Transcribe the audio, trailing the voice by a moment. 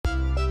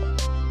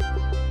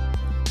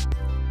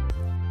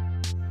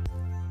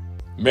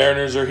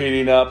Mariners are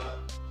heating up.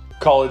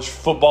 College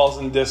football's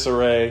in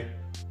disarray.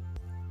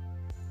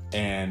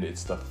 And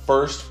it's the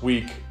first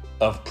week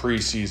of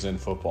preseason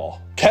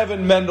football.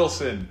 Kevin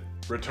Mendelsohn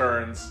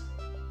returns.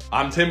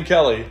 I'm Tim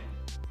Kelly.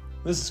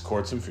 This is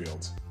Courts and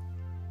Fields.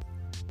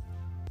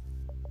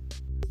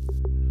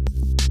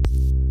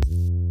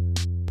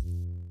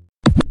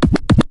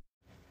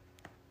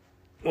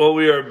 Well,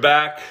 we are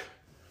back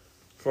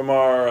from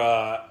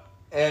our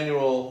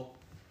annual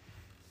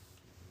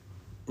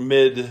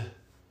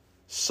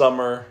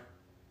mid-summer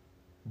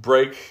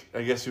break,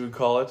 I guess you would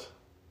call it.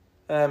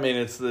 I mean,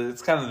 it's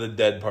kind of the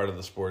dead part of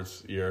the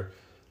sports year.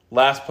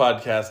 Last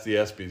podcast, the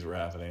ESPYs were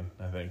happening,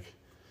 I think.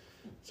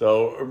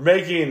 So,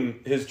 making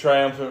his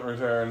triumphant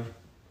return,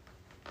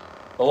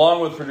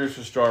 along with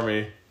producer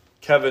Stormy,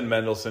 Kevin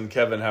Mendelsohn.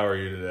 Kevin, how are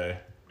you today?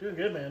 Doing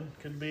good, man.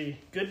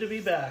 Good to be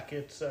back.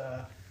 It's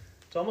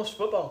almost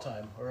football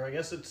time, or I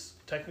guess it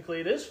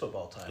is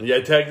football time.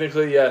 Yeah,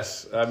 technically,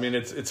 yes. I mean,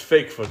 it's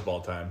fake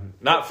football time,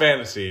 not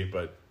fantasy,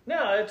 but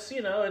no,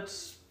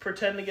 it's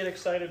pretend to get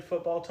excited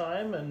football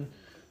time, and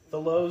the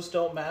lows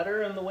don't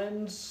matter, and the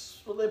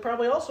wins, well, they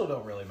probably also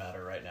don't really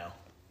matter right now.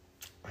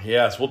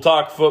 Yes, we'll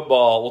talk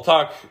football. We'll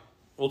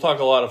talk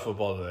a lot of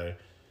football today.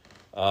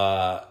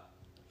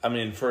 I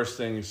mean, first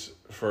things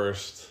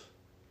first.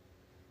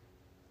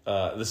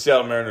 The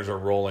Seattle Mariners are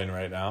rolling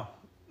right now.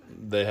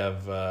 They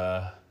have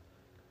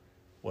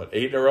 8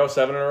 in a row,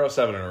 7 in a row,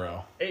 7 in a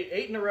row.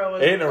 8 in a row.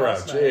 8 in a row.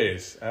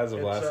 Jeez, as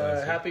of last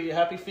night.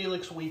 Happy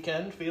Felix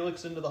weekend.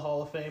 Felix into the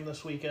Hall of Fame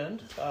this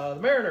weekend. The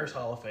Mariners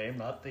Hall of Fame,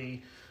 not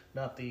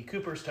the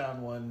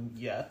Cooperstown one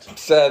yet.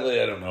 Sadly,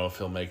 I don't know if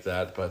he'll make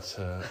that, but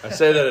I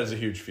say that as a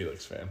huge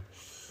Felix fan.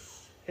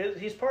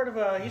 He's part of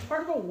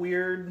a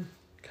weird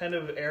kind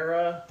of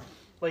era,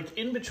 like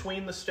in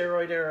between the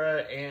steroid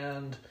era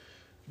and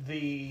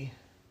the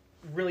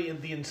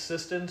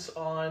insistence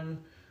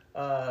on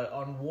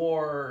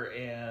war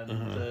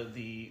and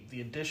the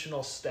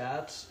additional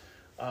stats,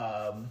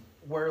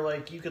 where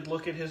like you could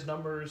look at his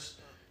numbers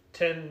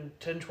 10,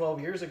 12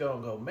 years ago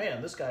and go,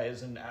 man, this guy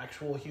is an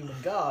actual human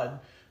god.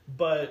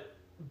 But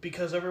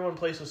because everyone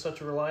places such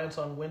a reliance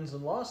on wins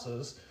and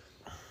losses,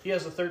 he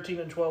has a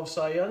 13-12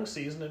 Cy Young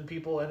season, and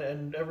people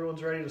and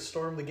everyone's ready to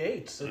storm the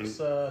gates.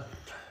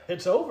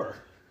 It's over.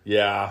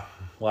 Yeah,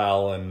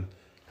 well, and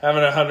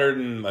having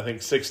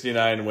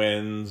 169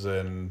 wins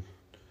and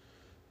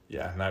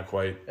not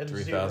quite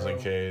 3,000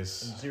 Ks.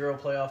 And 0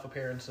 playoff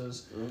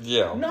appearances.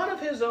 Yeah. Not of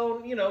his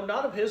own,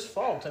 not of his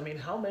fault. I mean,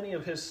 how many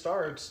of his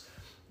starts,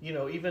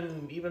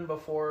 even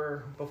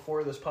before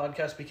this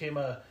podcast became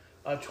a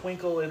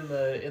twinkle in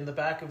the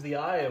back of the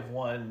eye of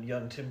one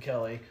young Tim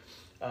Kelly,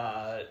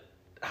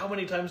 how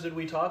many times did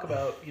we talk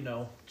about,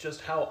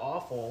 just how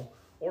awful,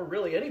 or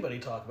really anybody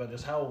talk about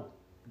just how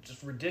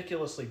just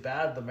ridiculously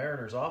bad the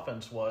Mariners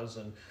offense was,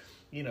 and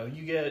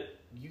you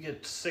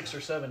get 6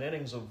 or 7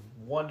 innings of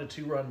 1 to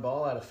 2 run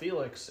ball out of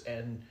Felix,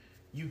 and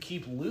you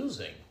keep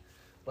losing.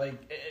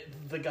 Like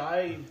the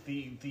guy,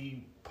 the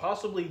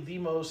possibly the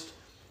most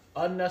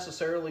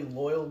unnecessarily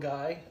loyal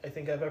guy I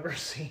think I've ever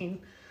seen.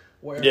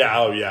 Where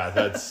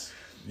that's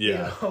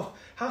yeah.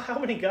 How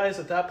many guys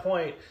at that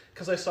point?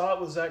 Because I saw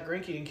it with Zach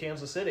Greinke in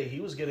Kansas City. He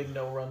was getting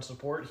no run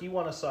support. He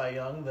won a Cy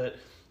Young that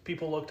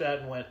people looked at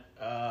and went,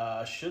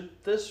 should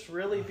this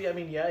really be? I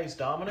mean, yeah, he's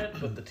dominant,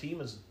 but the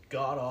team is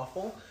god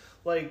awful.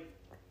 Like,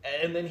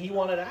 and then he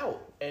won it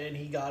out, and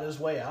he got his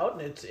way out,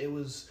 and it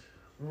was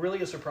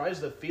really a surprise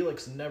that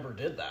Felix never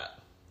did that.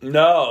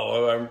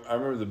 No, I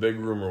remember the big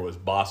rumor was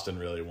Boston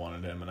really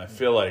wanted him, and I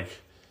feel like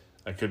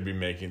I could be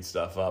making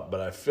stuff up,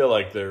 but I feel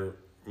like there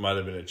might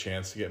have been a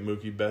chance to get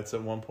Mookie Betts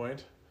at one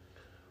point.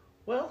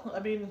 Well, I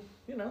mean,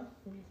 they'll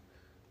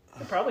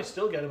probably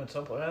still get him at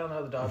some point. I don't know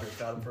how the Dodgers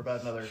got him for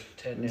about another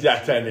 10 years. Yeah,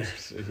 10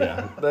 years.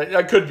 Yeah.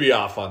 I could be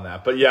off on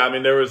that. But, yeah, I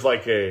mean, there was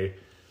like a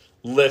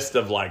list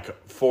of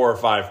like 4 or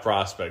 5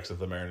 prospects that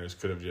the Mariners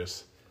could have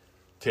just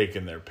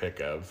taken their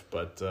pick of.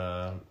 But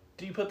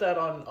do you put that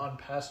on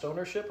past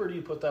ownership, or do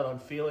you put that on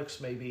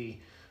Felix maybe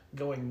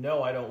going,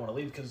 no, I don't want to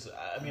leave? Because,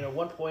 I mean, at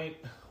one point,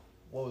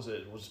 what was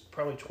it? It was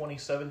probably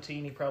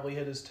 2017. He probably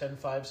hit his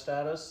 10-5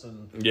 status.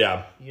 And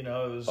yeah. It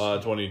was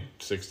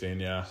 2016,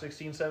 yeah.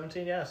 16,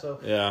 17, yeah. So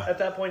yeah. At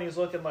that point, he's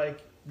looking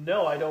like,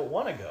 no, I don't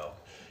want to go.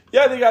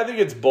 Yeah, I think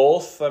it's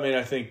both.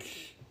 I think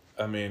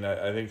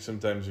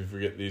sometimes we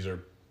forget these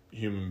are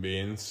human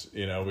beings.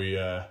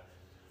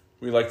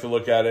 We like to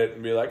look at it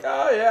and be like,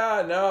 oh,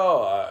 yeah,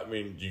 no. I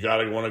mean, you got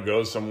to want to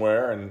go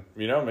somewhere. And,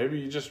 maybe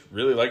you just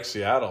really like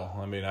Seattle.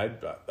 I mean,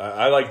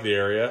 I like the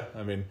area.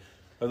 I mean,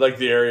 I'd like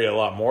the area a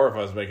lot more if I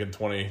was making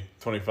 $20,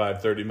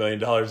 $25, $30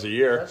 million a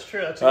year. That's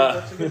true. That's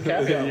a good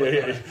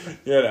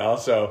caveat.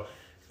 So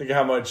think of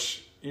how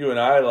much you and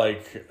I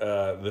like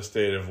the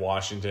state of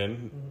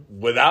Washington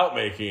without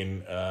making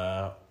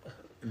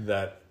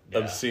that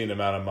obscene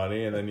amount of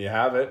money. And then you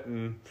have it.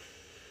 And,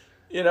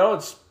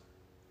 it's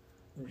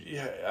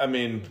Yeah, I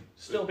mean...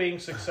 Still being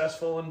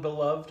successful and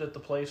beloved at the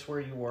place where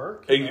you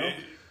work. Because,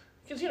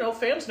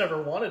 fans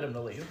never wanted him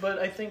to leave. But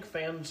I think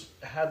fans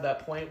had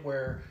that point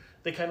where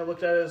they kind of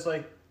looked at it as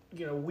like,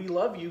 we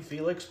love you,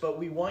 Felix, but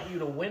we want you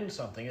to win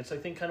something. It's, I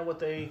think, kind of what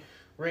they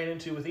ran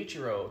into with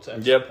Ichiro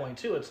at some point,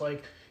 too. It's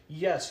like,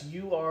 yes,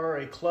 you are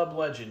a club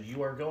legend.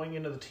 You are going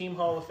into the Team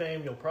Hall of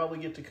Fame. You'll probably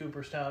get to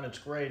Cooperstown. It's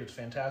great. It's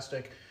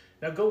fantastic.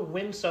 Now go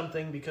win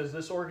something, because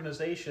this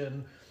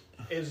organization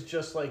is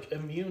just, like,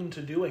 immune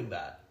to doing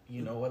that.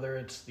 Whether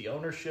it's the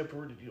ownership,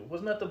 or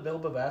wasn't that the Bill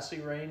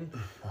Bavasi reign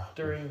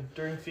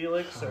during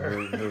Felix? Or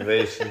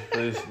Bavasi,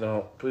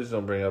 please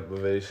don't bring up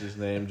Bavasi's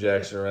name,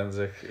 Jack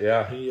Zarenzik.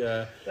 Yeah, he.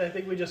 I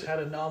think we just had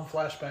a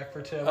flashback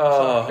for Tim.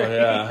 Oh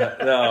yeah,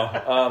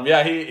 no,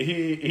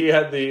 he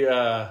had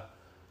the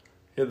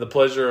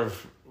pleasure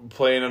of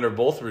playing under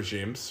both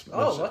regimes.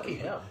 Lucky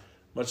him.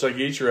 Much like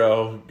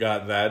Ichiro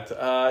got that.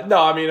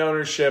 No, I mean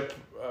ownership.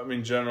 I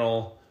mean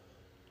general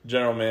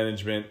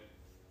management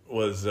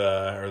was,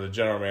 or the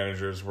general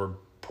managers were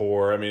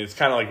poor. I mean, it's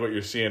kind of like what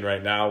you're seeing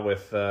right now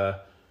with,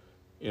 I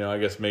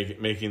guess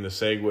making the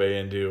segue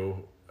into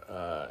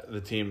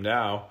the team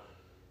now.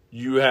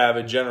 You have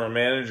a general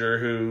manager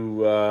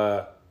who,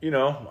 I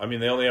mean,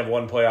 they only have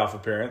one playoff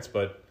appearance,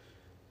 but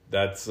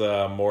that's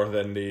more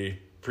than the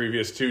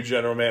previous two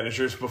general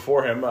managers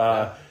before him.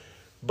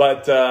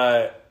 But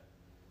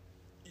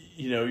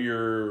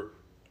you're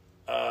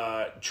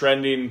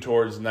trending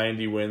towards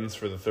 90 wins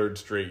for the third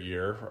straight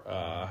year.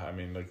 I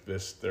mean, like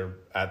this, they're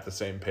at the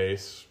same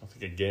pace. I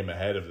think a game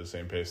ahead of the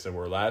same pace they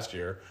were last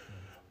year.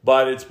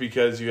 But it's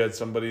because you had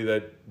somebody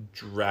that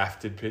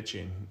drafted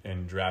pitching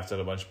and drafted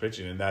a bunch of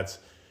pitching. And that's,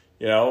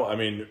 I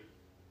mean,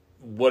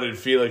 what did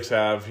Felix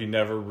have? He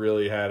never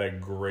really had a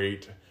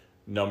great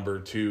number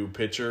two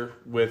pitcher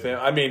with him.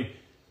 I mean,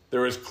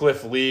 there was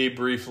Cliff Lee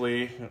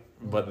briefly,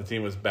 but the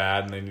team was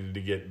bad and they needed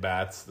to get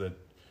bats that,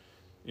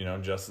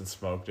 Justin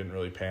Smoke didn't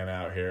really pan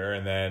out here.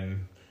 And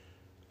then,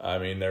 I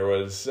mean, there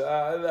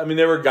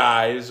were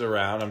guys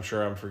around. I'm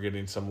sure I'm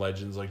forgetting some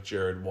legends like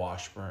Jared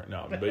Washburn.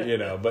 No, but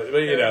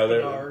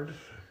Bedard.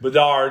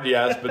 Bedard,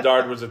 yes.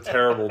 Bedard was a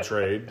terrible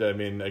trade. I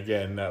mean,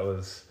 again, that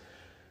was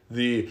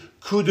the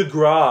coup de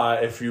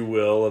grace, if you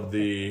will, of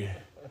the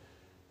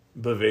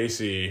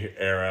Bavasi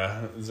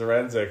era.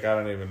 Zarenzik, I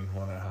don't even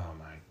want to... Oh,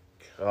 my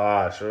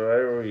gosh, what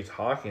are we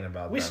talking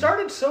about? We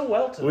started so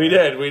well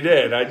today. We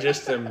did. I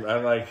just am...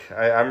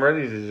 I'm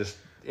ready to just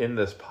end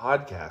this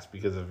podcast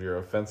because of your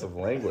offensive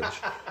language.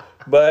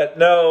 But,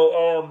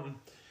 no,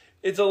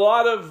 it's a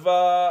lot of...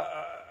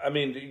 I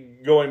mean,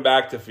 going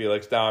back to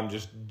Felix, now I'm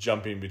just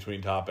jumping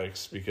between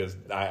topics because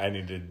I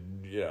need to,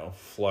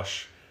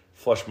 flush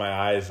my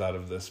eyes out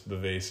of this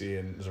Bavasi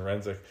and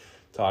Zarenzik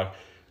talk.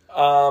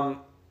 I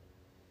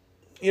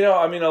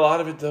mean, a lot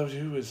of it, though,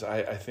 too, is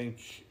I think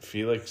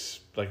Felix,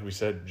 like we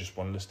said, just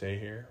wanted to stay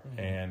here. Mm-hmm.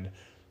 And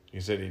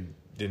he said he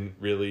didn't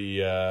really,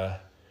 there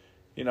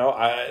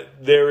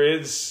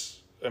is,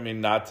 I mean,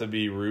 not to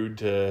be rude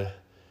to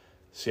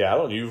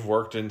Seattle. You've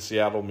worked in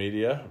Seattle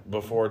media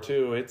before,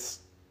 too. It's,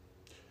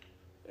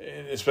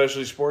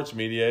 especially sports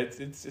media,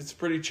 it's a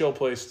pretty chill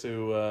place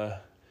to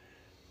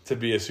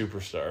be a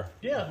superstar.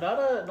 Yeah, not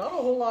a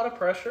whole lot of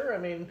pressure. I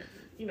mean,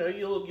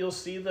 you'll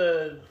see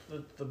the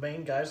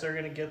main guys that are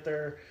going to get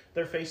their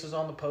faces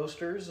on the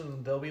posters,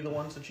 and they'll be the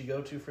ones that you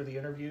go to for the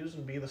interviews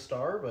and be the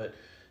star. But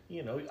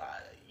you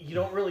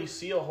don't really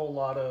see a whole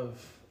lot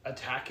of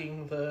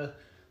attacking the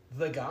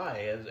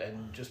guy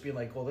and just being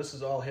like, well, this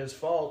is all his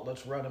fault.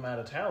 Let's run him out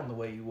of town the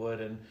way you would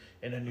in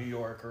a New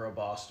York or a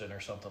Boston or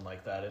something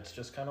like that. It's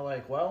just kind of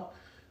like, well,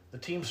 the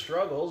team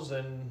struggles,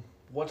 and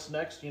what's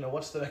next?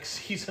 What's the next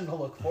season to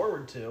look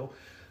forward to?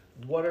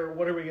 What are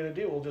we going to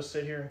do? We'll just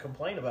sit here and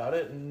complain about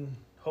it and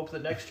hope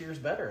that next year's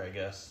better, I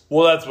guess.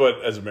 Well, that's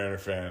what, as a Mariner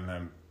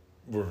fan,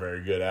 we're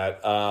very good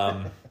at.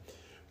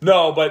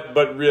 No,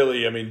 but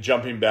really, I mean,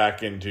 jumping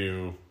back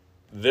into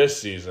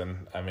this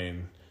season, I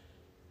mean,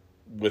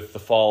 with the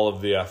fall of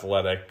the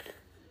Athletic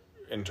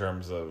in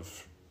terms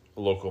of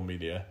local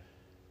media,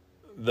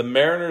 the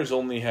Mariners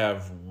only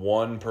have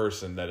one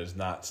person that is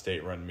not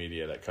state-run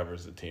media that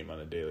covers the team on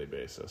a daily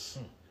basis.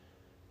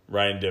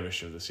 Ryan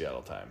Divish of the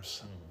Seattle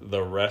Times.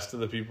 The rest of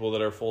the people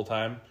that are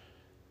full-time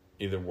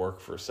either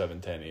work for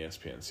 710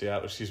 ESPN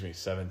Seattle,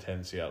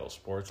 710 Seattle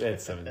Sports.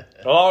 It's 7.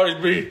 It'll always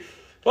be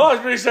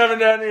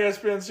 710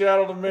 ESPN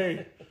Seattle to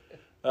me.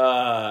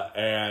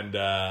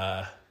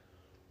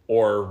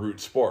 Or Root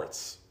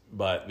Sports.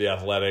 But the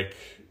Athletic,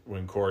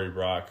 when Corey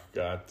Brock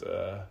got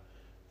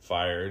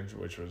fired,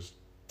 which was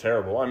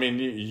terrible. I mean,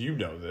 you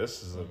know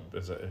this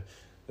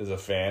as a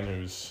fan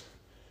who's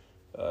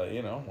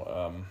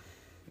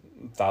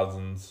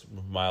thousands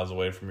of miles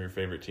away from your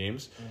favorite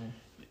teams. Mm-hmm.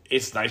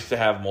 It's nice to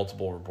have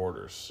multiple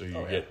reporters, so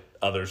you get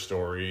other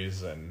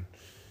stories, and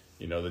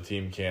the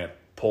team can't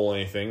pull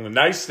anything. The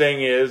nice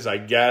thing is, I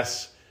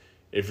guess,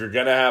 if you're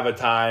gonna have a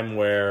time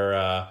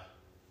where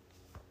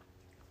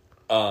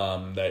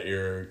that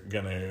you're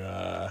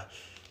gonna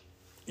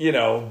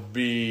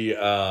be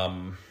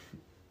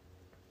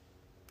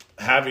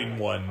having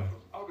one.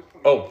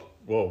 Oh,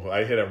 whoa!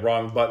 I hit a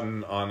wrong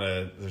button on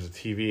there's a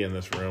TV in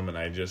this room, and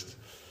I just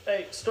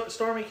Hey,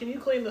 Stormy, can you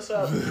clean this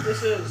up?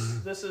 This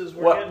is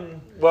we're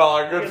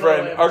Well,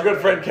 getting. our good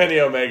friend Kenny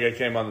Omega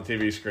came on the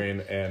TV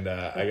screen, and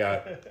I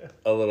got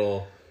a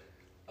little.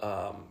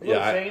 Tim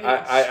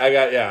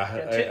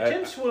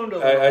swooned a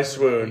little. I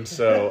swooned,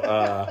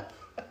 so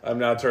I'm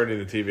now turning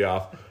the TV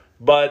off.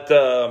 But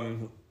I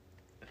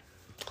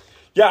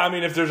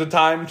mean, if there's a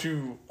time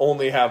to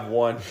only have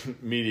one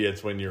media,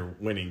 it's when you're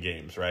winning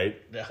games, right?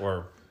 Yeah.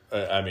 Or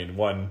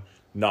one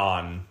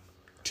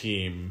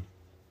non-team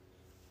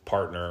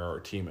partner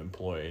or team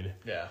employed.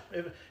 Yeah,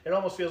 it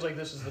almost feels like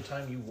this is the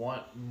time you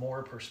want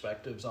more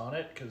perspectives on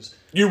it, because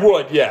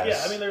yes.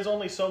 Yeah, I mean, there's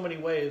only so many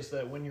ways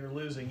that when you're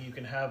losing, you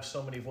can have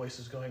so many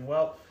voices going,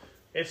 well,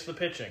 it's the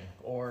pitching,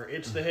 or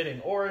it's the hitting,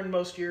 or in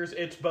most years,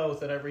 it's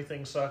both, and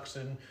everything sucks,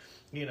 and,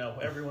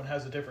 everyone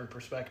has a different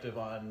perspective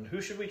on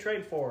who should we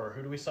trade for,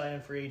 who do we sign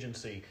in free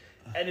agency,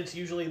 and it's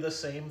usually the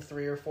same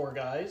 3 or 4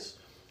 guys,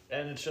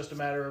 and it's just a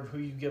matter of who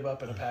you give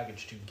up in a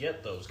package to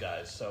get those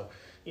guys, so...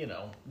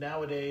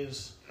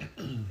 nowadays,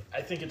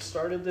 I think it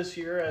started this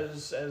year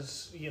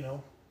as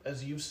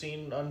you've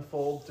seen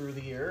unfold through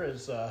the year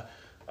as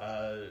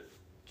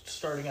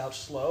starting out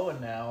slow,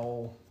 and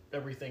now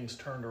everything's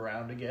turned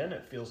around again.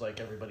 It feels like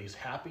everybody's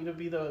happy to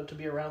be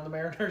around the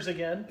Mariners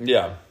again.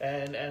 Yeah.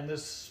 And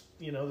this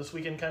this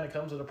weekend kind of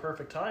comes at a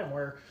perfect time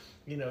where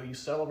you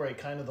celebrate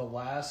kind of the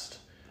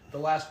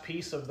last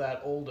piece of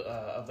that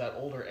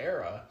older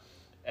era,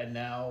 and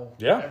now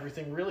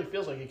everything really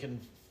feels like it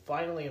can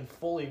finally and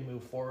fully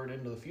move forward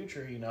into the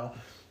future.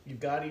 You've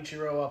got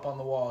Ichiro up on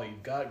the wall,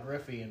 you've got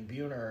Griffey and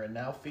Buhner, and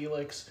now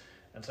Felix.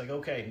 And it's like,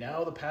 okay,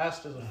 now the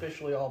past is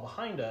officially all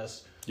behind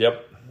us.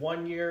 Yep.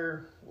 1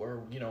 year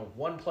or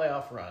one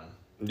playoff run.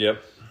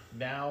 Yep.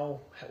 Now,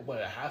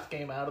 a half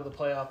game out of the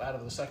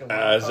second.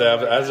 As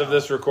of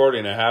this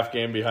recording, a half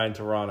game behind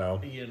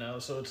Toronto.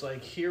 So it's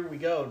like, here we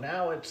go.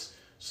 Now it's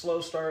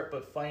slow start,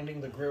 but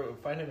finding the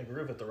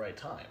groove at the right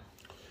time.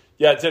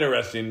 Yeah, it's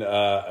interesting.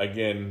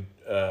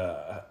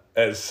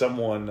 As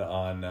someone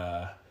on,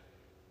 I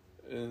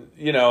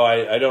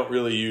don't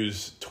really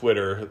use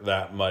Twitter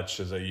that much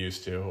as I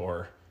used to,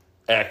 or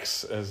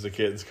X as the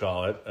kids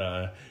call it,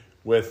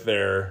 with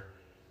their,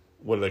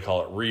 what do they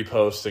call it,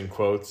 reposts and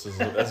quotes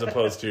as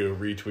opposed to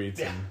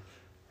retweets and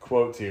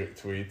quote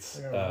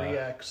tweets.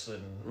 Re-X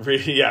and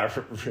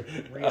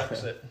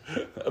re-X it.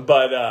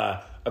 But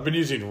I've been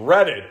using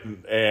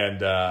Reddit,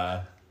 and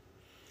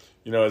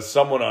as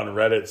someone on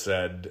Reddit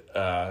said,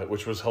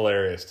 which was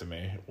hilarious to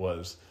me,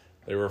 was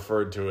they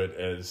referred to it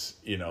as,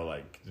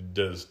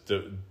 does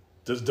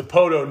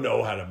Dipoto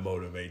know how to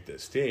motivate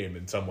this team?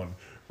 And someone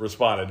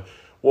responded,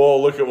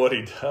 well, look at what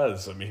he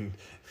does. I mean,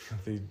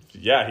 he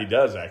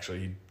does actually.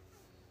 He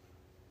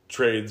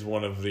trades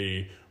one of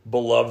the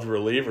beloved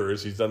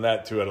relievers. He's done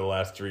that 2 out of the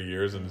last 3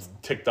 years, and it's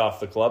ticked off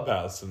the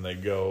clubhouse, and they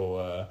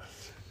go,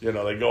 they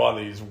go on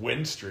these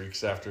win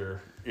streaks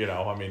after,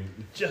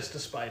 just to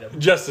spite him.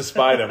 Just to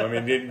spite him. I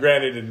mean,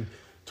 granted, in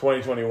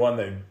 2021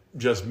 they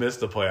just missed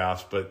the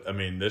playoffs, but I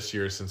mean, this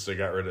year, since they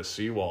got rid of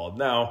Seawald,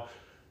 now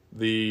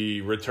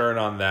the return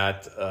on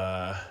that,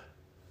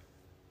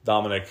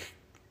 Dominic,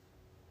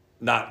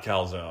 not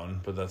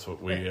Calzone, but that's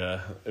what we,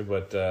 friend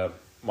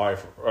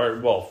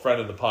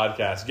of the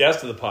podcast,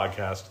 guest of the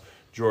podcast,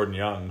 Jordan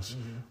Youngs,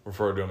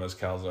 referred to him as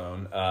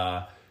Calzone.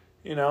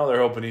 They're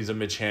hoping he's a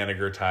Mitch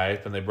Haniger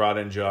type, and they brought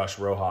in Josh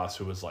Rojas,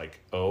 who was like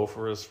 0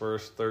 for his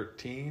first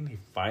 13. He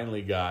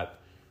finally got.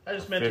 I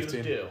just meant 15. He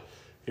was due.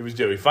 He was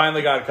due. He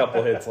finally got a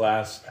couple hits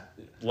last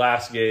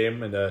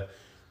game, and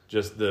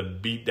just the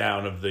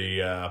beatdown of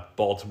the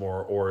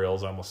Baltimore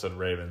Orioles. I almost said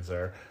Ravens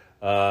there.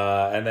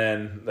 And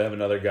then they have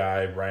another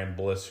guy, Ryan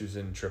Bliss, who's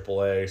in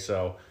AAA.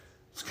 So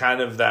it's kind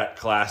of that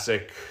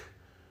classic,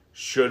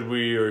 should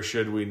we or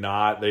should we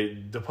not?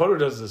 Dipoto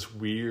does this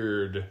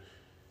weird,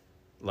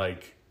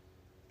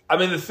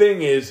 the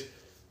thing is,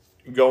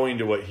 going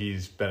to what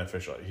he's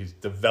beneficial at. He's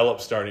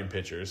developed starting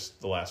pitchers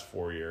the last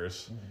 4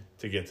 years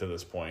to get to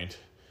this point.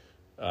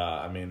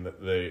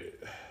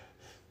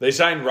 They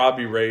signed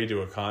Robbie Ray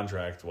to a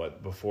contract,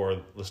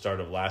 before the start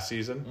of last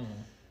season.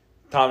 Mm-hmm.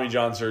 Tommy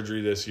John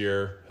surgery this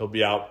year. He'll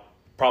be out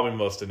probably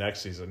most of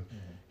next season.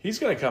 Mm-hmm. He's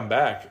going to come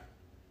back,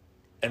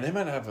 and they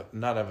might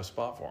not have a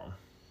spot for him.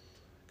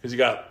 Because you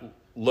got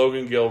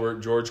Logan Gilbert,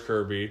 George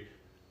Kirby,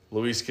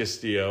 Luis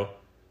Castillo,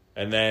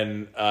 and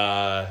then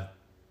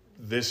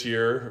this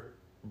year,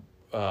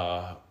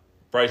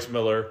 Bryce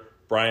Miller,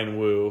 Brian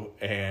Wu,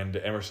 and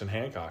Emerson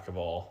Hancock have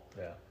all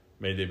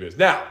made debuts.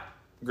 Now,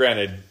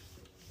 granted,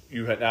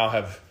 you now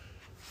have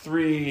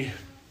 3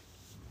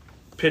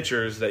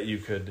 pitchers that you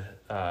could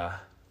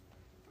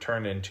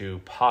turn into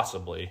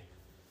possibly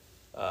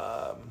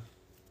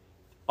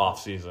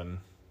off-season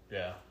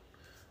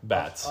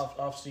bats.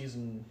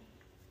 Off-season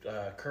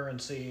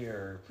currency,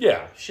 or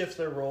shift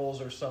their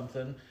roles or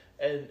something.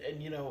 And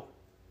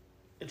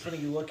it's funny,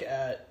 you look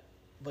at,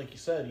 like you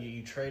said,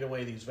 you trade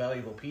away these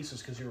valuable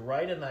pieces because you're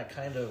right in that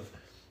kind of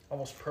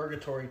almost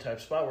purgatory type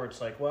spot where it's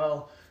like,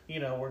 well,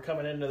 we're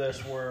coming into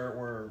this,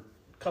 we're a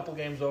couple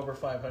games over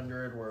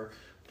 500, we're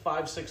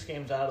 5-6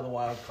 games out of the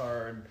wild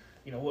card,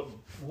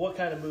 what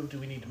kind of move do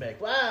we need to make?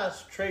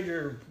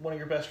 Trade one of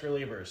your best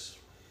relievers,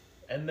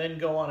 and then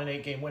go on an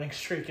 8-game winning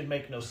streak and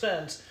make no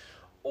sense,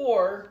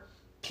 or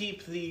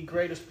keep the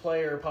greatest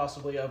player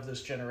possibly of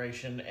this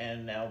generation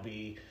and now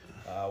be,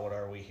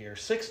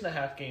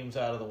 6.5 games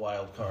out of the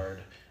wild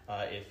card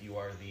if you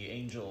are the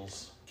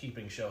Angels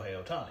keeping Shohei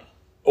Ohtani.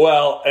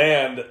 Well,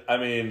 and, I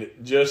mean,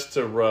 just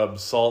to rub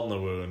salt in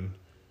the wound,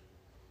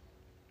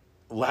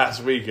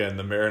 last weekend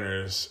the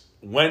Mariners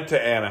went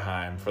to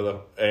Anaheim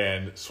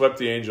and swept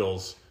the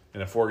Angels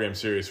in a 4-game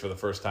series for the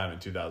first time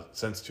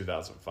since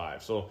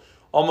 2005. So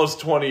almost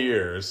 20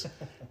 years.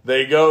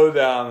 They go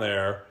down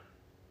there,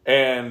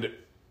 and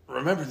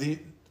remember,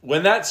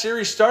 when that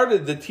series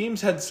started, the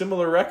teams had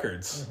similar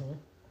records.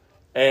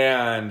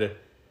 And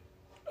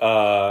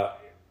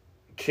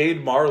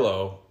Cade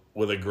Marlowe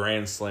with a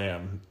grand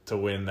slam to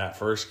win that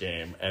first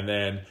game. And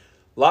then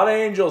a lot of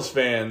Angels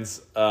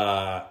fans,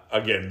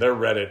 again, their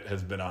Reddit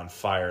has been on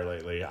fire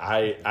lately.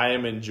 I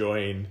am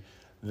enjoying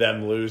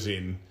them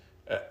losing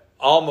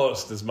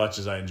almost as much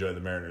as I enjoy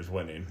the Mariners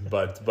winning.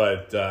 But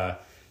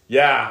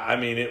yeah, I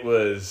mean,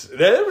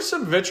 there was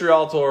some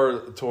vitriol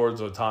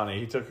towards Ohtani.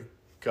 He took a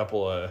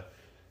couple of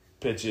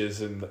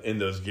pitches in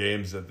those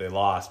games that they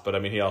lost. But, I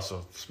mean, he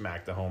also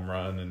smacked a home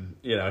run. And,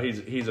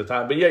 he's a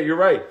time. But, yeah, you're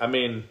right. I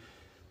mean,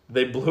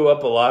 they blew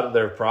up a lot of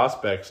their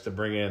prospects to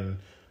bring in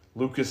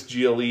Lucas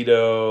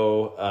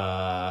Giolito,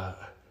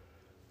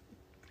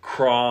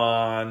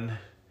 Cron,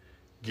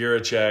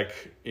 Giricek,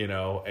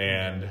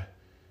 and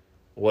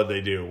what'd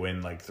they do?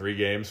 Win like 3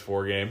 games,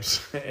 4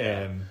 games?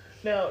 And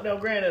now,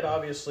 granted,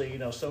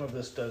 obviously, some of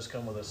this does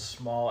come with a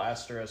small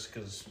asterisk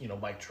because,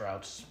 Mike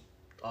Trout's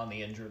on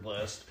the injured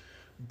list.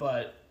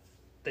 But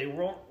they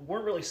weren't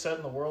really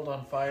setting the world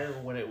on fire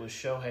when it was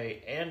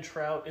Shohei and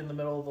Trout in the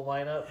middle of the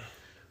lineup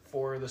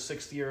for the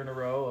 6th year in a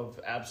row of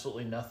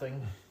absolutely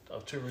nothing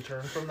to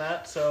return from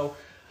that. So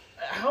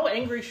how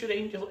angry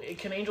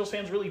can Angels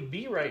fans really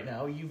be right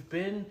now? You've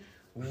been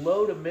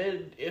low to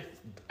mid, if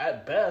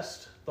at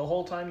best, the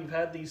whole time you've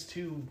had these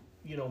two,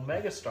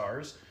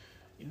 megastars.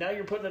 Now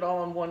you're putting it all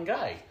on one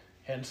guy.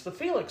 Hence the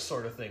Felix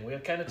sort of thing. We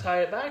kind of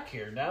tie it back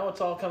here. Now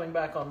it's all coming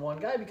back on one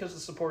guy because the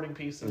supporting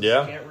pieces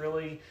can't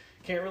really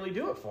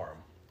do it for him.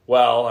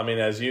 Well, I mean,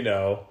 as you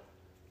know,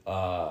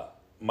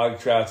 Mike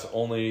Trout's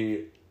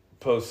only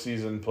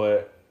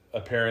postseason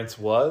appearance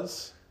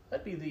was?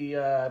 That'd be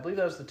I believe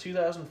that was the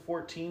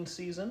 2014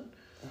 season,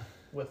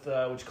 with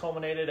which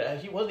culminated.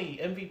 He won the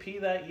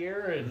MVP that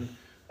year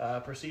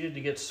and proceeded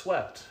to get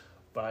swept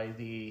by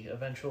the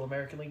eventual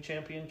American League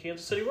champion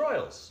Kansas City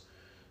Royals.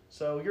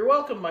 So you're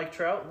welcome, Mike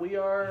Trout. We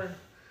are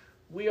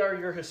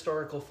your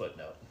historical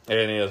footnote.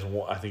 And he has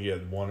I think he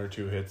had 1 or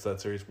 2 hits that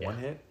series. One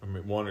hit? I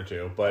mean, 1 or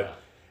 2. But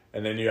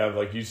and then you have,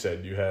 like you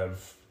said,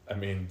 I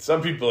mean,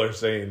 some people are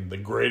saying the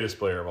greatest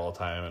player of all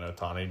time in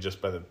Ohtani just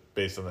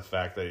based on the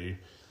fact that he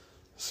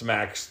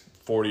smacks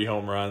 40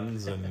 home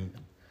runs and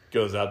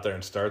goes out there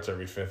and starts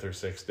every 5th or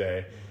 6th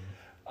day.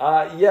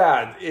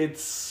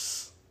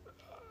 It's.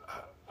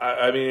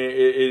 I mean,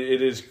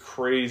 it is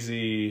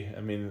crazy. I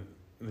mean,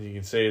 you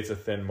can say it's a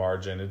thin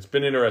margin. It's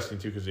been interesting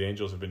too because the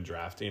Angels have been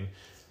drafting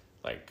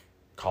like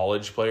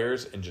college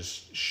players and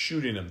just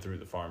shooting them through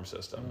the farm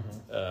system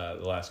the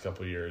last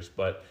couple of years.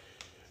 But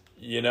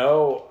you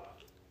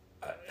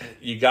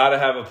got to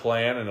have a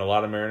plan, and a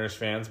lot of Mariners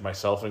fans,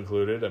 myself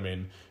included. I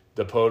mean,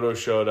 DePoto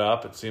showed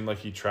up. It seemed like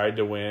he tried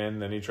to win,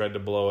 then he tried to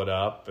blow it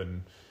up,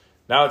 and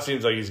now it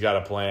seems like he's got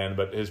a plan.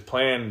 But his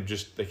plan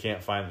they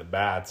can't find the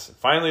bats.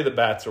 Finally, the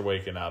bats are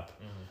waking up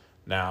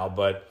now,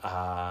 but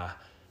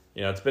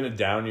it's been a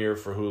down year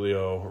for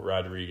Julio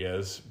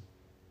Rodriguez.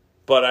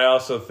 But I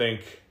also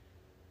think,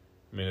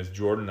 I mean, as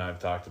Jordan and I have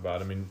talked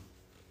about, I mean,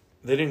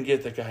 they didn't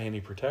get that guy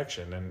any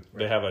protection, and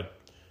they have a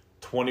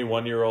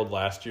 21-year-old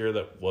last year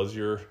that was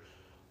your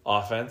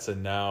offense,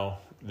 and now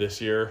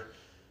this year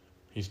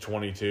he's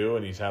 22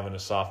 and he's having a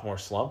sophomore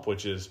slump,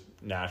 which is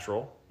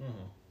natural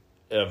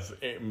of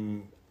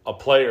a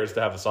player is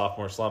to have a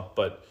sophomore slump,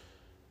 but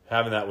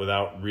having that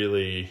without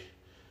really,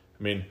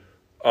 I mean,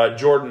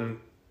 Jordan,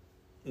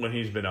 when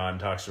he's been on,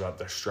 talks about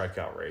their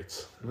strikeout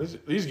rates.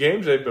 These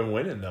games they've been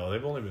winning, though,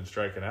 they've only been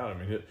striking out. I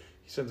mean, he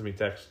sends me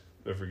texts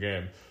every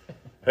game.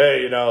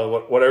 Hey,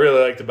 what I really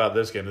liked about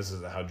this game, this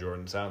isn't how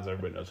Jordan sounds.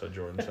 Everybody knows how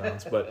Jordan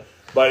sounds. But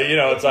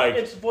it's like...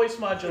 It's voice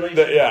modulation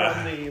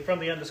from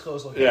the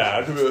undisclosed location.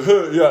 Yeah,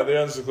 the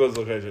undisclosed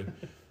location.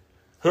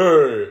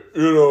 Hey,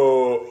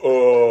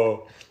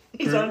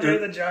 He's Andre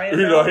the Giant.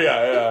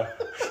 Yeah.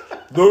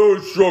 They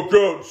struck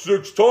out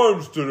 6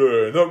 times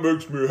today, and that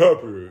makes me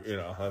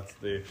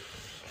happy.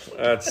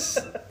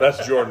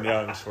 That's Jordan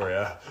Young's for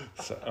you.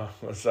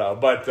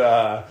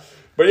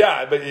 But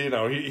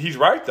he's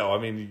right though. I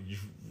mean,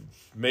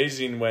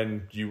 amazing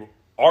when you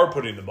are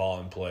putting the ball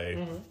in play.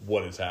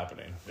 What is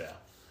happening? Yeah.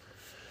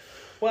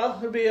 Well,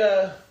 it'd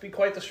be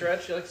quite the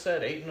stretch. Like I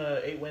said,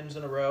 8 wins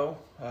in a row.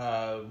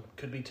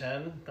 Could be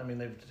 10. I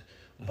mean,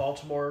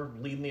 Baltimore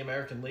leading the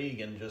American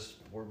League and just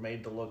were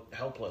made to look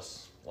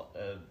helpless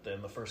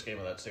in the first game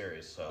of that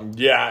series. So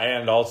yeah,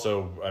 and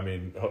also, I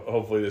mean,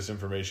 hopefully this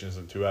information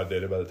isn't too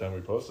outdated by the time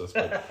we post this.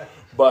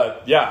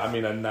 But yeah, I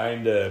mean, a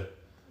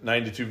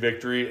 9-2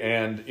 victory,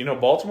 and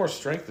Baltimore's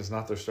strength is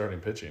not their starting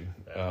pitching.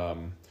 Yeah.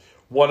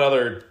 One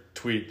other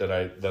tweet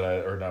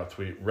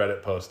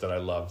Reddit post that I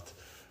loved,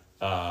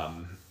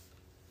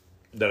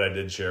 that I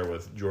did share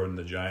with Jordan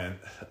the Giant,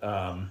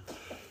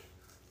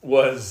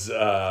 was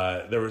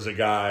there was a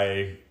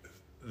guy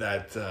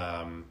that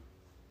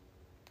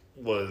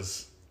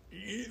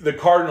the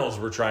Cardinals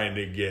were trying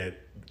to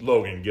get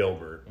Logan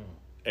Gilbert,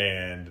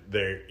 and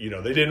they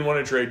didn't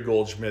want to trade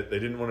Goldschmidt, they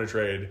didn't want to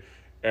trade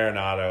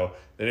Arenado,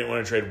 they didn't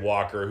want to trade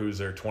Walker, who's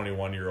their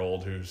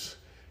 21-year-old who's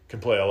can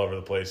play all over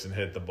the place and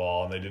hit the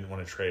ball, and they didn't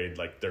want to trade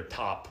their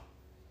top.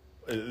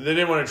 They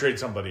didn't want to trade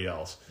somebody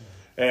else,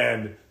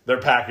 and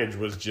their package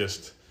was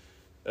just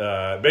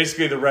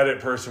basically the Reddit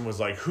person was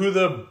like, "Who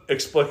the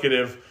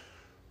explicative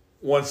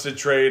wants to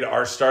trade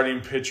our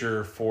starting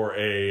pitcher for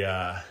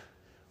a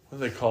what do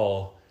they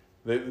call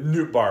the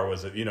Newt Bar?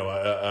 Was it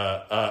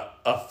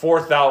a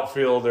fourth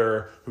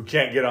outfielder who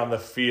can't get on the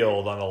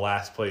field on a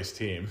last place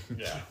team?"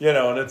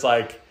 Yeah, and it's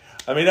like,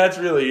 I mean, that's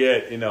really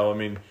it. I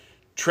mean,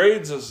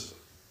 trades,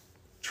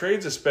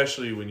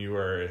 especially when you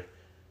are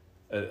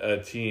a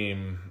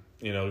team,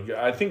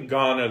 I think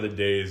gone are the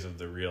days of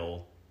the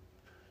real,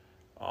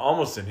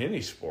 almost in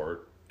any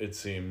sport, it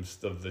seems,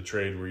 of the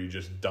trade where you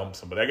just dump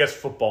somebody. I guess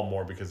football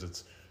more because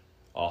it's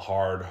a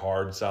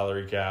hard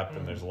salary cap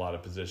and there's a lot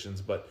of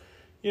positions. But,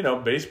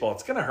 baseball,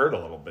 it's going to hurt a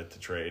little bit to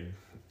trade,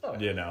 Oh,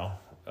 yeah.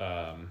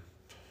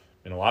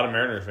 And a lot of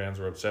Mariner fans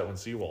were upset when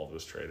Seawald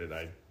was traded.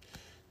 I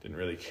didn't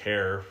really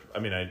care. I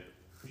mean, I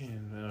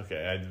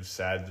was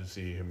sad to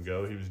see him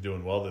go. He was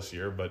doing well this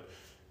year, but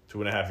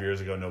 2.5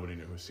 years ago, nobody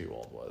knew who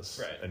Seawald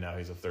was. Right. And now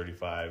he's a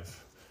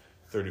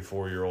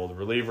 34-year-old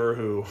reliever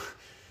who,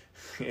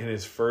 in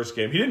his first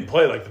game, he didn't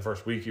play the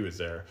first week he was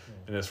there.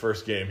 In his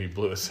first game, he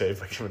blew a save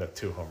by giving up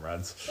 2 home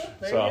runs.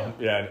 There you go.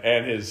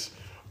 And his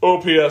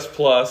OPS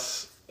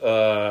plus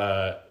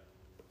at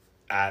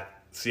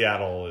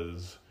Seattle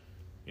is,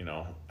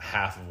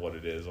 half of what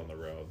it is on the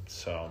road.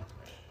 So,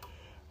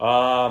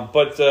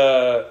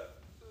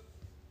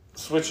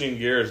 switching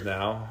gears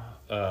now,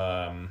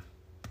 talk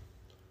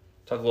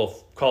a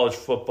little college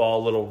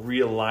football, a little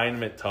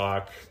realignment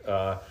talk.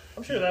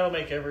 I'm sure that'll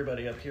make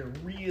everybody up here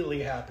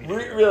really happy.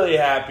 Really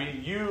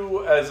happy.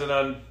 You, as an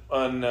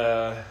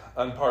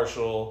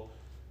unpartial,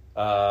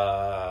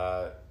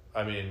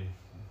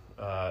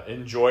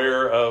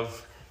 enjoyer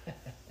of,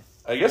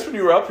 I guess when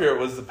you were up here, it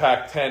was the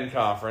Pac-10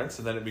 conference,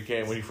 and then it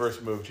became, when you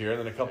first moved here, and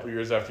then a couple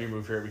years after you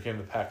moved here, it became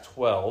the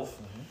Pac-12.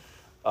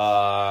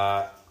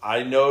 I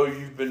know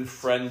you've been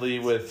friendly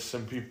with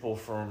some people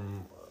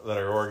that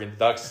are Oregon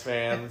Ducks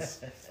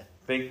fans.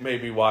 Think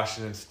maybe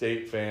Washington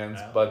State fans,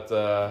 but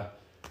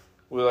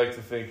we like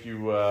to think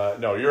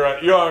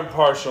you're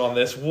impartial on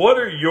this. What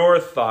are your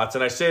thoughts?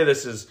 And I say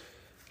this is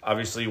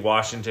obviously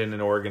Washington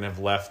and Oregon have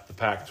left the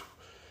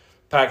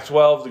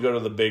Pac-12 to go to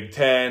the Big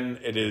Ten.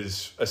 It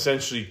has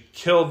essentially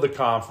killed the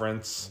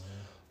conference.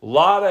 A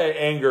lot of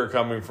anger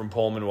coming from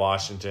Pullman,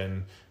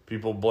 Washington.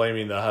 People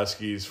blaming the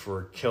Huskies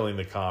for killing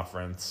the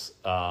conference.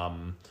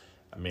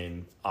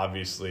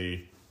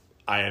 Obviously,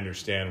 I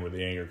understand where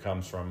the anger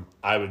comes from.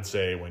 I would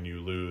say when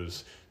you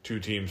lose 2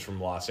 teams from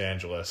Los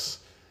Angeles,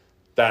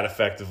 that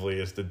effectively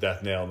is the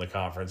death nail in the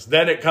conference.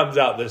 Then it comes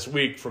out this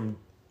week from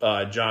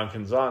John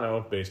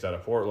Canzano, based out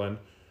of Portland,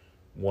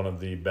 one of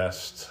the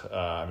best.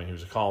 He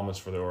was a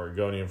columnist for the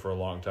Oregonian for a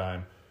long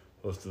time.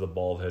 Close to the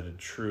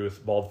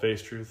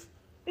bald-faced truth.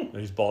 No,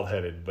 he's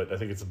bald-headed, but I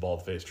think it's a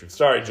bald-faced truth.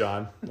 Sorry,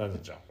 John.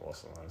 Not John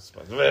Wilson.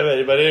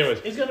 But anyways.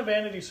 He's going to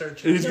vanity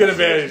search. He's going to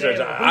vanity search.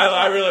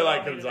 I really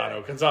like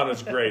Canzano.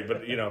 Canzano's great,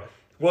 but,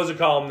 was a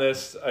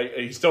columnist.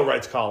 He still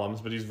writes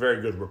columns, but he's a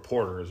very good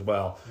reporter as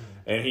well.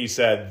 And he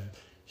said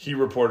he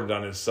reported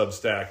on his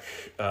Substack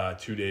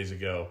 2 days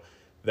ago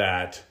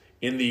that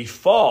in the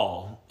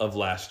fall of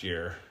last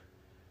year,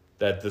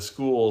 that the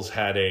schools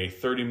had a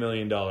 $30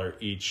 million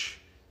each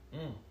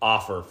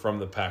offer from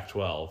the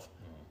Pac-12.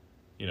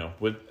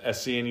 With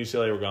SC and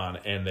UCLA were gone,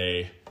 and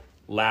they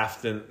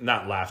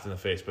not laughed in the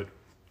face, but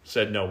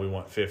said, no, we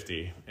want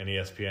 50. And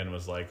ESPN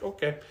was like,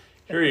 okay,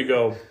 here you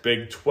go,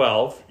 Big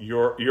 12,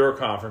 your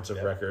conference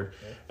of record.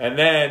 Yep. And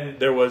then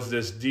there was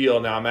this deal.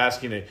 Now I'm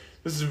asking you,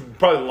 this is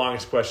probably the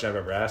longest question I've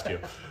ever asked you.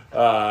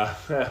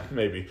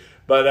 Maybe.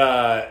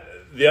 But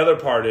the other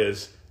part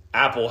is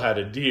Apple had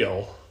a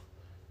deal,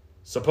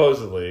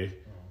 supposedly,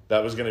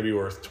 that was going to be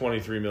worth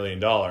 $23 million,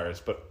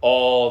 but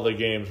all the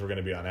games were going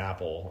to be on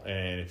Apple.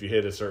 And if you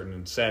hit a certain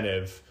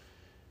incentive,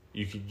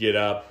 you could get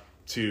up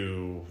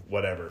to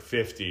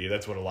 50.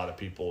 That's what a lot of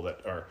people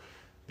that are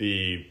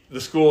the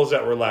schools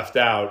that were left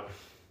out.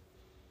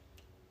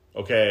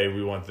 Okay,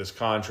 we want this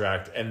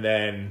contract, and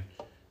then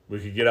we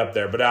could get up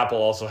there. But Apple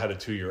also had a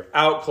 2-year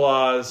out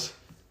clause.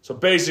 So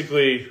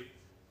basically,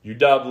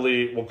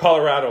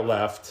 Colorado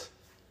left,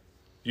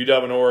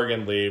 UW and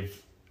Oregon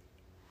leave,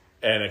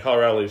 and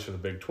Colorado leaves for the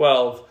Big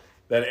 12.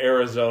 Then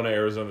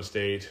Arizona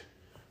State,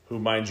 who,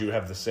 mind you,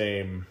 have the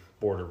same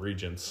border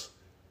regions.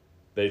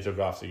 They took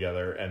off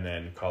together, and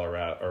then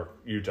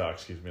Utah,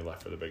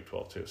 left for the Big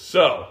 12 too.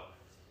 So,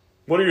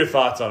 what are your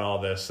thoughts on all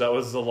this? That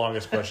was the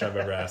longest question I've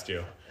ever asked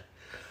you.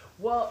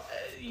 Well,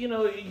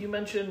 you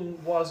mentioned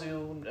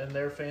Wazoo and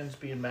their fans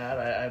being mad.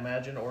 I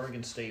imagine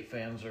Oregon State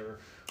fans are...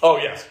 Oh,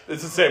 yes.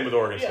 It's the same with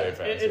Oregon State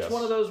fans. It's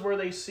one of those where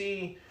they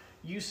see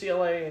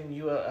UCLA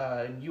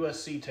and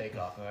USC take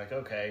off. And they're like,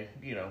 okay,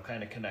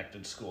 kind of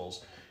connected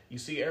schools. You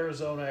see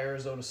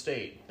Arizona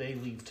State, they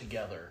leave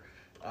together.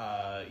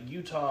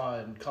 Utah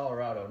and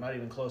Colorado, not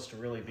even close to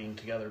really being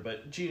together,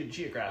 but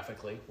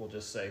geographically, we'll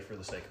just say for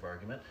the sake of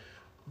argument.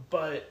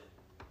 But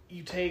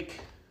you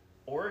take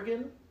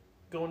Oregon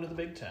going to the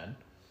Big Ten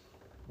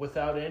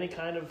without any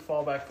kind of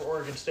fallback for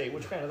Oregon State,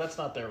 which kind of that's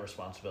not their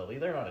responsibility.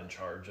 They're not in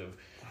charge of,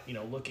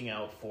 looking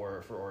out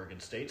for Oregon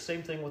State.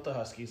 Same thing with the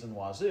Huskies and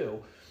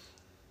Wazoo.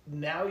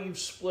 Now you've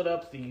split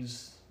up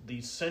these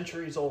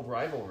centuries-old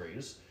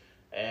rivalries,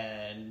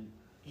 and,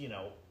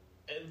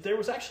 there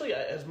was actually,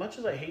 as much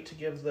as I hate to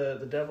give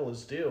the devil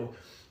his due,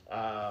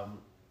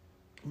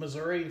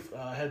 Missouri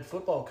head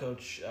football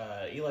coach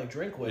Eli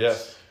Drinkwitz,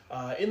 yes.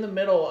 In the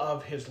middle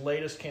of his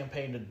latest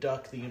campaign to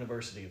duck the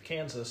University of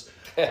Kansas,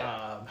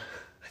 I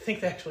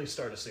think they actually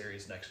start a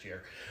series next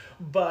year,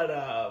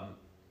 but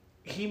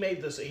he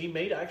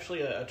made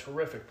actually a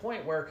terrific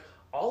point where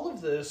all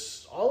of the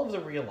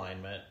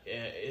realignment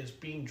is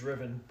being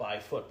driven by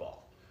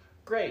football.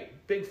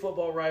 Great, big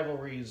football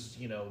rivalries,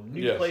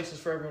 new places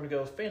for everyone to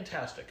go,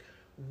 fantastic.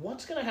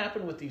 What's going to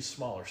happen with these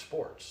smaller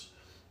sports?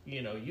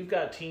 You've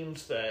got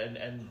teams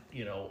and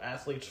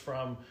athletes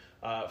from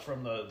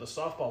the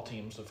softball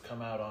teams have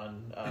come out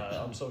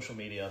on social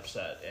media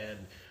upset,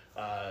 and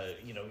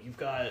you've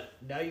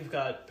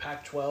got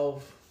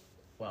Pac-12,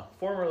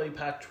 formerly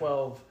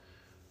Pac-12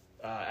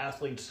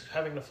 athletes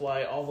having to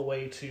fly all the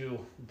way to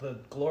the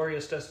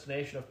glorious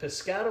destination of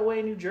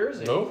Piscataway, New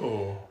Jersey,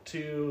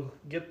 to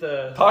get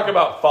the talk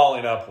about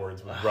falling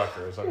upwards with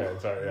Rutgers. Okay,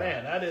 sorry,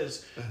 man, that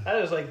is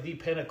like the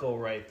pinnacle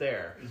right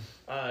there.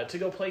 To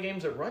go play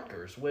games at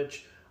Rutgers,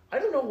 which I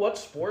don't know what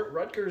sport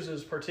Rutgers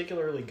is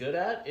particularly good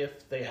at,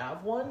 if they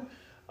have one,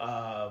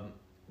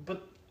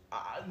 but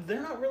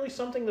they're not really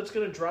something that's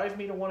going to drive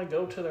me to want to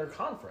go to their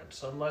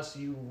conference unless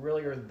you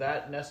really are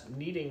that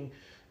needing,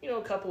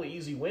 a couple of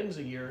easy wins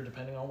a year,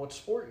 depending on what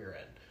sport you're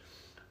in.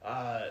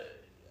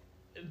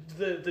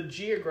 The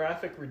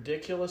geographic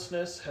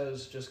ridiculousness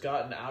has just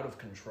gotten out of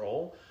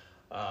control.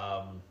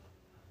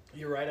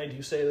 You're right, I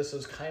do say this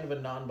as kind of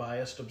a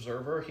non-biased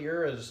observer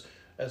here,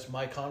 as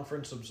my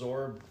conference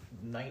absorbed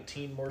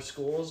 19 more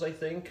schools, I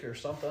think, or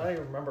something. I don't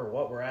even remember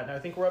what we're at now. I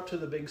think we're up to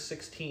the Big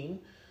 16.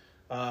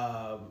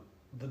 The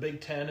Big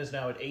 10 is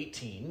now at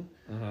 18.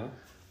 Mm-hmm.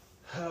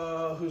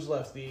 Who's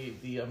left? The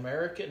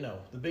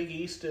Big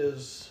East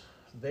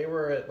they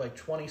were at like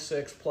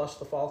 26 plus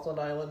the Falkland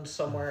Islands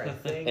somewhere, I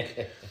think.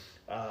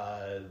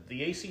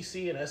 The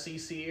ACC and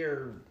SEC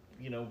are,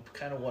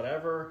 kind of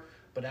whatever,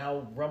 but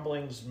now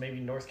rumblings, maybe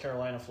North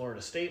Carolina,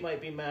 Florida State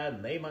might be mad,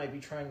 and they might be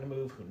trying to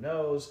move, who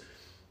knows.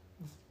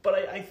 But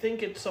I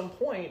think at some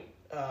point,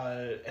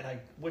 and I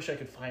wish I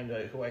could find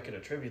who I could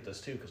attribute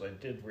this to, because I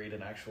did read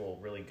an actual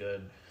really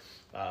good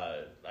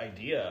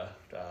idea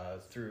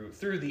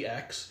through the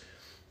X,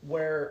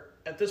 where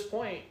at this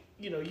point,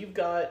 you've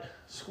got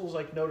schools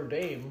like Notre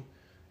Dame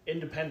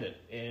independent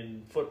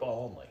in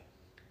football only,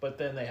 but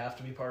then they have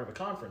to be part of a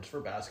conference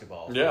for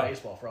basketball, for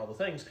baseball, for all the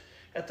things.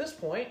 At this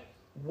point,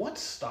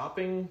 what's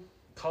stopping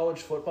college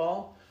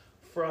football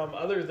from,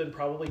 other than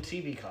probably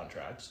TV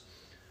contracts,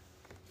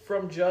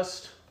 from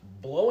just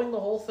blowing the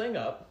whole thing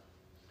up,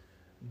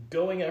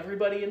 going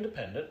everybody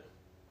independent,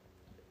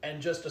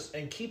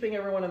 and keeping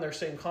everyone in their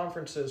same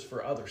conferences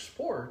for other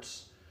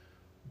sports?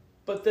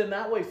 But then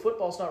that way,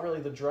 football's not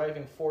really the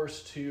driving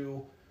force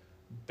to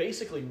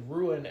basically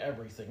ruin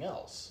everything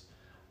else.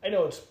 I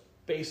know it's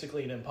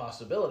basically an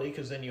impossibility,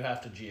 because then you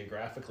have to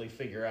geographically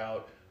figure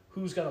out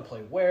who's going to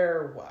play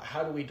where,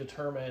 how do we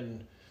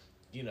determine,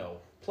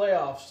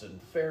 playoffs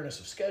and fairness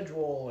of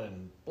schedule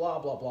and blah,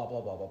 blah, blah,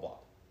 blah, blah, blah, blah.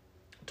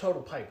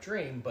 Total pipe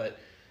dream, but,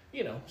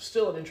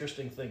 still an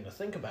interesting thing to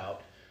think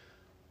about.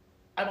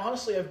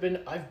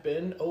 I've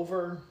been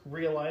over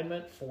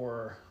realignment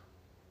for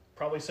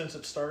probably since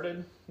it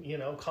started.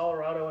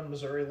 Colorado and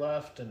Missouri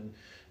left, and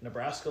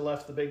Nebraska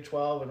left the Big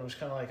 12, and it was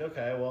kind of like,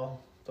 okay, well,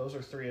 those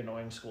are three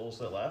annoying schools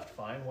that left.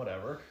 Fine,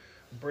 whatever.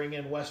 Bring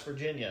in West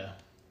Virginia.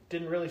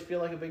 Didn't really feel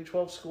like a Big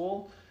 12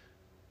 school,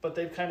 but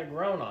they've kind of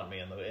grown on me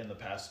in the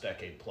past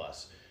decade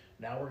plus.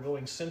 Now we're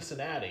going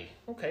Cincinnati.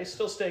 Okay,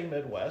 still staying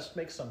Midwest,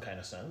 makes some kind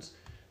of sense.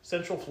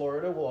 Central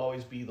Florida will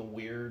always be the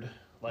weird,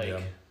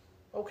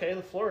 okay,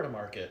 the Florida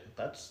market,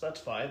 that's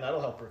fine, that'll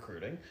help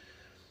recruiting.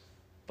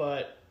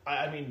 But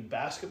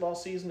basketball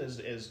season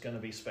is going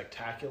to be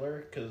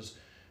spectacular, because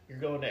you're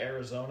going to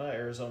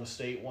Arizona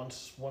State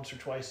once or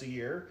twice a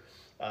year.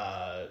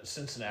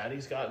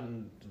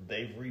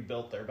 They've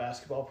rebuilt their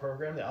basketball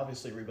program. They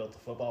obviously rebuilt the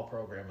football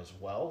program as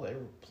well. They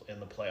were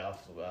in the playoff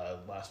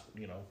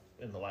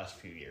in the last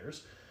few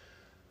years.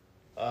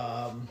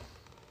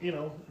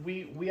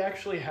 We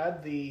actually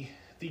had the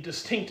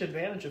distinct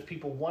advantage of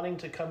people wanting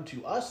to come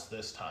to us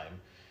this time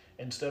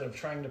instead of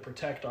trying to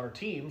protect our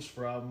teams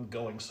from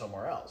going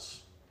somewhere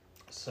else.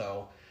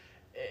 So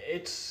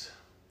it's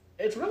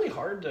really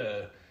hard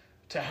to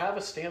have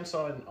a stance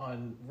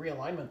on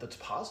realignment that's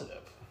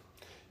positive.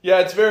 Yeah,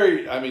 it's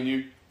very. I mean,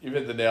 you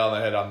hit the nail on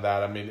the head on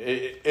that. I mean,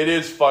 it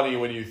is funny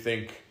when you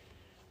think.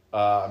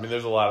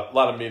 There's a lot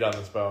of meat on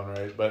this bone,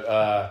 right? But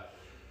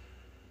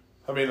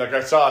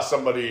I saw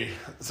somebody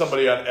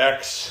on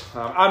X.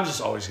 I'm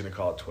just always going to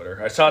call it Twitter.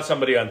 I saw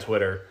somebody on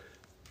Twitter,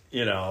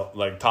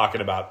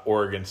 talking about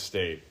Oregon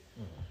State.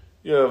 Mm-hmm.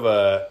 You have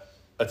a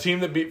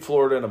team that beat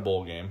Florida in a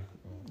bowl game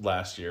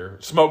last year,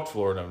 smoked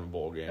Florida in a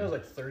bowl game. It was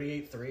like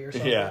 38-3 or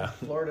something. Yeah.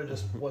 Florida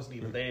just wasn't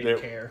even, they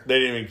didn't care. They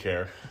didn't even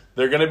care.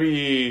 They're going to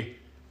be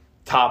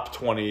top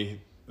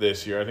 20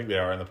 this year. I think they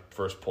are in the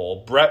first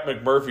poll. Brett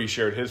McMurphy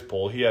shared his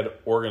poll. He had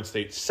Oregon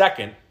State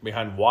second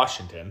behind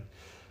Washington.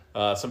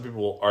 Some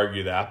people will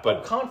argue that,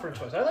 but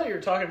conference-wise, I thought you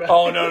were talking about.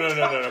 Oh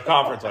no!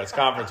 Conference-wise,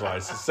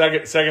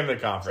 second in the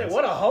conference. Say,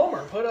 what a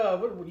homer! Put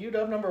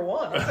UW number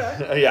 1.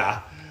 Okay.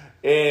 Yeah,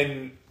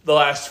 in the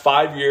last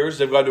 5 years,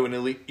 they've gone to an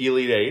Elite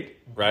Eight.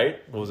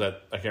 Right? What was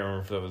that? I can't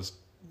remember if that was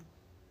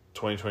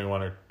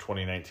 2021 or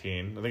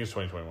 2019. I think it's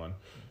 2021.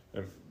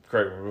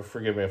 Correct.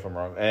 Forgive me if I'm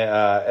wrong.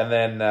 And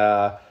then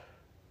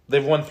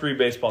they've won 3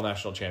 baseball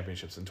national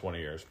championships in 20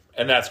 years,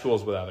 and that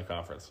school's without a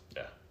conference.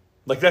 Yeah.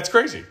 That's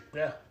crazy.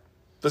 Yeah.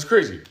 That's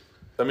crazy.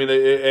 I mean,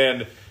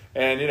 and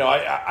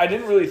I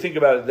didn't really think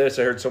about this.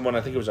 I heard someone,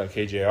 I think it was on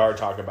KJR,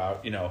 talk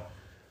about,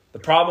 the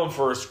problem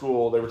for a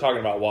school, they were talking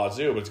about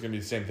Wazoo, but it's going to be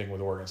the same thing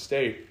with Oregon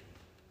State.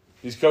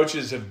 These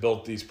coaches have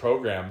built these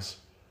programs.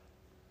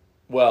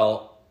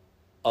 Well,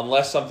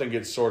 unless something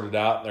gets sorted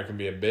out and there can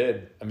be a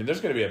bid,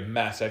 there's going to be a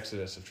mass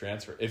exodus of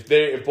transfer. If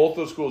both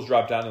those schools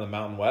drop down to the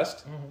Mountain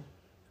West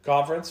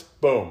Conference,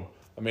 boom.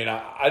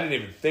 I didn't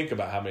even think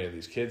about how many of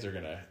these kids are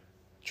going to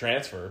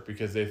transfer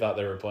because they thought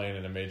they were playing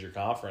in a major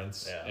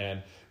conference. Yeah.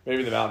 And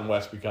maybe the Mountain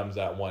West becomes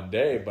that one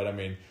day. But,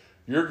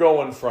 you're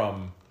going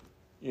from,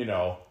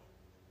 the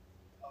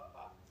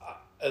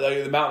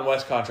Mountain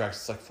West contracts,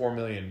 it's like $4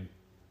 million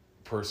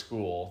per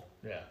school.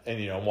 Yeah.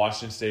 And,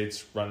 Washington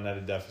State's running at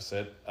a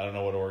deficit. I don't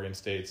know what Oregon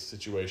State's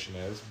situation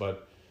is.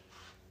 But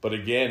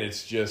again,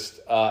 it's just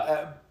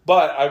but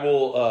I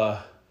will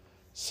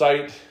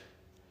cite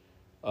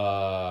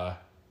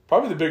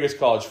probably the biggest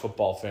college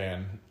football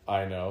fan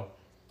I know,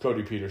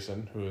 Cody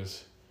Peterson, who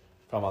has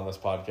come on this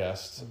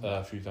podcast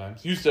a few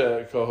times. Used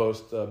to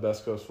co-host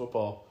Best Coast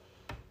Football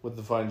with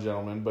the fine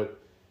gentleman, but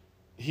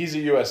he's a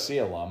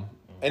USC alum.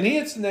 And he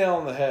hits the nail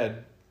on the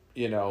head,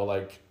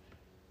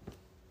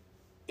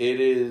 it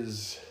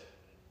is...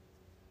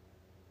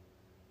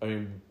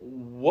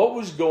 what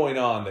was going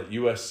on that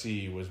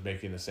USC was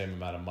making the same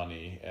amount of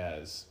money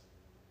as,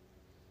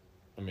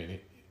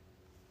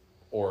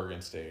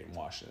 Oregon State and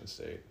Washington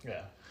State?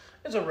 Yeah.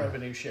 It's a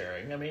revenue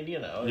sharing.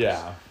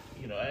 Yeah.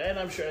 And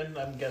I'm sure, and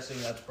I'm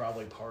guessing that's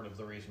probably part of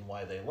the reason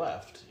why they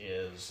left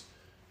is,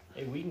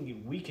 hey,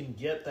 we can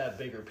get that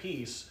bigger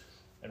piece,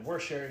 and we're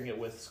sharing it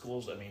with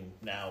schools.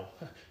 Now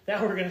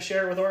we're going to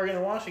share it with Oregon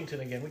and Washington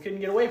again. We couldn't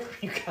get away from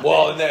you guys.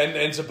 Well,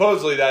 and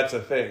supposedly that's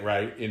a thing,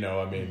 right?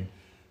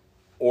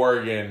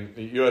 Oregon,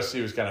 USC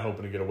was kind of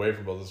hoping to get away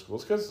from both the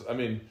schools because,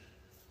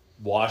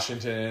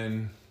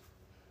 Washington,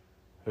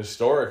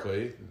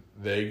 historically,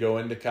 they go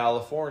into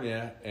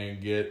California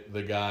and get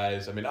the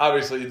guys.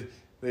 Obviously,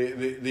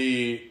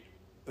 the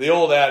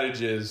old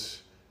adage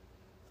is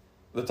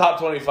the top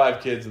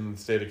 25 kids in the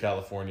state of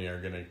California are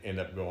going to end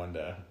up going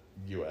to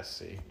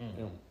USC.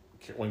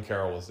 When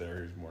Carroll was there,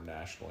 he was more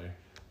nationally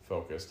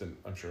focused, and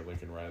I'm sure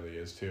Lincoln Riley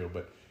is too.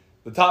 But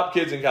the top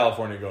kids in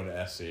California are going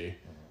to SC,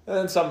 and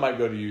then some might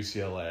go to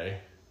UCLA.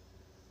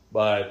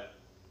 But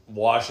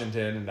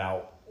Washington and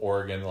now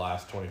Oregon, the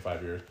last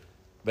 25 years,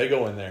 they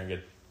go in there and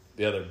get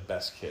the other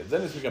best kids.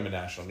 Then it's become a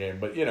national game.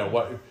 But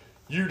what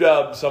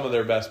UW, some of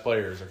their best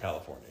players are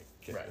California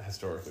kids, right.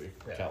 Historically,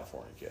 yeah.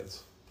 California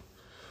kids.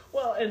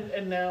 Well,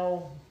 and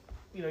now,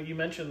 you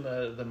mentioned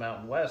the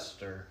Mountain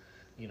West, or,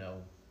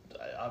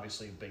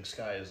 obviously Big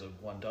Sky is a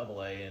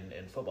 1AA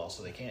in football,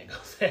 so they can't go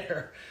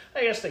there.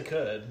 I guess they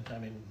could.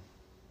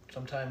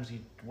 Sometimes you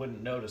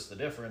wouldn't notice the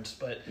difference,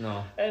 but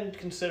no. And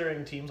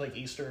considering teams like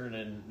Eastern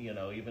and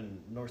even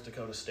North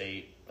Dakota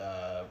State,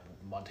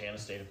 Montana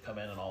State have come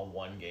in and all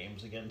won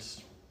games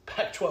against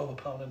Pac-12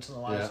 opponents in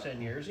the last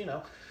 10 years,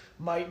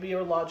 might be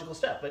a logical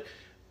step. But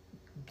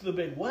the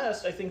Big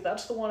West, I think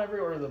that's the one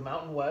or the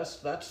Mountain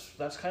West,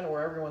 that's kind of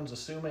where everyone's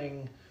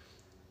assuming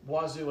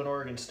Wazoo and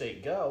Oregon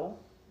State go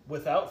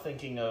without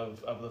thinking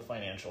of the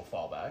financial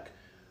fallback.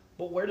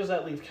 But where does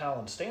that leave Cal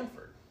and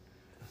Stanford?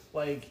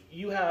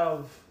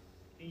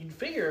 You'd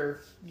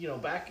figure,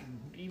 back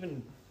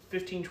even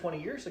 15,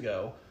 20 years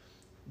ago,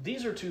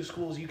 these are two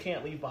schools you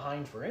can't leave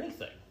behind for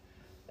anything.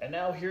 And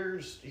now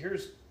here's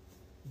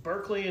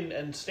Berkeley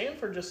and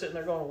Stanford just sitting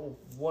there going, well,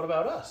 what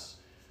about us?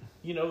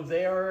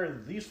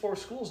 These 4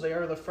 schools, they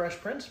are the Fresh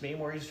Prince meme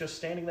where he's just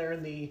standing there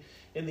in the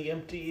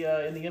empty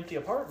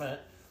apartment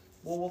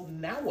Well,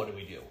 now what do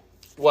we do?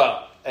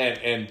 Well,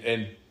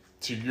 and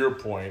to your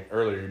point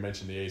earlier, you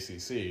mentioned the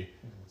ACC.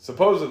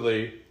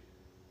 Supposedly,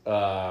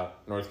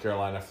 North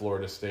Carolina,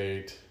 Florida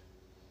State,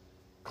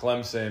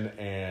 Clemson,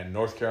 and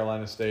North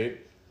Carolina State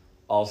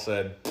all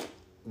said,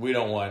 we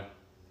don't want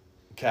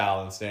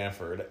Cal and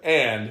Stanford.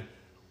 And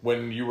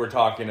when you were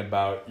talking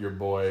about your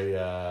boy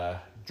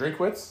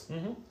Drinkwitz,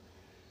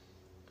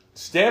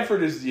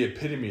 Stanford is the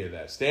epitome of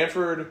that.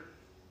 Stanford,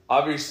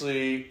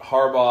 obviously,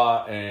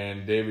 Harbaugh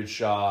and David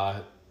Shaw,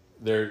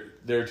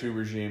 their two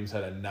regimes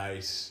had a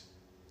nice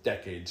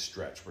decade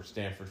stretch where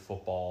Stanford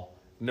football,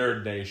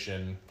 Nerd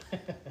Nation,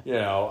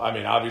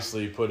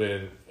 obviously put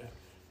in,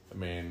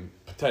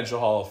 potential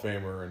Hall of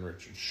Famer and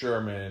Richard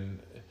Sherman.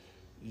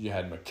 You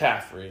had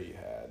McCaffrey, you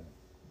had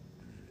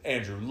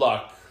Andrew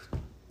Luck,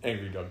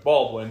 Angry Doug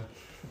Baldwin.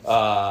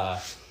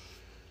 And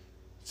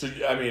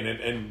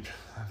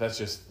that's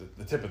just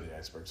the tip of the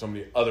iceberg. So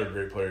many other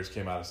great players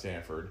came out of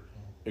Stanford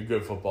in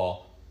good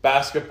football.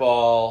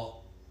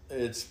 Basketball,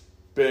 it's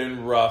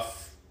been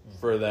rough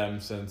for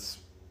them since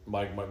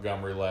Mike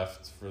Montgomery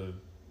left for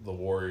the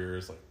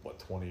Warriors,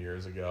 20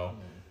 years ago.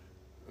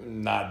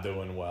 Not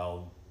doing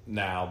well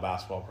now,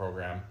 basketball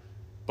program.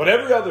 But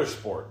every other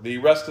sport, the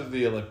rest of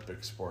the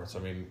Olympic sports,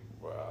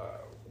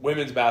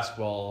 women's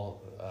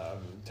basketball,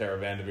 Tara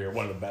Vanderveer,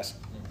 one of the best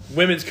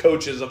women's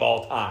coaches of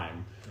all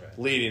time,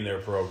 leading their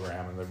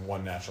program, and they've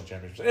won national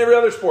championships. Every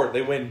other sport,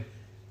 they win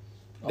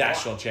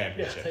national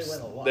championships. Yeah, they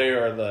win a lot.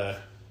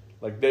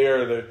 They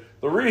are the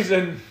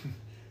reason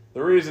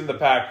the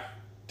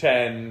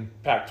Pac-10,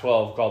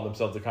 Pac-12 called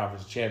themselves the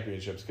Conference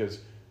Championships, because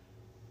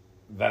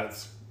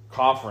that's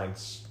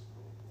conference,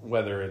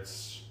 whether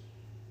it's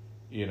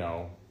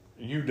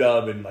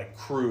UW and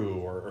Crew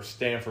or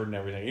Stanford and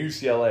everything.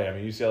 UCLA.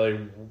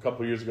 UCLA a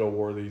couple of years ago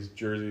wore these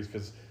jerseys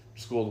because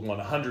school won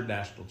 100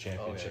 national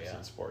championships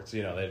in sports. They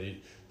had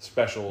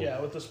special. Yeah,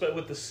 with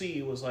the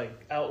C was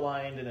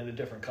outlined and in a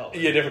different color.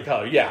 Yeah, different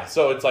color. Yeah,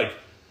 so it's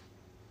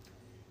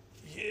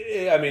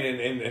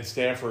in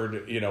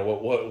Stanford,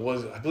 what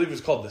was, I believe it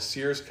was called the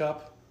Sears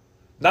Cup,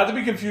 not to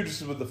be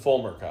confused with the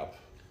Fulmer Cup,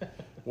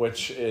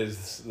 which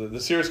is the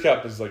Sears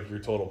Cup is your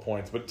total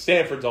points, but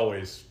Stanford's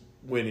always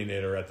winning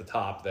it or at the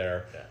top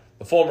there. Yeah.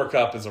 The Fulmer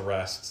Cup is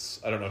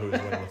arrests. I don't know who's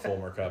winning the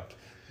Fulmer Cup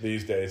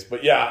these days,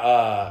 but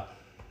yeah,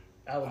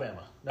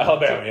 Alabama. No,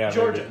 Alabama, yeah,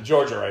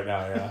 Georgia right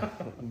now, yeah.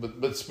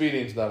 but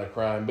speeding's not a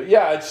crime. But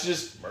yeah, it's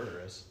just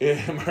murderous.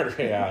 Yeah, murder.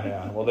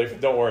 Yeah. Well,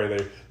 don't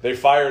worry. They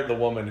fired the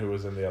woman who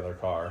was in the other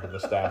car, the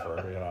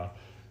staffer.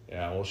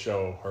 Yeah, we'll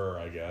show her,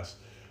 I guess.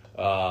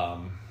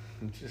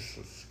 Just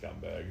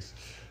scumbags.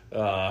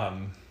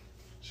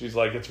 She's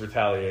like, it's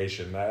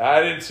retaliation. I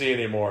didn't see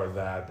any more of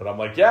that, but I'm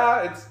like,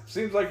 yeah, it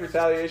seems like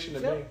retaliation to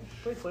me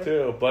pretty clear.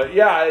 too. But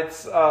yeah,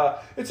 it's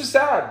a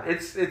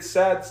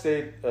sad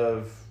state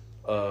of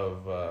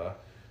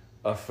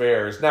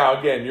affairs. Now,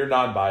 again, you're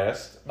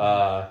non-biased.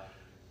 The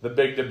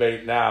big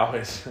debate now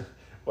is,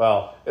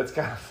 well, it's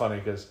kind of funny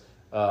because,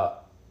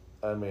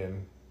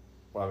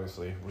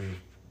 obviously, we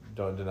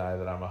don't deny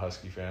that I'm a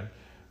Husky fan.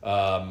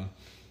 A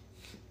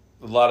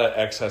lot of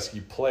ex-Husky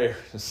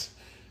players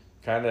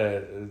kind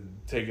of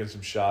taking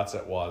some shots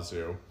at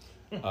Wazoo.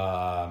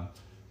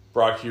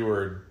 Brock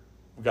Heward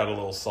got a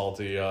little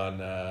salty on,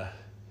 or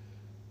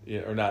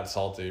not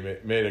salty,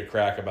 made a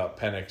crack about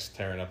Penix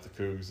tearing up the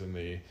Cougs in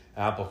the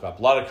Apple Cup.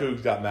 A lot of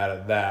Cougs got mad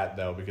at that,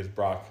 though, because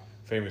Brock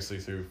famously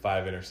threw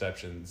 5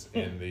 interceptions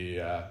in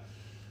the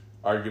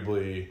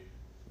arguably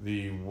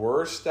the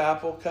worst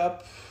Apple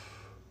Cup.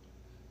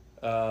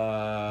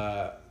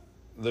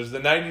 There's the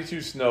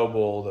 92 Snow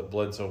Bowl that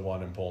Bledsoe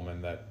won in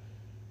Pullman that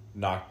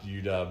knocked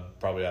UW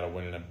probably out of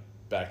winning a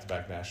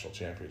back-to-back national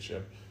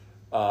championship.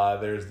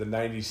 There's the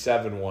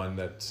 97 one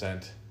that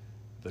sent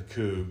the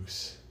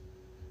Cougs,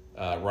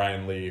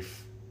 Ryan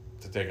Leaf,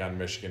 to take on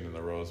Michigan in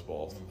the Rose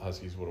Bowl. The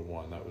Huskies would have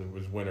won. That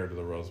was winner to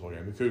the Rose Bowl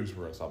game. The Cougs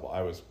were unstoppable.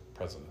 I was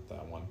present at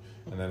that one.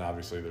 And then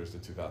obviously there's the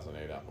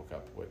 2008 Apple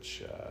Cup,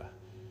 which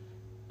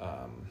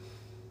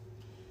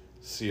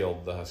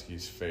sealed the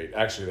Huskies' fate.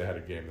 Actually, they had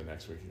a game the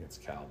next week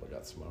against Cal, but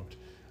got smoked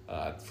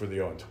for the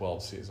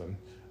 0-12 season.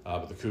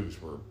 But the Cougs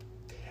were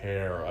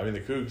terrible.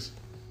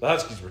 The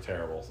Huskies were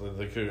terrible. So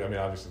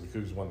obviously the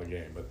Cougs won the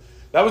game, but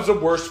that was the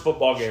worst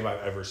football game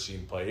I've ever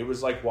seen play. It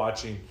was like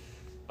watching.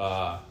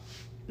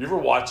 You ever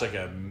watch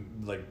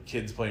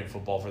kids playing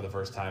football for the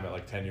first time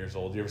at 10 years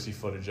old? You ever see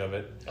footage of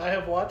it? I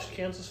have watched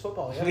Kansas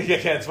football. Yeah, yeah,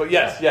 Kansas football.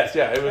 Yes.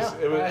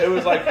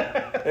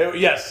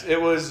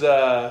 It was.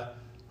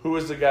 Who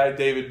was the guy?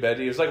 David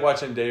Beatty. It was like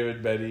watching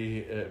David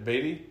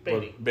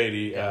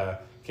Beatty.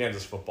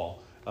 Kansas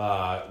football.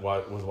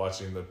 Was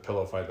watching the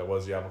pillow fight that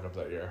was the Apple Cup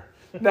that year.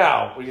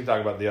 Now we can talk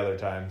about the other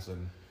times,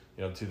 and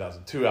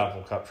 2002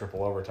 Apple Cup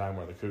triple overtime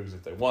where the Cougs,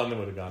 if they won, they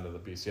would have gone to the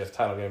BCS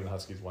title game, and the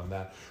Huskies won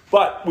that.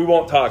 But we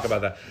won't talk about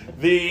that.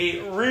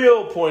 The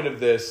real point of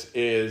this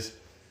is,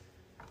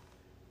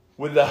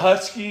 with the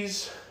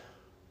Huskies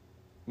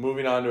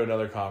moving on to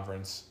another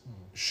conference,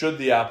 should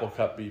the Apple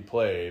Cup be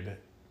played?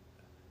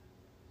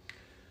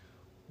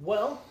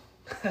 Well,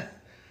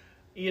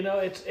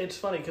 It's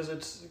funny because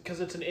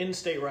it's an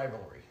in-state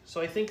rivalry.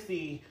 So I think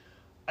the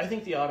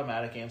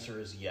automatic answer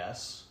is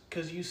yes,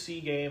 because you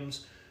see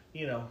games,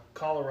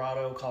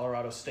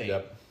 Colorado State.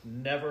 Yep.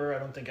 Never, I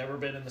don't think, ever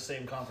been in the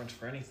same conference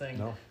for anything.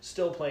 No.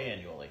 Still play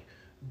annually.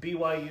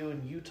 BYU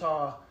and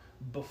Utah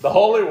before The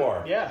Holy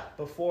War. Yeah,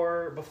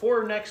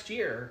 before next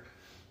year,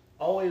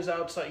 always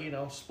outside.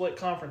 Split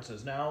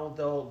conferences. Now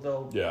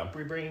they'll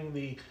be bringing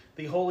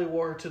the Holy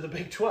War to the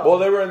Big 12. Well,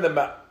 they were in the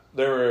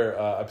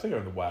I think they were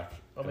in the WAC.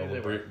 Oh, maybe they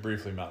were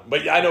Briefly mountain,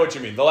 but yeah, I know what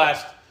you mean. The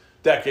last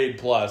decade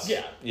plus.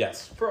 Yeah.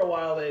 Yes. For a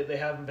while they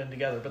haven't been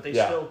together, but they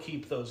still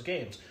keep those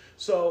games.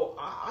 So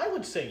I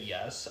would say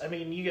yes. I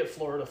mean, you get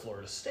Florida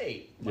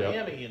State,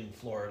 Miami in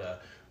Florida,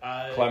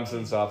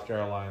 Clemson, South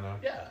Carolina.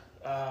 Yeah.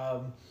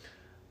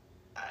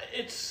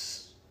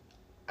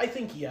 I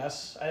think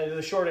yes.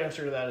 The short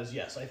answer to that is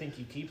yes. I think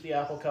you keep the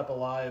Apple Cup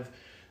alive.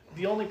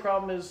 The only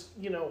problem is,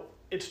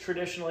 it's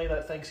traditionally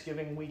that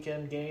Thanksgiving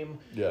weekend game.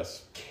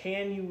 Yes.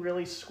 Can you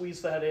really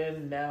squeeze that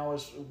in now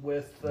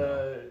with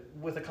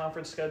a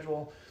conference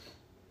schedule?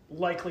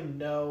 Likely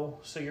no.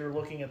 So you're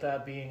looking at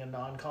that being a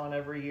non-con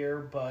every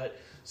year. But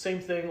same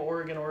thing,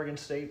 Oregon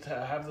State to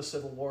have the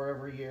Civil War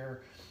every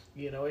year.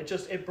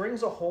 It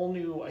brings a whole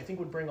new, I think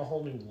would bring a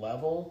whole new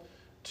level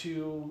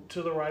to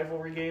the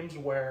rivalry games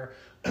where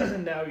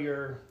now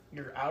you're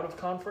out of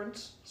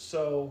conference.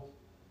 So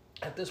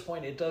at this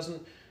point it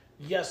doesn't,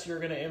 yes, you're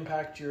going to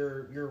impact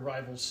your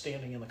rivals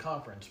standing in the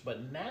conference,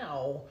 but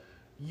now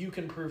you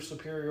can prove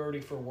superiority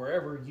for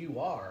wherever you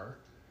are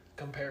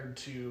compared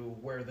to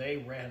where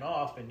they ran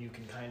off, and you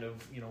can kind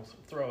of,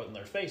 throw it in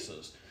their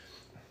faces.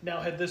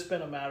 Now, had this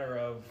been a matter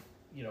of,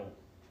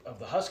 of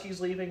the Huskies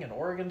leaving and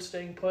Oregon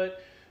staying put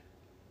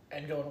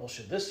and going, well,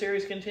 should this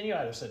series continue?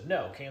 I'd have said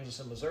no.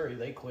 Kansas and Missouri,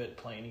 they quit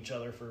playing each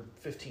other for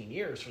 15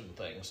 years for the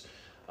things.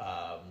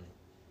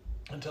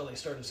 Until they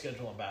started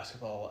scheduling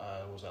basketball,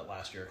 was that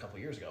last year, a couple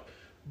years ago.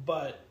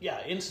 But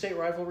yeah, in-state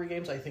rivalry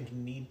games I think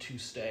need to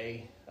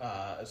stay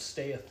a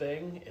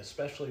thing,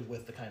 especially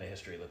with the kind of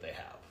history that they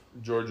have.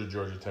 Georgia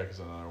Tech is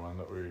another one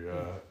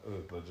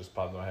that just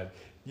popped in my head.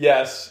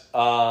 Yes,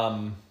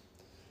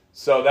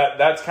 so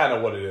that's kind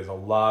of what it is. A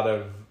lot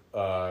of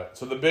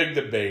so the big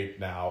debate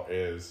now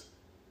is,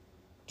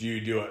 do you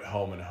do it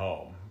home and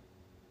home?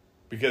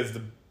 Because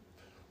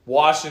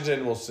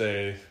Washington will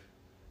say,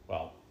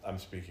 well, I'm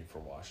speaking for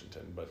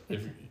Washington, but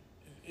if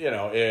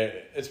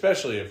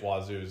especially if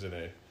Wazoo's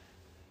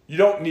you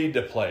don't need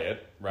to play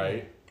it,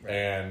 right? Mm-hmm. Right.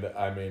 And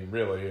I mean,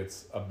 really,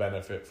 it's a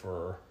benefit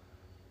for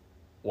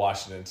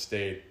Washington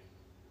State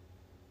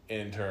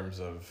in terms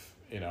of,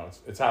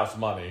 it's house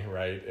money,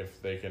 right?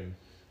 If they can.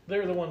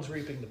 They're the ones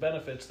reaping the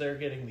benefits. They're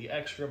getting the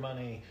extra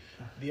money,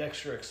 the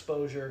extra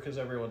exposure, because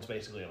everyone's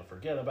basically going to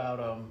forget about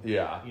them.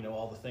 Yeah.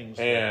 All the things.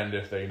 And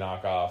if they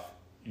knock off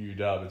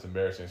UW, it's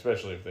embarrassing,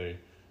 especially if they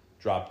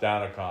drop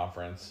down a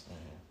conference.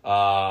 Mm-hmm.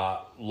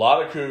 A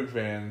lot of Coug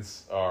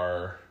fans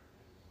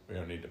we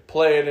don't need to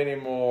play it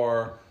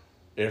anymore.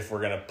 If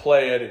we're going to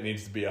play it, it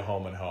needs to be a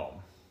home and home.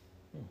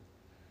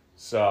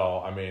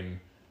 So, I mean,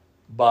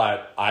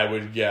 but I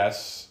would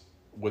guess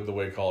with the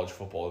way college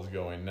football is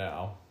going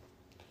now,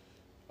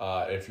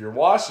 if you're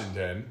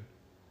Washington,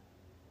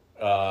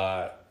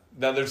 now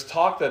there's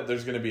talk that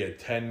there's going to be a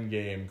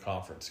 10-game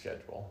conference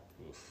schedule.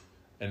 Oof.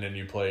 And then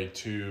you play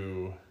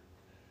two,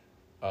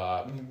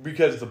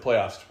 because the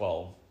playoffs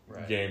 12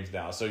 games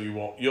now, so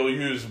you'll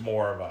use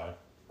more of a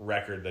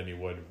record than you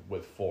would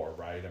with 4,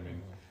 right? I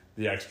mean,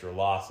 the extra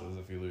losses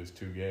if you lose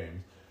 2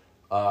 games.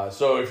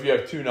 So if you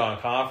have 2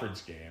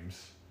 non-conference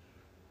games,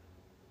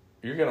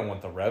 you're going to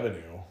want the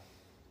revenue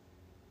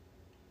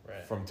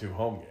from 2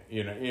 home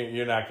games.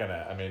 You're not going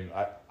to, I mean,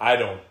 I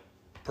don't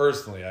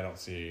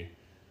see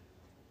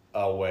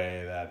a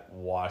way that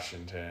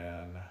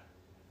Washington,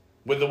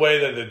 with the way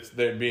that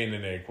they're being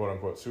in a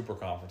quote-unquote super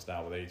conference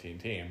now with 18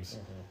 teams,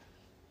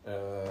 I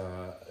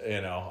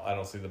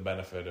don't see the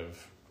benefit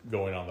of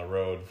going on the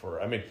road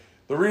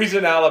the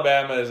reason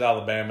Alabama is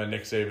Alabama,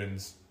 Nick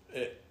Saban's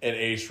an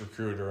ace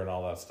recruiter and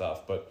all that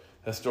stuff, but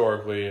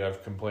historically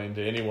I've complained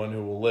to anyone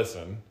who will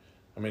listen.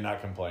 I mean, not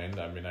complained,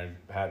 I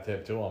had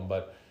to to them,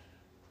 but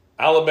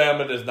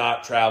Alabama does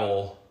not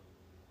travel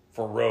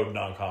for road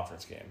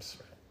non-conference games.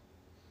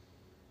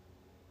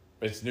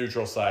 Right. It's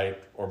neutral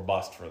site or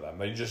bust for them.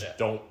 They just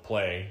don't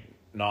play,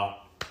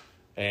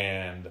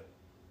 and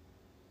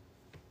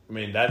I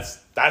mean,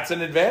 that's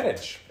an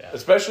advantage,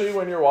 especially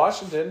when you're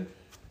Washington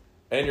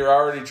and you're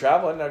already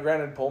traveling. Now,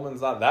 granted,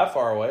 Pullman's not that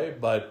far away,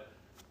 but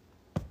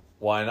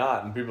why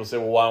not? And people say,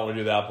 well, why don't we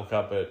do the Apple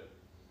Cup at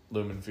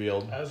Lumen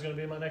Field? That was going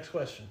to be my next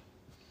question.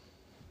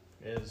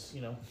 Is,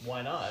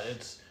 why not?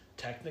 It's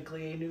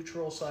technically a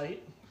neutral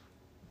site.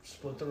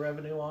 Split the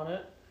revenue on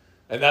it.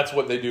 And that's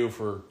what they do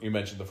for, you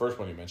mentioned the first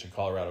one you mentioned,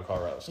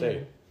 Colorado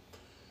State.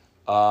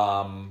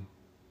 Mm-hmm.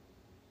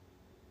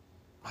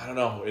 I don't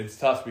know. It's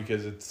tough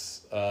because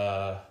it's,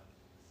 I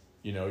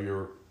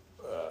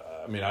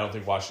don't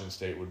think Washington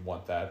State would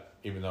want that,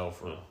 even though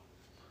for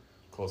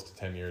close to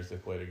 10 years they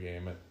played a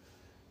game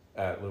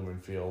at Lumen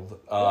Field.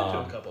 I went to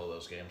a couple of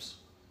those games.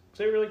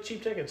 So they were like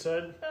cheap tickets.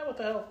 So what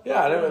the hell?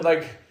 Yeah, and it was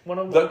like one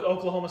of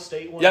Oklahoma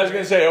State. Yeah, I was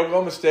gonna say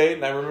Oklahoma State,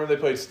 and I remember they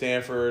played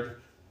Stanford.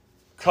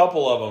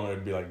 Couple of them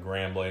would be like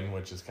Grambling,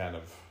 which is kind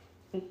of,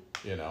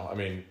 I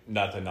mean,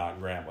 not to knock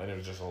Grambling, it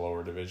was just a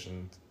lower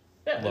division.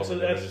 Yeah, that's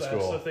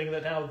the thing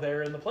that now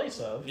they're in the place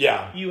of.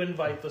 Yeah. You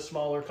invite the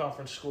smaller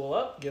conference school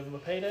up, give them a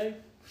payday,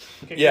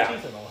 kick your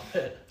teeth in a little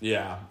bit.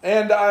 Yeah.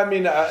 And, I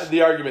mean,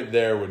 the argument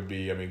there would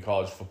be, I mean,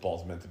 college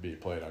football is meant to be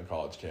played on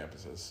college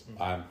campuses.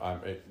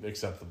 Mm-hmm.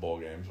 Except the bowl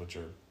games, which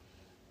are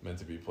meant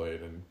to be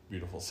played in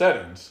beautiful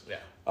settings. Yeah.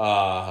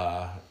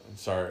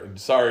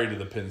 Sorry to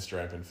the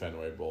Pinstripe and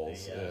Fenway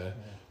Bowls. Yeah.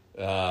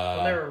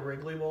 Was there a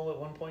Wrigley Bowl at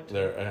one point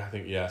too? I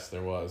think yes,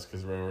 there was,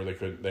 because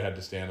remember they had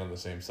to stand on the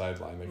same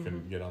sideline. They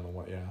couldn't get on the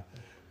one. Yeah.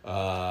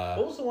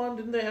 What was the one?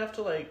 Didn't they have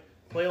to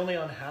play only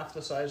on half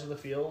the size of the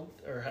field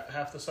or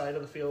half the side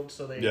of the field?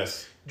 So they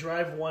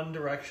drive one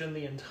direction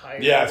the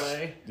entire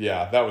way.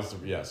 Yeah, that was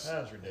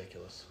That was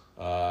ridiculous.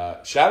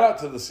 Shout out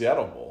to the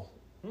Seattle Bowl.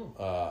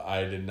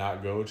 I did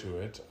not go to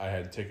it. I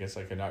had tickets.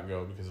 I could not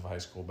go because of high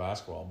school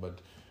basketball. But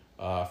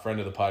a friend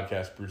of the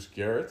podcast, Bruce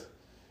Garrett,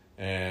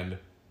 and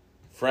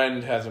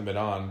friend hasn't been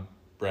on,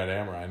 Brad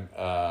Amrine.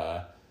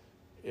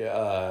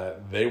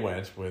 They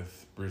went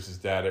with Bruce's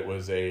dad. It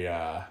was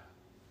a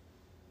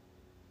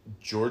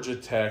Georgia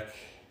Tech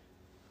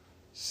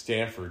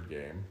Stanford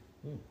game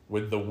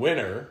with the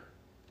winner.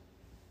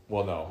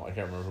 Well, no, I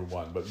can't remember who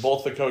won, but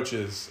both the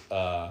coaches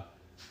got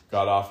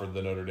offered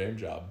the Notre Dame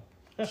job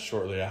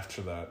shortly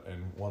after that,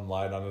 and one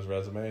lied on his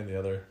resume, and the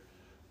other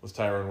was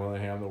Tyrone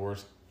Willingham, the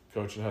worst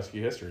coach in Husky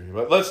history.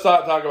 But let's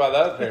talk about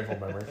that painful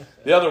memory.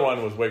 The other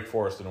one was Wake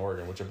Forest and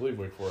Oregon, which I believe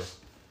Wake Forest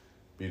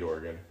beat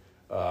Oregon.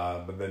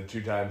 But then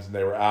 2 times and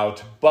they were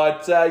out.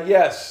 But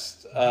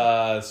yes,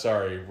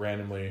 sorry,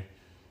 random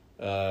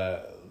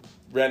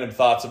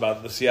thoughts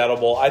about the Seattle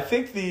Bowl. I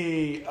think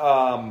the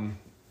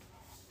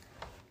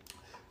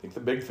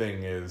big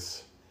thing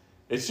is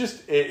it's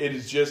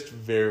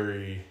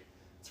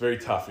very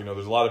tough.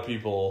 There's a lot of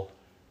people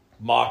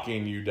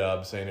mocking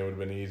UW, saying it would have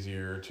been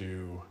easier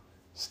to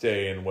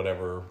stay in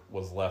whatever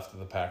was left of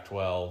the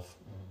Pac-12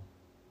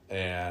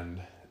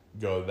 and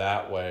go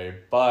that way.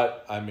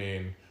 But, I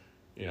mean,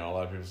 a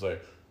lot of people say,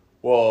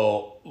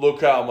 well,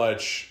 look how well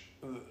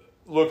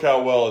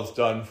it's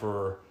done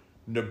for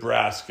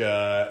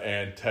Nebraska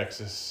and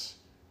Texas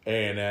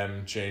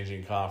A&M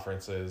changing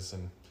conferences.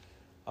 And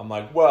I'm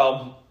like,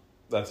 well,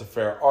 that's a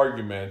fair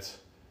argument.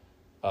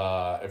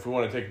 If we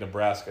want to take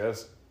Nebraska,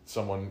 as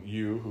someone,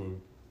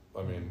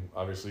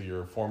 obviously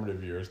your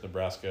formative years,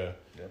 Nebraska,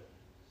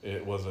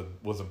 it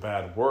was a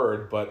bad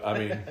word, but I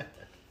mean,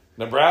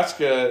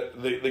 Nebraska,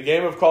 the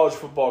game of college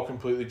football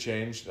completely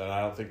changed, and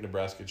I don't think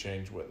Nebraska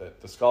changed with it.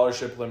 The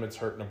scholarship limits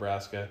hurt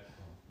Nebraska.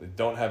 They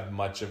don't have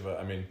much of a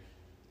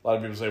lot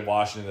of people say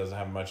Washington doesn't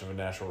have much of a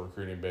national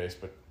recruiting base,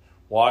 but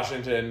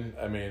Washington,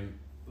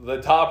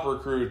 the top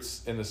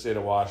recruits in the state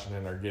of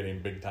Washington are getting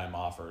big-time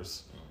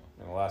offers.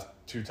 The last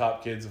 2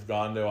 top kids have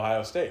gone to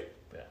Ohio State.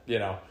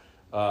 Yeah.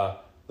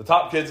 The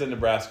top kids in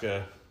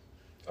Nebraska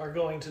are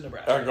going to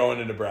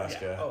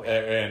Nebraska. Yeah.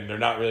 And they're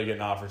not really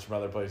getting offers from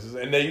other places.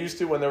 And they used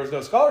to, when there was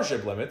no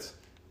scholarship limits,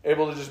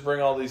 able to just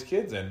bring all these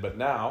kids in. But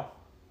now,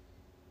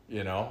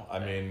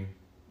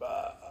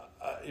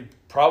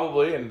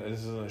 probably, and this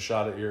isn't a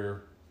shot at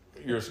your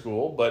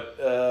school,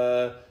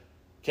 but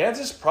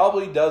Kansas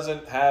probably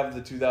doesn't have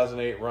the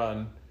 2008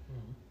 run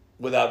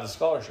without the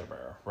scholarship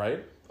era,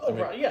 right? Oh,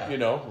 right, yeah.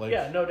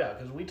 Yeah, no doubt,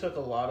 because we took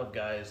a lot of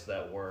guys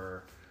that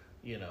were,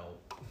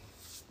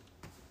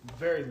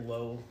 very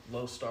low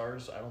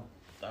stars. I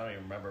don't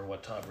even remember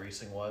what Todd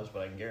Reesing was,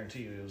 but I can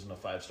guarantee you he wasn't a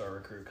 5-star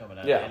recruit coming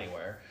out of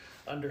anywhere.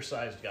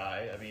 Undersized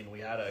guy.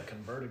 We had a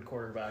converted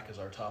quarterback as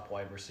our top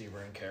wide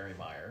receiver in Kerry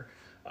Meyer.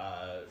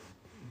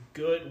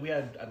 Good. We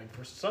had.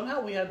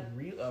 Somehow we had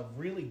a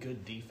really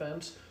good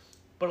defense,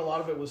 but a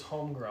lot of it was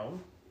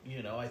homegrown.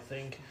 I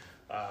think,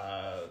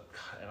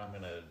 and I'm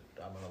gonna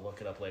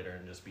look it up later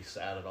and just be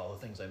sad at all the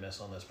things I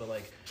miss on this. But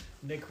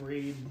Nick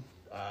Reed,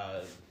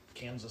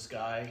 Kansas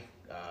guy.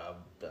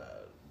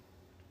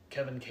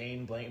 Kevin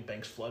Kane,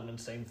 Banks Floodman,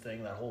 same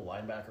thing, that whole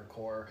linebacker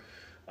core.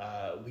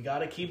 We got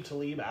to keep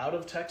Talib out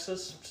of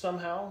Texas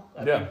somehow.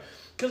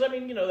 Because,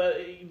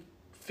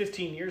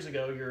 15 years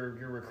ago,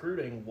 your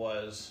recruiting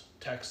was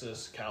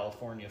Texas,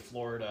 California,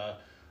 Florida.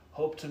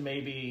 Hope to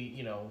maybe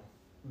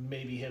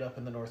hit up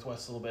in the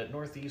Northwest a little bit.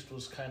 Northeast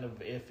was kind of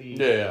iffy.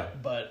 Yeah.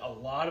 But a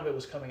lot of it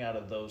was coming out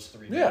of those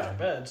 3 major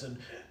beds. And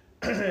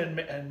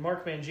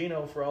Mark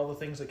Mangino, for all the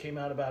things that came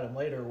out about him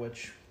later,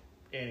 which...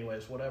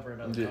 anyways, whatever,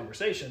 another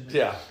conversation.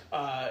 Yeah.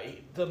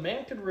 The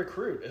man could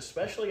recruit,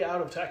 especially out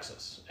of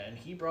Texas. And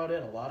he brought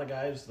in a lot of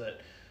guys that,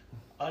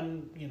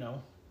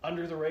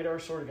 under the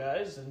radar sort of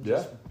guys and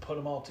just put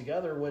them all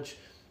together, which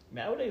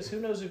nowadays, who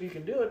knows if you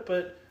can do it,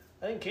 but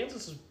I think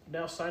Kansas is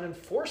now signing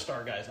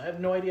 4-star guys. And I have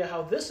no idea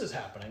how this is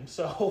happening.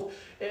 So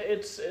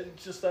it's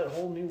just that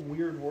whole new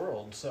weird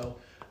world. So,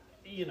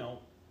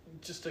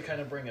 just to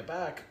kind of bring it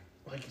back,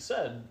 like you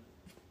said,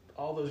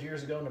 all those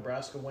years ago,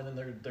 Nebraska winning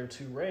their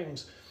 2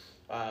 rings,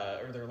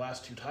 or their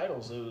last 2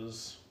 titles, it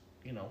was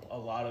a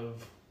lot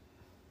of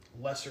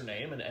lesser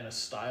name and a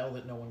style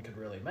that no one could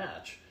really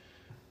match.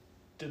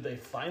 Did they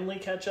finally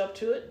catch up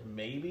to it?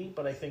 Maybe,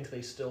 but I think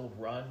they still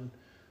run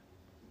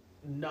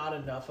not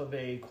enough of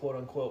a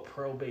quote-unquote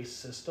pro-based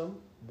system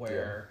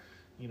where,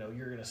 you're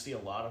going to see a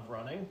lot of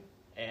running,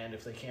 and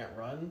if they can't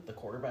run, the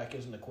quarterback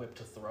isn't equipped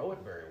to throw it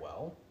very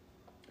well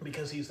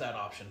because he's that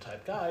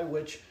option-type guy,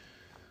 which,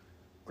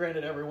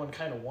 granted, everyone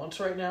kind of wants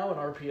right now, an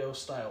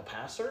RPO-style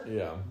passer.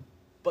 Yeah.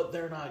 But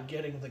they're not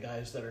getting the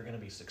guys that are going to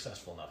be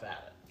successful enough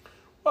at it.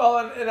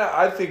 Well, and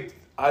I think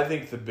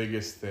the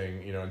biggest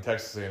thing, and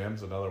Texas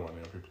A&M's another one,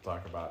 people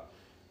talk about.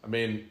 I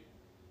mean,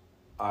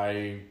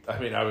 I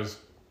was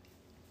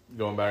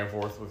going back and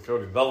forth with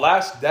Cody. The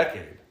last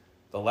decade,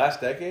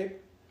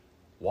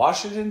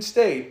 Washington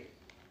State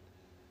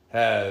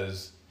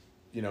has,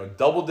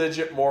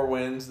 double-digit more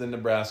wins than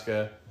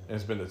Nebraska, and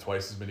it's been to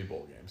twice as many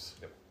bowl games.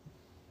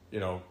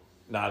 Yep.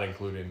 Not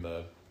including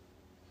the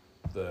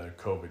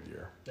COVID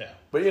year. Yeah.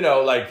 But,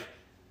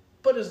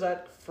 But is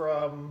that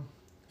from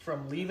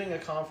leaving a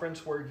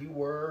conference where you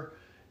were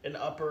an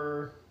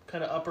upper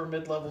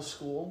mid-level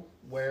school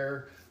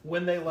where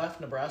when they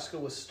left, Nebraska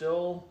was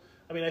still...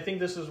 I mean, I think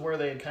this is where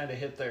they had kind of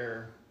hit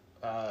their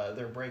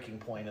breaking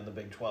point in the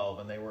Big 12,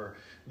 and they were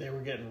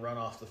getting run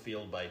off the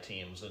field by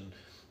teams, and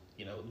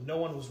no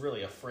one was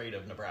really afraid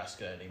of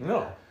Nebraska anymore.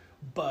 No.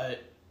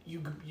 But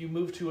you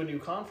move to a new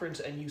conference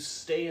and you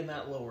stay in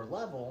that lower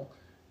level,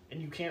 and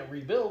you can't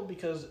rebuild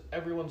because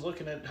everyone's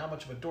looking at how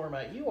much of a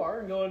doormat you are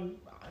and going,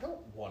 I don't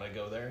want to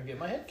go there and get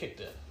my head kicked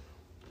in.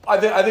 I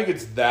think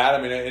it's that.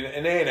 I mean,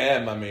 in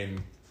A&M,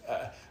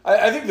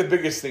 I think the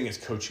biggest thing is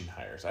coaching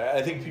hires.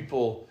 I think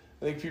people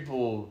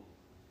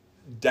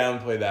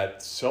downplay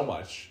that so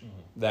much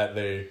that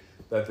they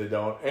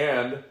don't.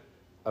 And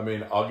I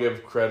mean, I'll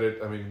give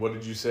credit. I mean, what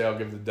did you say? I'll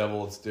give the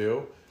devil its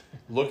due.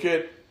 Look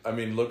at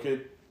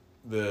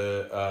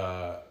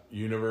the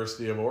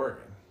University of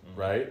Oregon,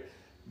 right?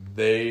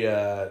 They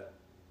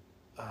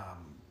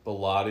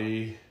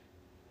Bellotti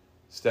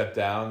stepped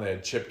down. They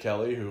had Chip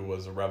Kelly, who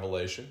was a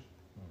revelation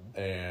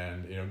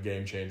and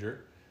game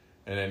changer,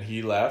 and then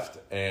he left,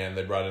 and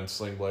they brought in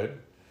Slingblade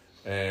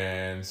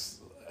and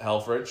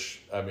Helfrich.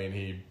 I mean,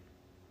 he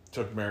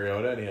took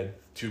Mariota, and he had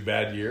 2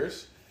 bad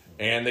years,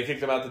 and they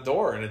kicked him out the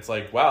door. And it's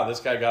like, wow,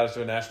 this guy got us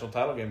to a national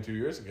title game 2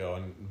 years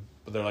ago,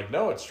 but they're like,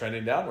 no, it's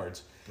trending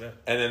downwards. Yeah.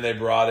 And then they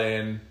brought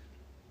in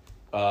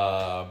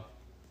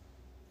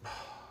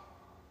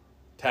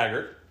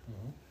Taggart,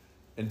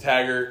 and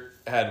Taggart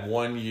had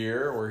 1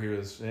 year where he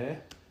was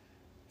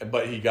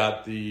but he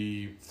got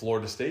the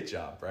Florida State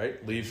job,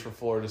 right? Leaves for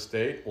Florida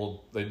State.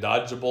 Well, they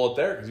dodged a bullet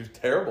there because he was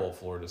terrible at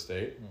Florida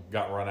State.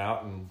 Got run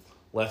out in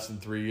less than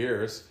 3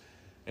 years.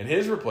 And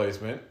his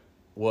replacement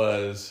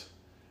was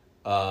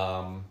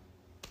buddy...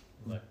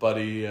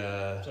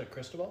 was that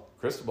Cristobal?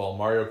 Cristobal,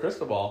 Mario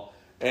Cristobal.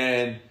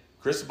 And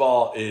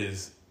Cristobal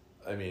is,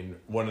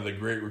 one of the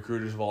great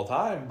recruiters of all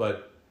time,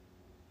 but,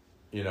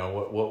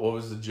 what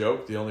was the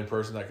joke? The only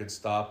person that could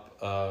stop...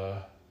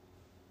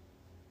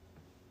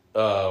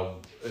 the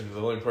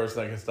only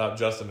person that could stop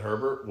Justin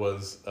Herbert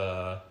was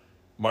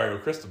Mario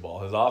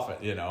Cristobal, his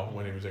offense,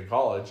 when he was in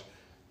college.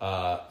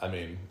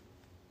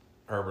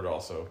 Herbert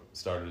also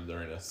started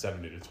during a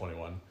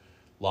 70-21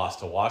 loss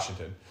to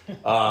Washington.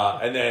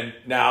 And then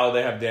now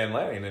they have Dan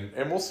Lanning,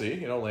 and we'll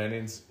see.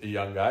 Lanning's a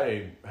young guy.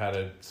 He had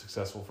a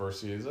successful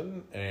first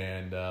season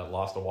and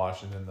lost to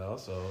Washington, though.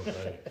 So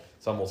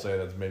some will say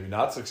that's maybe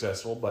not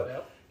successful,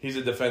 but he's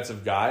a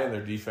defensive guy, and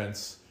their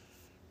defense,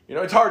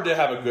 it's hard to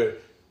have a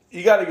good...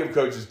 You got to give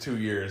coaches 2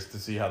 years to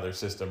see how their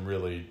system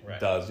really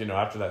does.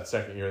 After that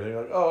second year,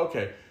 they're like, oh,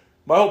 okay.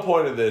 My whole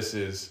point of this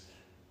is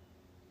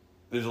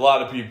there's a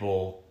lot of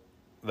people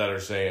that are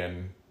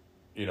saying,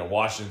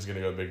 Washington's going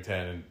to go to Big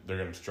Ten and they're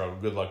going to struggle.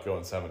 Good luck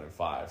going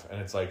 7-5.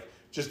 And it's like,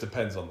 just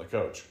depends on the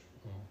coach.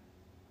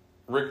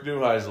 Rick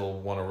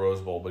Neuheisel won a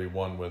Rose Bowl, but he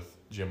won with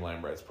Jim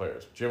Lambright's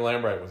players. Jim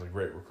Lambright was a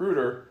great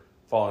recruiter,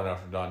 following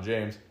after Don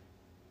James,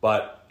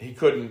 but he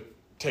couldn't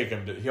take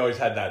him to... He always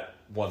had that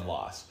one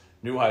loss.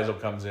 Neuheisel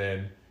comes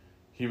in.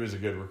 He was a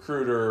good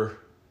recruiter,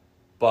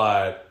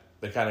 but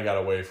they kind of got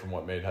away from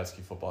what made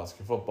Husky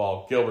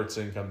football.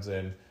 Gilbertson comes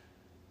in.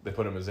 They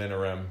put him as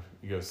interim.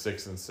 He goes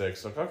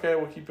 6-6. Like, okay,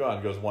 we'll keep you on.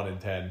 He goes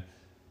 1-10.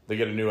 They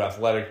get a new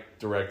athletic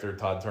director,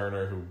 Todd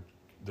Turner, who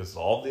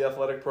dissolved the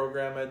athletic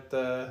program at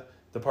the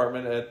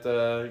department at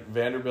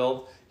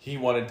Vanderbilt. He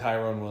wanted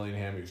Tyrone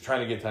Willingham. He was trying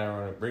to get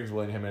Tyrone. Brings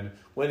Willingham in.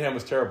 Willingham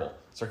was terrible.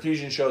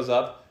 Sarkisian shows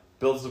up,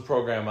 builds the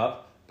program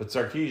up, but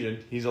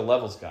Sarkisian, he's a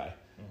levels guy.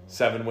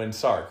 7-win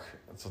Sark.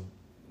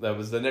 That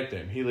was the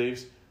nickname. He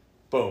leaves.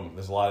 Boom.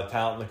 There's a lot of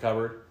talent in the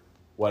cupboard.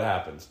 What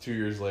happens? 2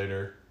 years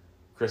later,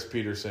 Chris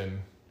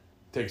Peterson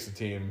takes the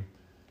team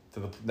to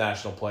the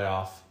national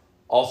playoff.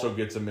 Also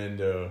gets them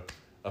into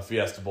a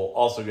Fiesta Bowl.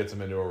 Also gets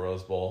them into a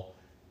Rose Bowl.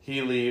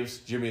 He leaves.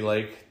 Jimmy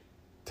Lake,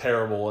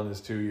 terrible in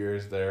his 2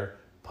 years there.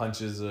 Hits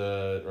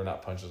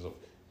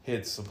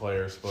the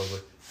player supposedly.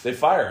 They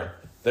fire him.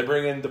 They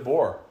bring in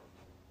DeBoer.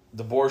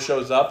 DeBoer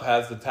shows up,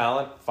 has the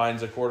talent,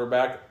 finds a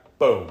quarterback.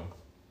 Boom.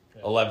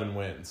 11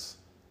 wins.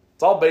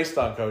 It's all based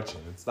on coaching.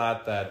 It's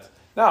not that.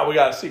 Now we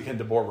got to see, can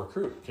DeBoer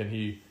recruit? Can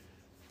he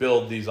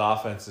build these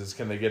offenses?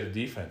 Can they get a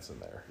defense in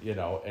there?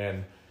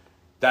 And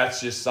that's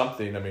just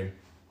something. I mean,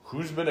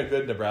 who's been a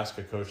good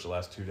Nebraska coach the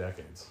last 2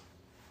 decades?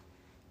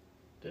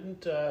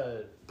 Didn't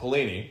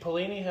Pelini?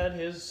 Pelini had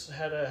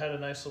a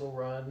nice little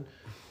run.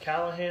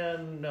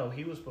 Callahan, no,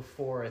 he was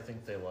before I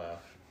think they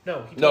left.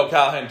 No,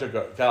 Callahan took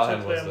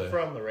them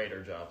from the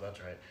Raider job. That's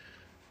right.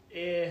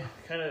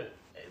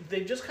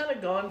 They've just kind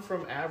of gone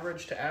from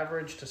average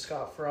to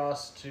Scott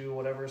Frost to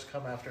whatever's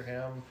come after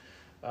him.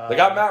 They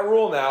got Matt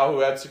Rule now, who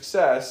had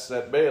success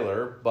at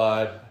Baylor,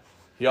 but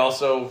he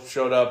also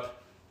showed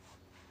up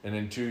and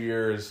in 2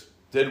 years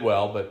did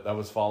well, but that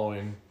was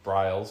following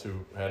Briles,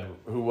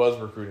 who was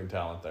recruiting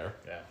talent there.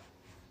 Yeah.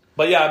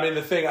 But yeah, I mean,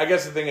 the thing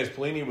is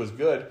Pelini was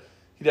good.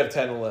 He'd have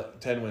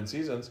 10 win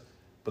seasons,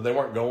 but they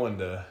weren't going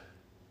to.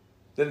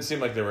 Didn't seem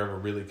like they were ever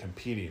really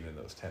competing in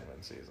those 10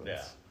 win seasons.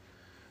 Yeah.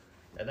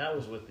 And that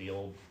was with the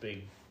old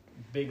Big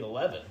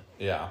 11.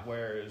 Yeah.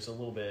 Where it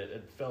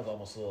felt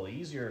almost a little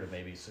easier to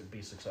maybe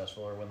be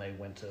successful, or when they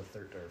went to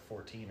 13 or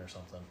 14 or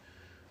something.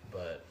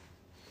 But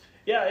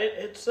yeah,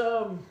 it's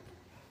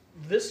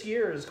this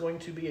year is going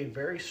to be a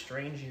very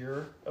strange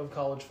year of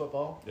college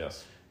football.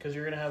 Yes. Because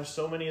you're going to have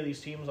so many of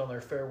these teams on their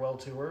farewell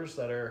tours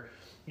that are,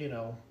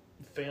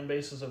 fan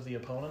bases of the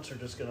opponents are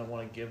just going to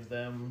want to give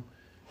them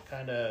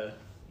kind of,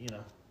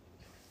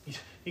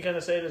 you kind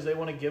of say it as they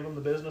want to give them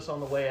the business on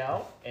the way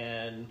out.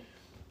 And,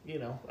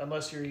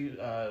 unless you're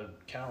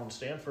Cal and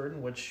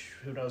Stanford, which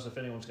who knows if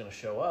anyone's going to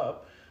show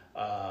up.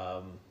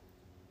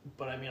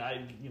 But, I mean,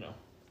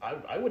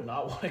 I would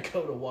not want to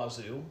go to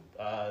Wazoo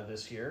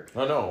this year.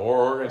 Oh, no, or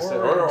Oregon State.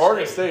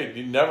 Oregon State,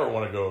 you never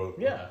want to go.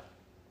 Yeah.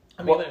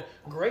 I mean, they're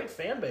great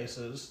fan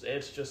bases.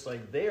 It's just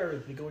like they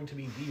are going to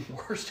be the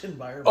worst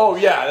environment. Oh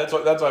yeah, that's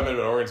what I meant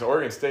about Oregon State.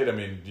 Oregon State. I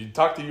mean, you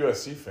talk to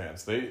USC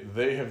fans.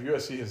 They have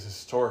USC has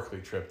historically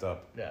tripped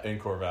up in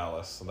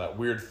Corvallis. And that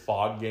weird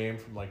fog game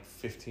from like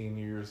 15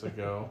 years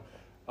ago.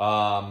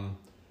 We're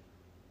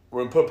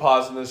gonna put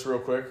pause on this real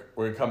quick.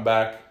 We're gonna come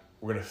back.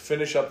 We're gonna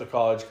finish up the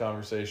college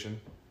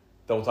conversation.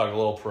 Then we'll talk a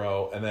little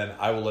pro, and then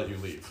I will let you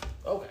leave.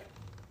 Okay.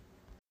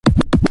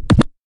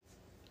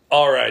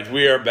 All right,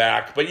 we are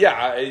back. But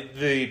yeah,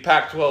 the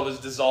Pac-12 is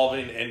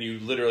dissolving, and you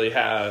literally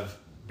have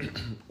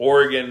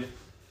Oregon,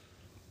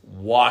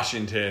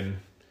 Washington,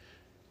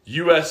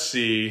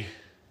 USC,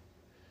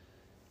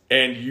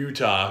 and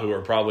Utah, who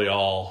are probably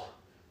all...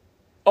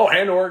 Oh,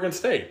 and Oregon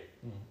State.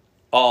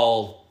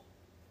 All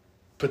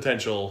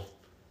potential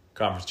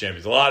conference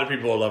champions. A lot of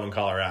people are loving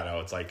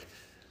Colorado. It's like,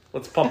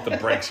 let's pump the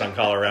brakes on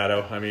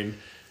Colorado. I mean...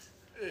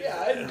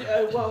 Yeah,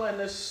 and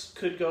this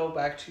could go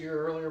back to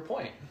your earlier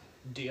point.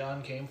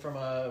 Dion came from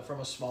a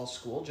small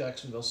school,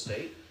 Jacksonville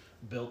State,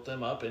 built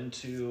them up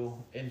into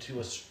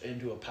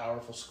a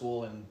powerful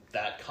school in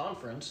that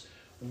conference.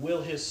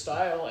 Will his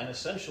style and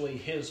essentially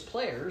his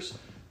players,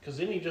 because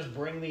didn't he just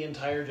bring the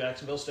entire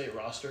Jacksonville State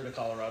roster to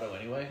Colorado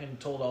anyway and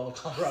told all the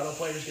Colorado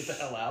players get the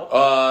hell out?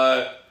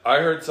 I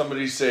heard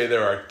somebody say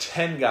there are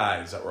 10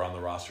 guys that were on the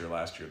roster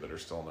last year that are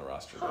still on the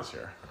roster this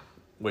year.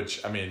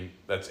 Which, I mean,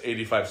 that's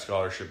 85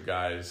 scholarship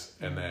guys,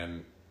 and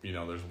then...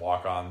 there's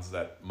walk-ons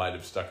that might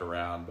have stuck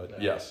around,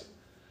 but yes.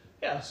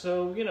 Yeah,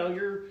 so,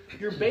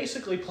 you're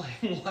basically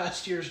playing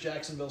last year's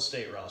Jacksonville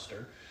State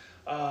roster.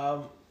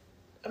 I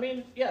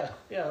mean,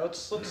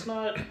 let's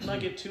not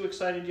get too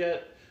excited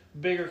yet.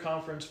 Bigger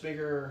conference,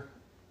 bigger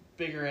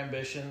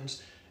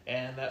ambitions,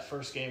 and that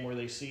first game where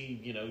they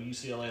see,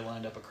 UCLA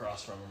lined up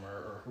across from them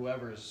or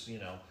whoever's,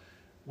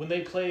 when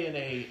they play in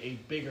a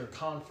bigger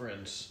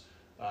conference,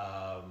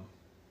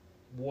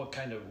 what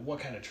kind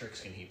of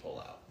tricks can he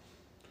pull out?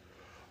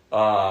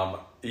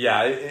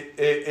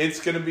 It's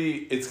gonna be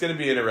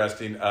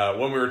interesting.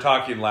 When we were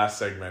talking last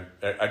segment,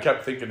 I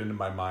kept thinking into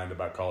my mind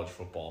about college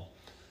football.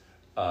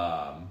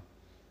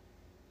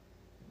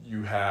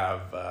 You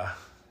have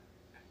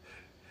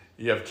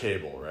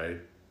cable, right?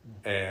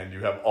 And you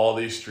have all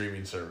these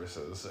streaming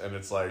services, and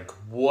it's like,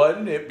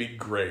 wouldn't it be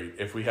great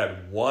if we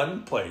had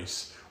one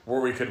place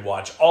where we could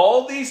watch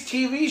all these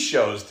TV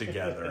shows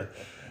together?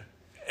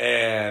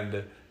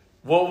 And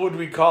what would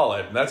we call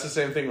it? And that's the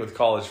same thing with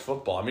college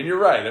football. I mean, you're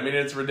right. I mean,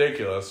 it's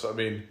ridiculous. I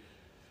mean,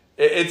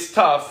 it's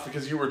tough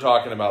because you were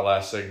talking about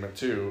last segment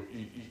too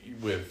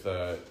with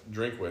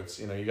Drinkwitz.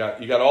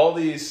 You got all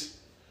these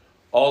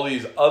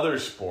other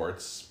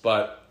sports,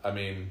 but I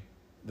mean,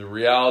 the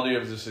reality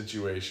of the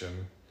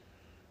situation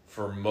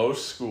for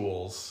most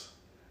schools,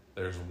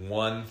 there's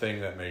one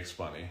thing that makes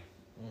money.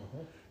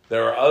 Mm-hmm.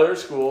 There are other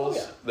schools.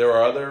 Oh, yeah. There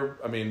are other.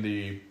 I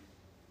mean,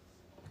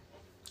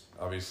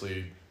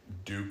 obviously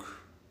Duke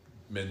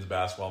men's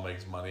basketball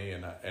makes money,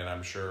 and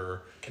I'm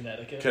sure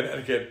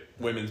Connecticut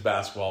women's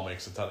basketball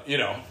makes a ton.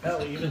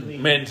 Hell, even the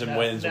men's and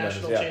women's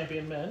national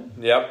champion men.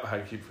 Yep, I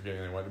keep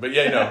forgetting anyone, but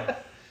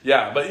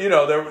yeah, but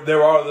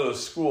there are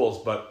those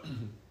schools, but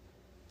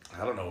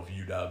I don't know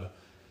if UW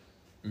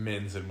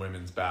men's and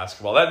women's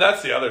basketball.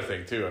 That's the other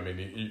thing too. I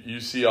mean, you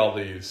see all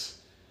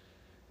these.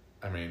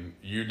 I mean,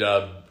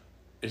 UW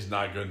is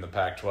not good in the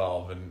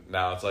Pac-12, and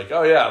now it's like,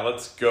 oh yeah,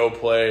 let's go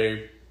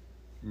play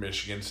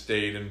Michigan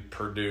State and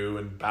Purdue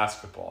in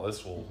basketball.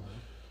 This will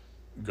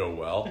go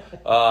well.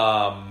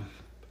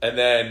 And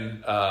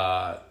then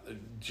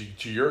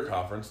to your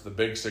conference, the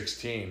Big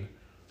 16.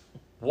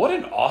 What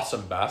an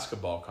awesome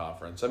basketball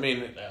conference. I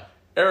mean,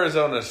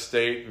 Arizona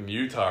State and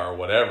Utah or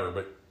whatever,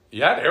 but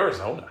you had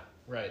Arizona.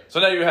 Right. So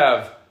now you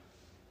have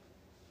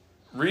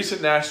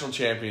recent national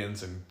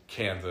champions in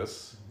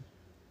Kansas,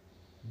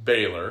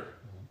 Baylor.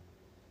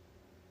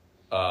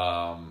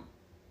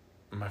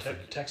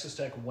 Texas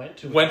Tech went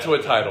to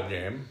a title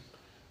game.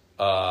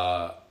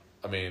 I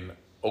mean,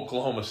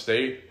 Oklahoma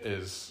State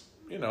is,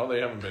 they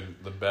haven't been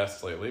the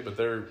best lately, but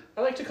they're...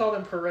 I like to call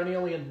them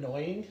perennially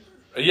annoying.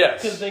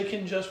 Yes. Because they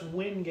can just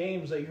win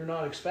games that you're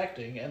not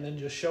expecting and then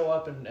just show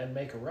up and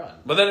make a run.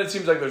 But then it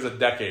seems like there's a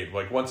decade,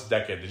 like once a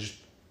decade, they just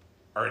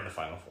are in the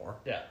Final Four.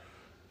 Yeah.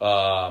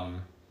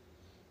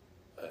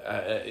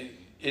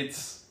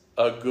 It's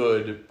a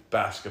good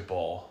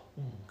basketball.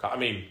 I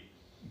mean,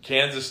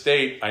 Kansas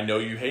State, I know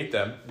you hate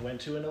them. Went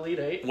to an Elite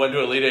Eight.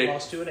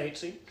 Lost to an 8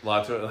 seed.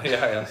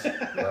 Yes.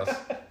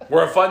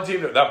 We're a fun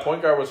team. That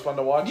point guard was fun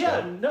to watch.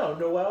 Yeah, no,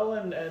 Noel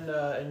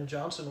and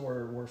Johnson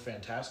were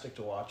fantastic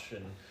to watch,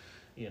 and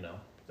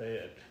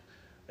they,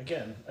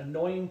 again,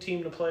 annoying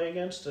team to play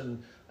against,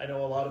 and I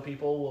know a lot of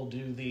people will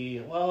do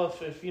the, well,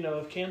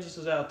 if Kansas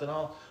is out, then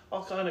I'll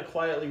kind of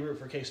quietly root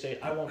for K-State.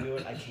 I won't do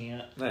it. I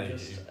can't. I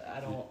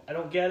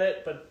don't get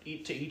it, but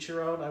to each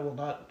your own. I will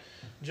not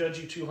judge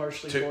you too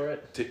harshly for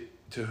it.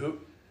 To who?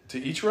 To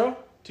Ichiro?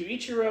 To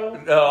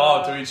Ichiro. To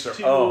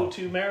Ichiro.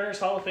 To Mariners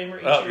Hall of Famer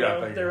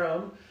Ichiro, their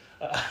own.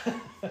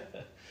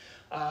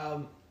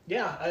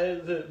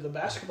 The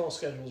basketball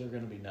schedules are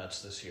going to be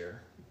nuts this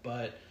year,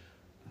 but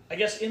I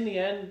guess in the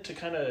end, to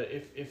kind of,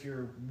 if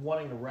you're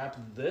wanting to wrap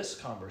this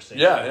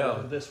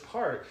conversation, this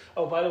part.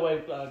 Oh, by the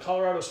way,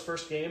 Colorado's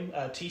first game,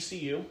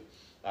 TCU,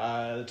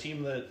 the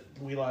team that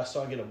we last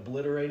saw get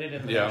obliterated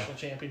in the national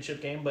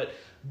championship game, but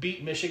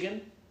beat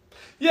Michigan.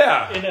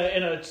 Yeah.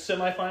 In a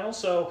semifinal.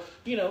 So,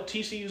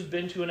 TCU's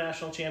been to a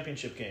national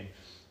championship game.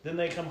 Then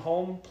they come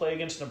home, play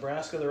against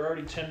Nebraska. They're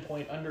already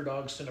 10-point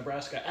underdogs to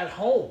Nebraska at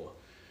home.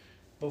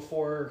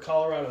 Before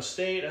Colorado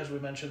State, as we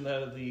mentioned,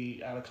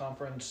 the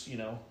out-of-conference,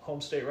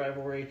 home state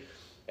rivalry.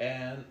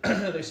 And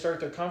they start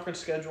their conference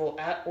schedule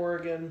at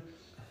Oregon,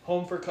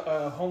 home for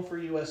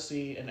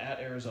USC, and at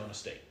Arizona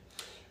State.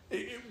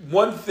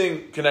 One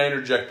thing, can I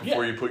interject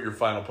before you put your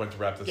final point to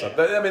wrap this up?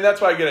 I mean,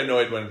 that's why I get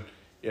annoyed when,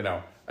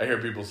 I hear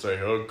people say,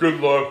 oh, good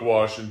luck,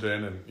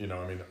 Washington,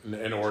 and,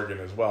 and Oregon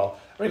as well.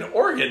 I mean,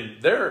 Oregon,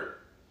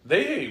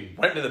 they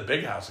went to the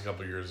Big House a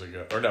couple years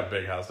ago. Or not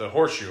Big House, the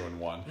Horseshoe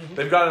and won. Mm-hmm.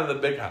 They've gone to the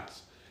Big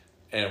House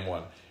and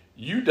won.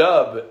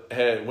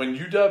 When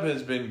UW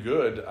has been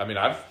good, I mean,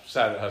 I've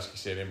sat at Husky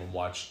Stadium and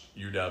watched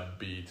UW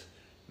beat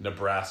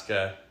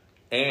Nebraska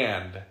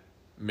and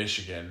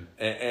Michigan.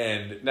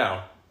 And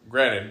now,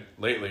 granted,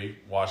 lately,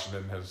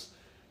 Washington has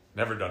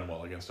never done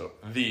well against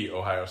the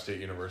Ohio State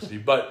University.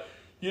 But,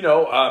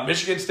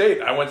 Michigan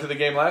State, I went to the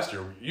game last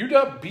year.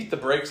 UW beat the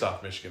brakes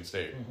off Michigan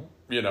State.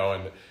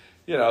 Mm-hmm.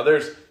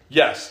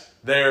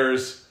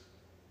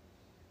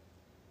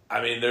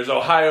 There's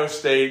Ohio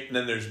State, and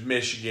then there's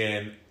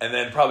Michigan, and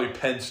then probably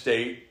Penn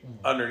State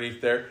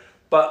underneath there.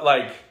 But,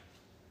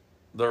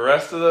 the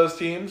rest of those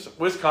teams,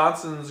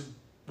 Wisconsin's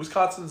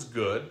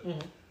good. Mm-hmm.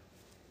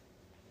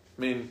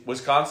 I mean,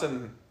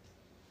 Wisconsin,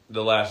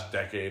 the last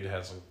decade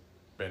hasn't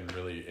been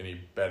really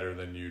any better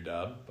than UW.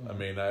 Mm-hmm. I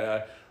mean,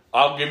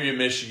 I'll give you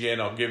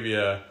Michigan. I'll give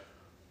you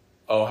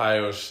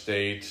Ohio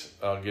State.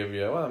 I'll give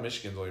you... Well,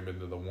 Michigan's only been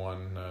to the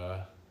one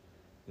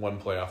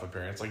playoff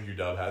appearance like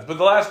UW has. But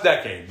the last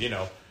decade,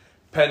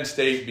 Penn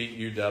State beat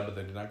UW, but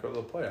they did not go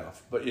to the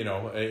playoff. But, it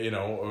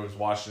was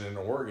Washington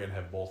and Oregon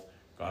have both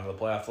gone to the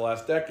playoff the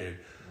last decade.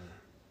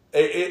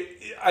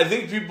 I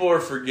think people are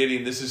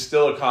forgetting this is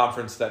still a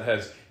conference that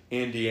has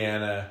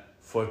Indiana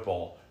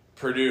football.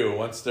 Purdue,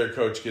 once their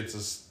coach gets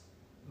a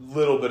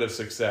little bit of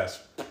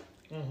success,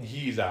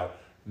 he's out.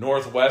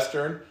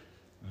 Northwestern,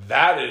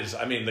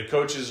 the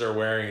coaches are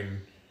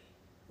wearing,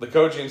 the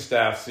coaching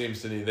staff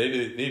seems to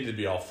need to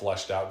be all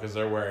fleshed out because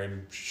they're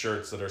wearing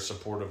shirts that are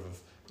supportive of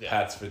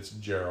Pat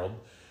Fitzgerald.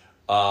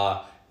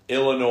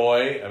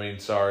 Illinois,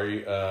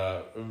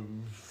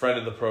 friend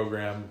of the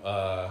program,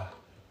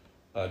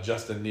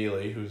 Justin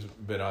Neely, who's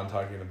been on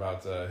talking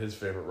about his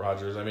favorite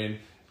Rodgers. I mean,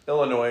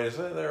 Illinois,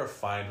 they're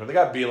fine, but they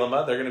got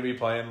Bielema. They're going to be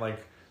playing like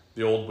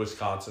the old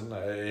Wisconsin,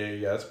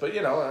 yes. But,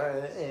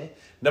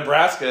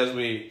 Nebraska, as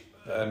we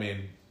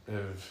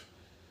have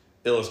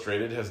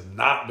illustrated, has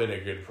not been a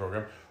good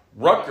program.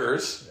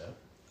 Rutgers,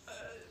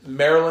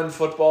 Maryland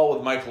football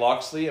with Mike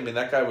Locksley. I mean,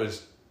 that guy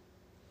was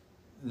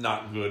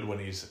not good when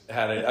he's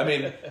had it. I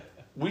mean,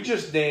 we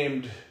just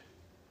named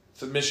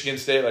Michigan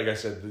State, like I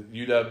said,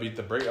 UW beat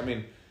the break. I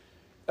mean,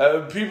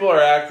 people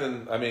are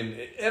acting,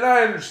 and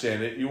I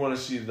understand it. You want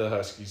to see the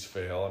Huskies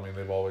fail. I mean,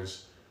 they've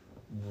always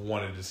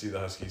wanted to see the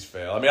Huskies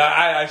fail. I mean,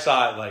 I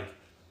saw it,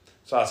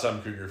 saw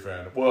some Cougar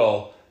fan.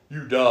 Well,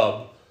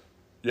 UW,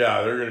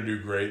 Yeah, they're going to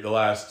do great. The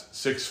last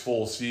 6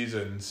 full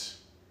seasons,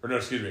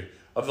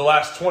 of the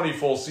last 20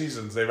 full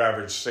seasons, they've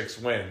averaged 6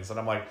 wins. And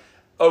I'm like,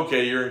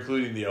 okay, you're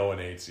including the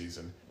 0-8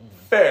 season.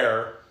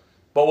 Fair,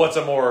 but what's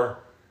a more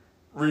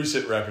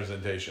recent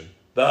representation?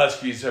 The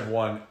Huskies have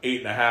won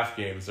 8.5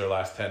 games their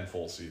last 10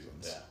 full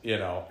seasons.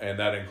 Yeah. And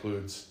that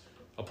includes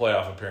a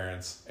playoff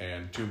appearance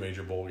and 2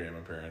 major bowl game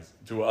appearances,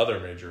 2 other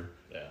major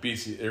New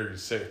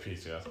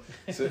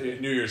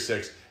Year's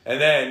 6. And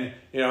then,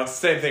 it's the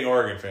same thing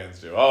Oregon fans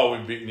do. Oh,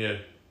 we've beaten you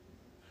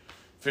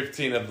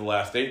 15 of the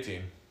last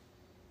 18.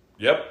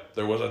 Yep,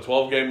 there was a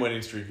 12-game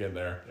winning streak in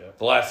there. Yep.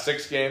 The last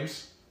 6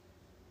 games,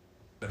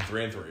 then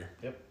 3-3.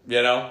 Yep.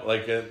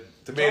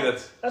 To me,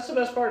 that's the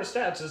best part of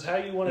stats is how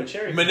you want to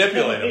cherry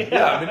manipulate them.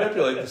 Yeah,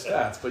 manipulate the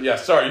stats. But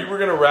sorry, you were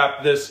going to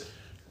wrap this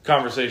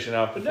conversation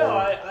up. But no,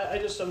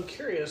 I'm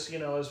curious.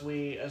 As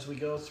we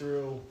go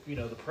through,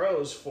 the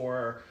pros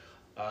for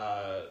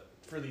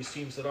these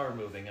teams that are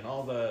moving and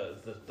all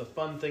the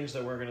fun things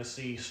that we're going to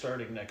see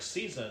starting next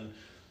season.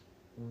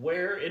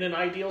 Where in an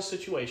ideal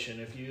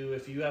situation,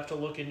 if you have to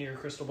look into your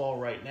crystal ball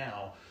right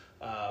now,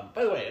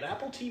 by the way, an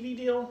Apple TV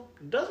deal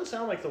doesn't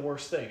sound like the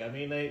worst thing. I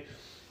mean,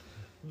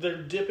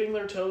 they're dipping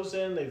their toes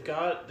in. They've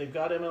got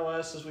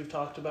MLS, as we've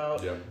talked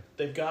about. Yep.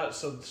 They've got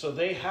so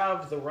they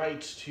have the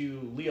rights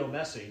to Leo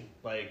Messi,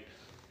 like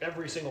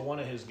every single one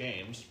of his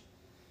games.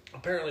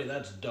 Apparently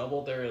that's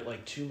doubled. They're at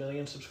like 2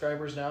 million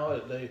subscribers now.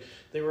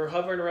 They were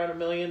hovering around 1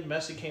 million.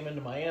 Messi came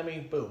into Miami.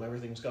 Boom,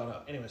 everything's gone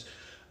up. Anyways,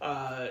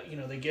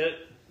 they get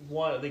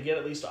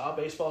at least a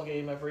baseball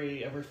game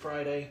every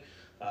Friday.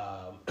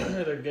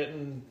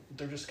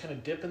 They're just kind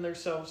of dipping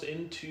themselves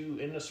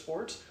into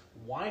sports.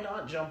 Why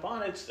not jump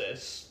on it?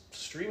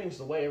 Streaming's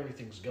the way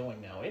everything's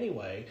going now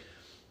anyway.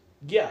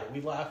 Yeah,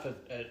 we laugh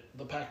at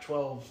the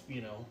Pac-12,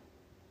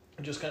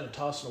 just kind of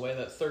tossing away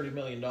that $30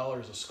 million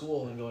a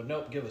school and going,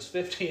 nope, give us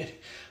 50.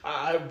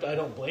 I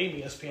don't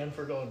blame ESPN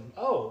for going,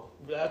 oh,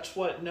 that's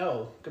what,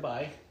 no,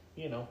 goodbye,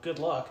 good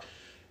luck.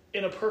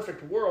 In a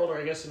perfect world, or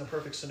I guess in a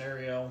perfect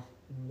scenario,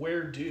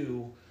 where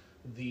do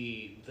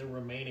the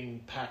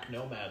remaining Pac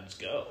nomads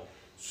go?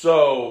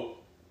 So,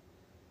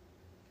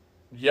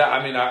 yeah,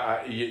 I mean,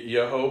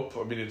 you hope.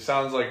 I mean, it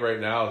sounds like right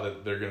now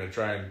that they're going to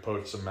try and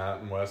poach some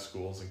Mountain West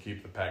schools and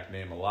keep the Pac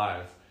name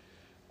alive.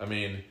 I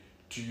mean,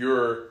 to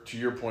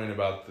your point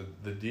about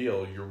the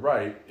deal, you're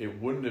right.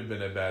 It wouldn't have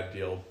been a bad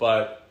deal,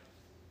 but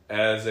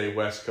as a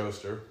West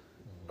Coaster,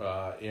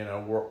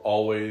 we're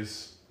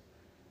always.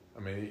 I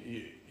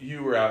mean,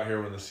 you were out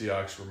here when the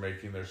Seahawks were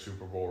making their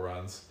Super Bowl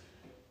runs.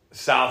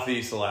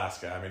 Southeast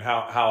Alaska. I mean,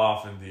 how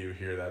often do you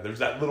hear that? There's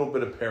that little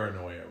bit of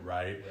paranoia,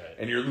 right?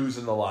 And you're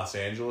losing the Los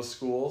Angeles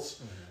schools.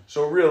 Mm-hmm.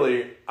 So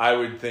really, I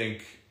would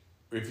think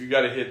if you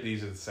got to hit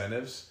these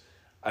incentives,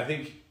 I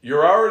think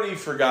you're already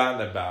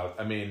forgotten about.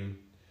 I mean,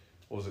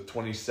 what was it,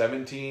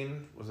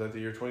 2017? Was that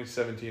the year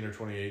 2017 or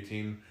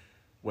 2018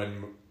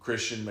 when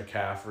Christian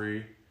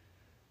McCaffrey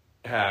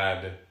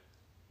had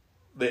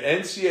the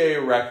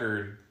NCAA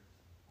record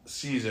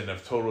season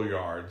of total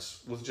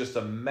yards was just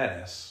a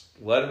menace.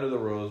 Led him to the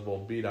Rose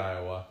Bowl, beat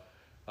Iowa.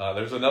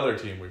 There's another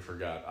team we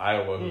forgot,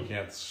 Iowa, who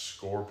can't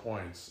score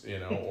points.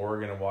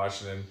 Oregon and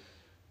Washington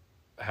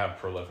have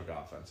prolific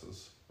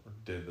offenses, or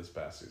did this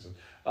past season.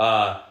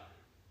 Like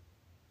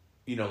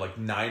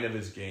 9 of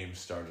his games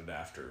started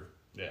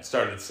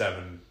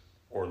 7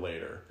 or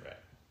later. Right.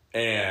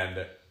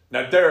 And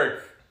now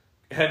Derrick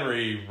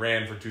Henry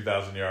ran for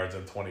 2,000 yards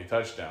and 20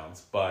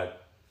 touchdowns,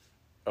 but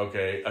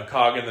okay, a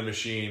cog in the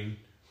machine.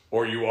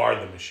 Or you are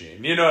the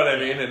machine. You know what I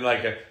mean? And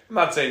I'm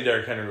not saying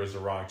Derrick Henry was the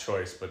wrong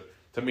choice, but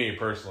to me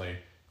personally,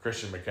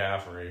 Christian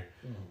McCaffrey,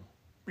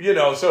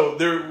 so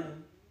there,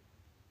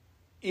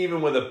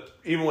 even with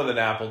an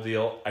Apple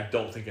deal, I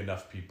don't think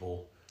enough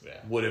people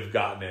would have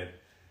gotten it.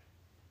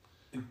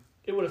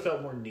 It would have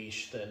felt more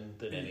niche than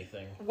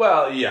anything.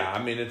 Well, yeah.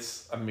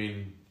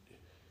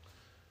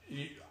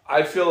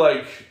 I feel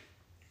like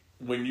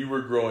when you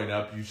were growing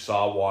up, you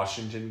saw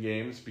Washington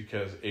games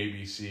because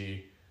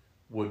ABC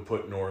would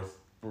put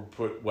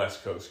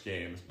West Coast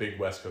games, big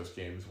West Coast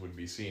games would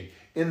be seen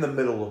in the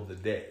middle of the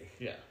day.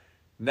 Yeah.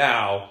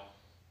 Now,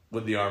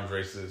 with the arms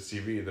races at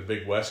TV, the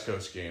big West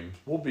Coast games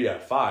will be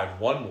at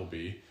 5. One will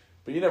be,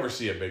 but you never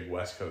see a big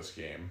West Coast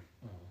game.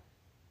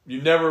 Mm-hmm.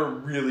 You never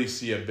really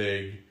see a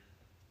big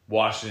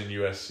Washington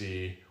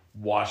USC,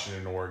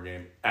 Washington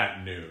Oregon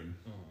at noon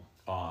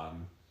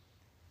on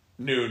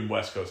noon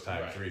West Coast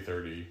time,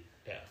 3:30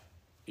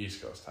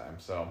 East Coast time.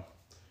 So,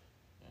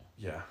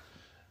 yeah.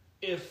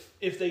 If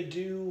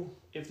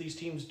these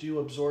teams do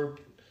absorb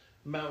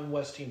Mountain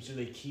West teams, do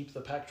they keep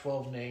the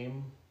Pac-12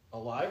 name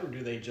alive, or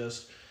do they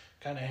just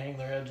kind of hang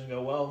their heads and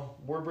go, well,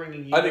 we're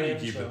bringing you I think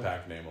you keep the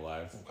Pac name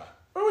alive. Okay.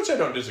 Which I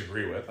don't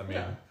disagree with. I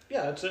mean,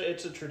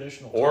 it's a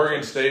traditional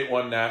Oregon conference. State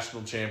won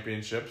national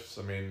championships.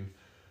 I mean,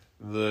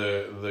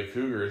 the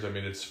Cougars, I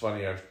mean, it's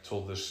funny, I've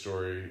told this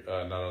story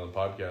not on the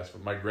podcast,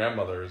 but my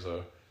grandmother is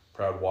a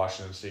proud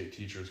Washington State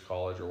Teachers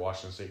College or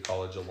Washington State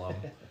College alum,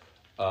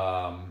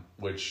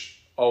 which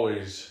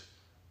always,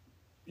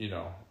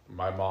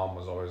 my mom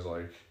was always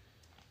like,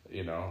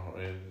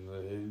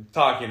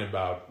 talking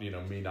about,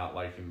 me not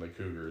liking the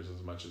Cougars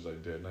as much as I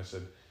did. And I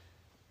said,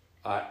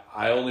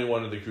 I only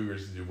wanted the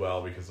Cougars to do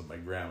well because of my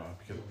grandma.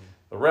 Because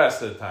the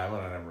rest of the time,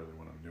 and I never really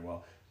wanted them to do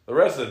well, the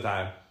rest of the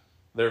time,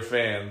 their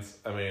fans,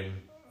 I mean,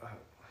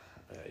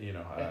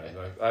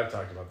 I've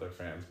talked about their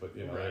fans, but,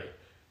 right.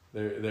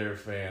 they're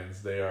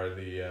fans. They are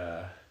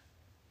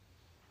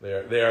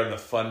they are the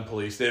fun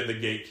police. They're the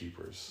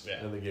gatekeepers.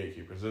 Yeah. They're the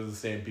gatekeepers. They're the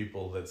same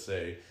people that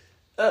say,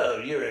 "Oh,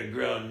 you're a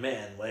grown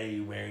man. Why are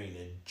you wearing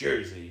a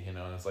jersey?" And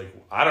it's like,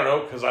 I don't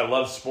know, because I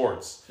love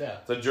sports. Yeah.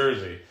 It's a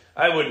jersey.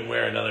 I wouldn't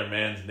wear another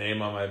man's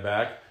name on my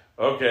back.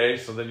 Okay,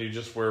 so then you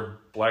just wear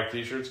black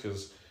T-shirts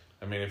because,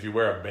 if you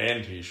wear a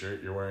band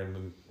T-shirt, you're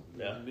wearing,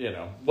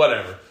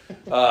 whatever.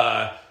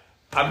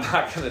 I'm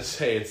not going to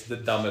say it's the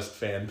dumbest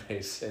fan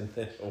base in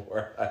the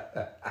world.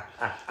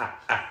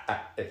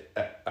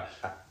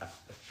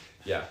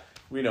 Yeah,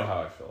 we know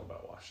how I feel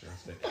about Washington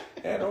State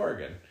and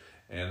Oregon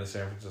and the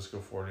San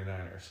Francisco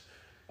 49ers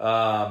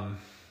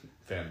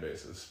fan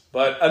bases.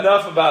 But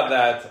enough about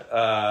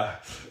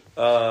that.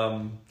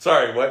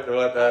 Sorry, what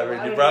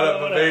you brought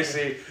up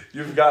Mavasi.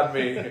 You've gotten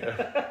me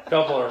a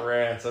couple of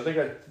rants. I think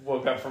I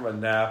woke up from a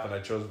nap and I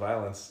chose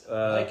violence.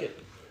 I like it.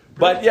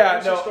 But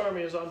yeah, no.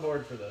 Stormy is on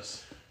board for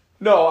this.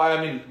 No,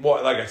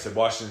 like I said,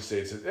 Washington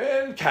State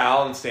and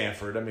Cal and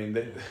Stanford.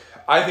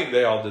 I think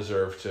they all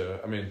deserve to.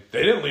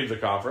 They didn't leave the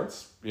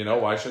conference.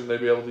 Why shouldn't they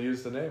be able to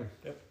use the name?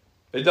 Yep.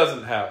 It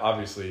doesn't have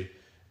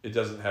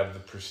the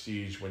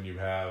prestige when you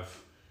have.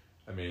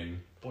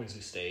 Boise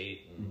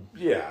State.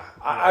 Yeah,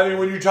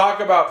 when you talk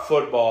about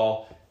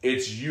football,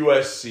 it's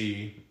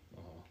USC,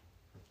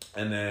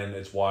 and then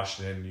it's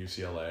Washington,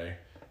 UCLA,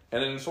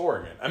 and then it's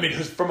Oregon.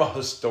 Just from a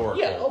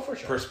historical for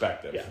sure.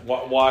 perspective, yeah.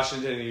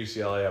 Washington and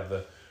UCLA have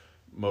the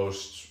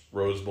most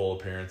Rose Bowl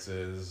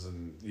appearances,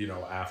 and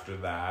after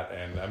that,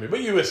 and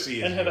but USC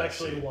is and have USC.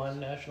 actually won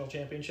national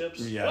championships.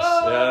 Yes,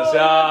 Whoa! yes.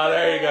 Oh,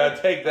 there you go.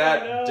 Take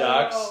that,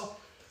 Ducks.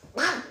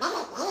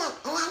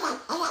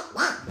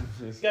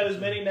 He's got as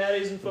many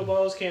natties in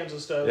football as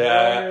Kansas does.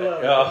 Yeah.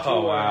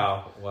 Oh,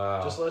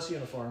 Wow. Just less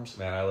uniforms.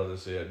 Man, I love to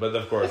see it. But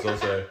of course, they'll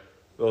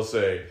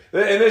say,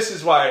 and this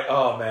is why.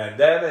 Oh man,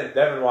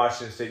 Devin,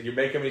 Washington State. You're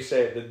making me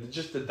say it.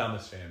 Just the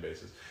dumbest fan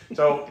bases.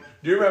 So,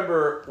 do you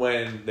remember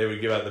when they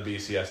would give out the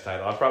BCS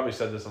title? I've probably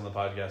said this on the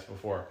podcast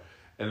before,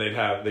 and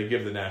they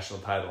give the national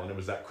title, and it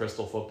was that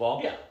crystal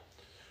football. Yeah.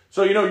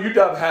 So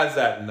UW has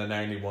that in the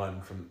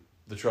 '91 from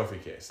the trophy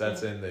case.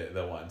 That's in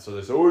the one. So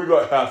they say, "Oh, you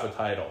got half a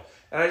title,"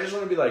 and I just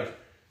want to be like,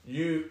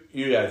 you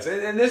guys,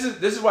 and this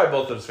is why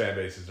both those fan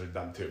bases are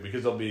dumb too,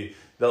 because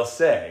they'll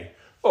say,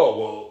 "Oh,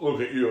 well,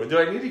 look at you." Do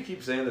I need to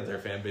keep saying that their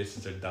fan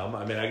bases are dumb?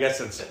 I guess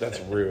that's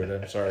rude.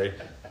 I'm sorry.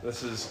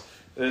 This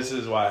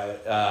is why.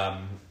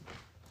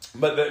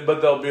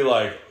 But they'll be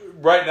like,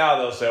 right now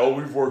they'll say, "Oh,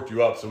 we've worked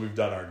you up, so we've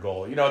done our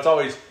goal." It's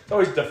always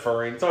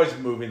deferring. It's always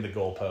moving the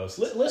goalposts.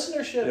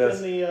 Listenership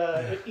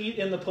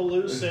in the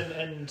Palouse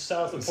and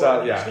south of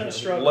Portland is going to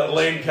struggle.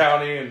 Lane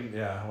County and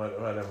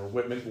whatever,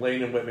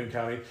 Lane and Whitman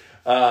County.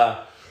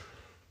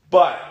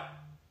 But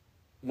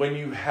when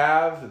you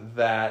have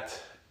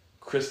that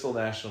Crystal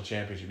National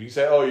Championship, you can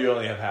say, "Oh, you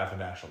only have half a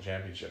national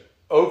championship."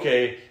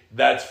 Okay,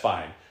 that's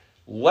fine.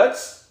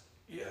 Let's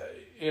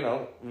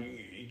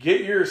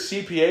get your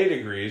CPA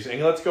degrees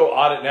and let's go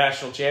audit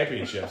national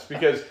championships,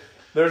 because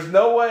there's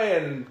no way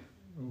in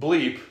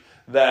bleep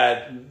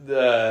that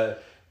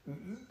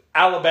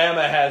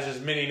Alabama has as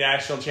many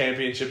national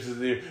championships as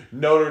the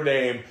Notre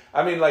Dame.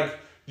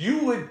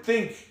 You would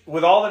think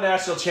with all the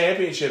national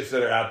championships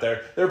that are out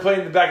there, they were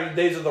playing back in the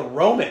days of the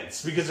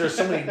Romans, because there's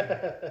so many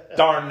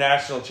darn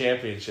national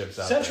championships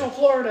out Central there.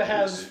 Florida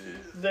has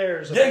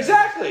theirs. Yeah,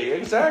 exactly.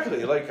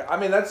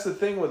 That's the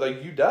thing with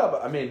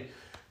UW.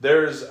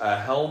 There's a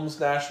Helms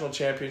National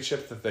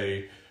Championship that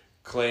they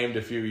claimed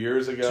a few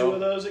years ago. 2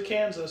 of those at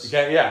Kansas.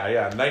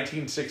 Yeah,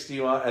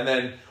 1961. And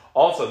then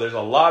also there's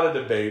a lot of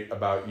debate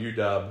about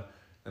UW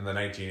in the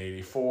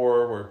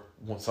 1984, where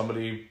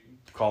somebody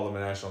called them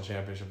a national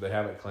championship. They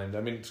haven't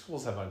claimed.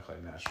 Schools have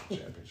unclaimed national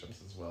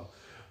championships as well.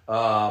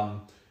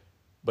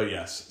 But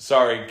yes,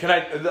 sorry.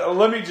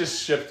 Let me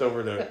just shift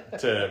over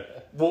to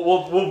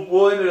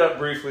we'll end it up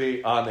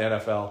briefly on the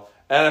NFL.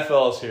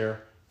 NFL is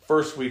here.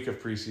 First week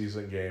of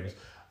preseason games.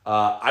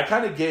 I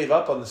kind of gave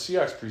up on the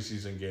Seahawks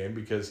preseason game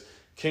because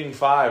King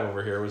 5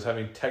 over here was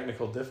having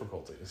technical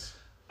difficulties.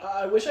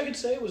 I wish I could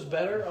say it was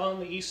better on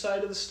the east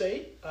side of the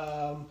state.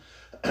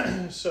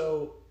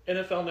 So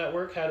NFL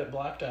Network had it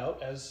blacked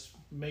out, as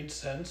made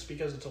sense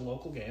because it's a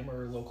local game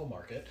or a local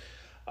market.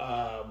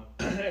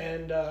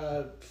 And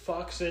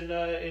Fox in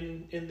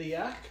the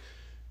YAC,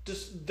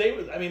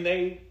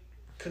 they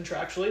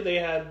contractually they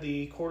had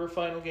the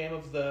quarterfinal game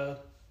of the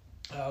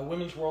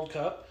Women's World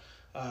Cup.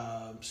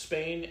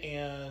 Spain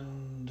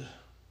and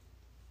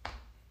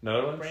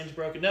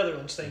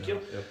Netherlands, thank you.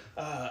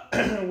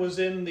 Yep. Was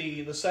in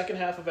the second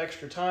half of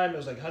extra time. It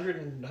was like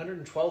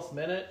 112th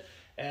minute,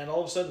 and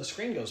all of a sudden the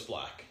screen goes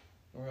black.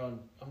 I'm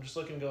just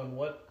looking, going,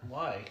 what?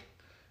 Why?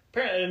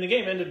 apparently, and the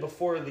game ended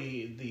before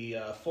the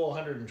full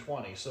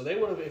 120. So they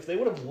would have, if they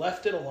would have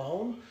left it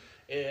alone,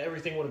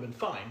 everything would have been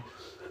fine.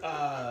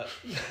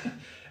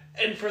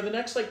 And for the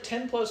next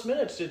 10 plus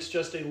minutes, it's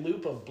just a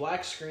loop of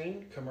black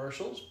screen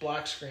commercials,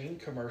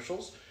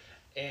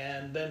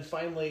 and then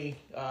finally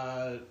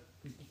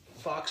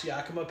Fox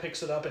Yakima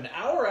picks it up an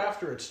hour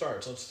after it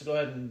starts. Let's go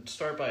ahead and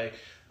start by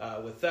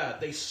with that.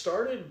 They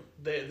started.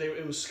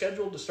 It was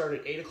scheduled to start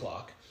at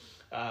 8:00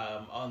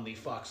 on the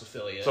Fox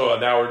affiliate. So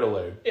an hour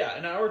delayed. Yeah,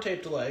 an hour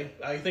tape delay.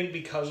 I think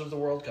because of the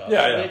World Cup.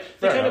 Yeah.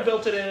 They kind of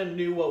built it in and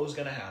knew what was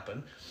going to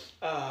happen.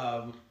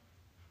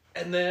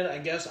 And then I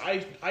guess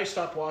I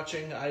stopped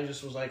watching. I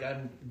just was like,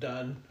 I'm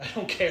done. I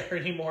don't care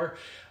anymore.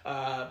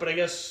 But I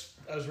guess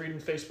I was reading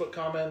Facebook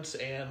comments,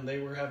 and they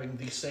were having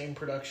the same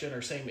production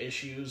or same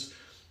issues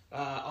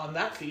on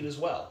that feed as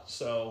well.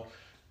 So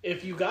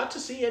if you got to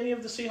see any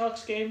of the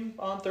Seahawks game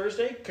on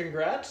Thursday,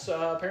 congrats.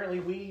 Apparently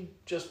we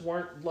just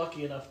weren't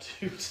lucky enough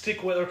to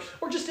stick with it,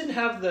 or just didn't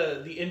have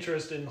the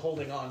interest in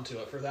holding on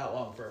to it for that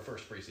long for our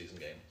first preseason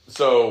game.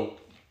 So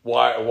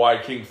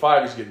why King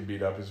 5 is getting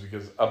beat up is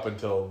because up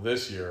until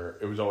this year,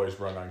 it was always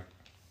run on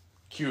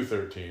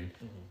Q13.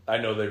 Mm-hmm. I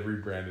know they've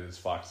rebranded as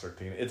Fox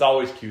 13. It's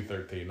always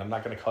Q13. I'm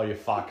not going to call you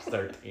Fox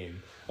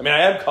 13. I mean, I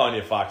am calling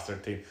you Fox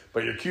 13,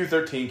 but you're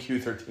Q13,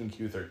 Q13,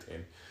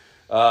 Q13.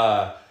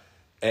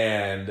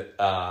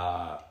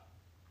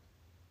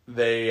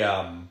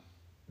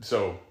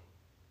 So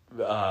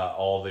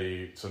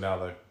now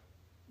the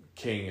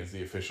King is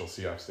the official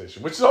Seahawks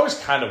station, which is always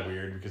kind of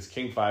weird because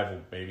King 5 will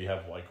maybe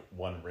have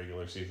one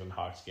regular season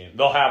Hawks game.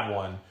 They'll have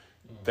one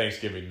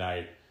Thanksgiving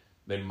night.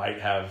 They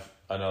might have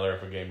another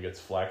if a game gets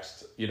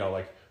flexed.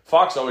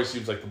 Fox always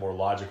seems like the more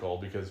logical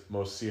because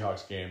most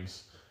Seahawks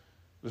games,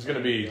 there's going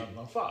to be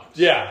on Fox.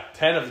 Yeah,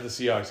 10 of the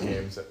Seahawks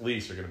games at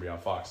least are going to be on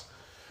Fox.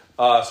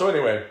 So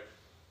anyway,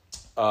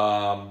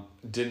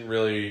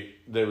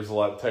 there was a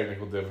lot of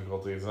technical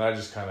difficulties, and I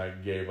just kind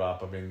of gave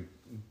up. I mean,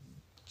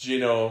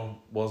 Gino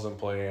wasn't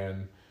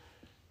playing.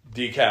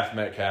 Decaf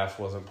Metcalf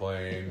wasn't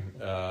playing.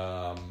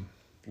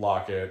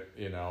 Lockett,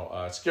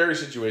 scary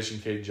situation.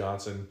 Cade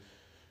Johnson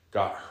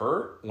got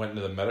hurt, went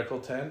into the medical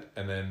tent,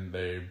 and then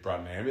they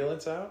brought an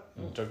ambulance out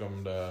and took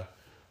him to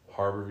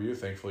Harborview.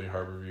 Thankfully,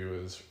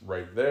 Harborview is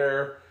right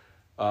there.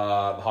 The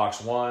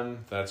Hawks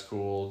won. That's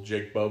cool.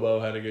 Jake Bobo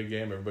had a good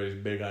game. Everybody's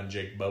big on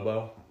Jake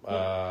Bobo.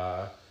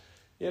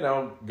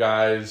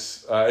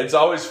 Guys, it's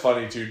always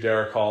funny too.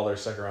 Derek Hall, their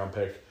second-round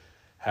pick,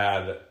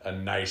 had a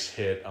nice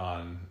hit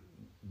on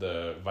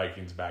the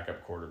Vikings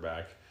backup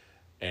quarterback,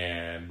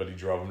 but he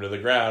drove him to the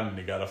ground and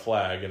he got a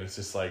flag, and it's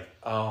just like,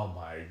 oh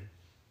my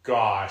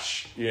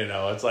gosh,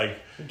 it's like,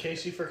 in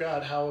case you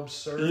forgot how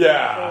absurd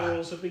the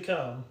rules have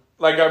become.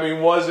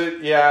 Was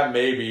it? Yeah,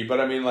 maybe, but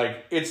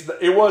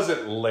it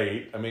wasn't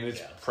late. I mean,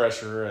 it's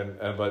pressure,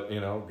 but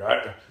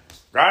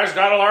guys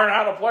got to learn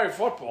how to play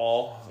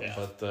football. Yeah.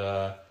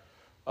 But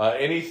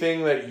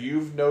anything that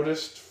you've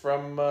noticed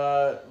from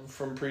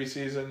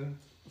preseason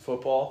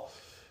football?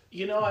 I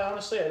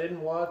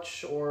didn't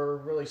watch or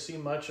really see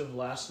much of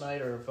last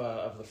night or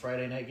of the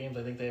Friday night games.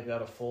 I think they've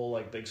got a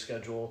full big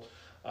schedule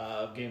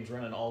of games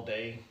running all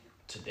day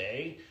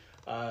today.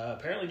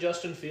 Apparently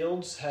Justin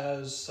Fields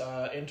has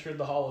entered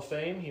the Hall of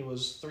Fame. He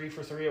was 3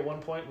 for 3 at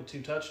one point with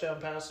 2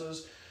 touchdown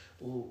passes.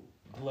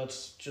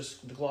 Let's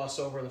just gloss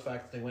over the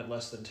fact that they went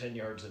less than 10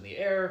 yards in the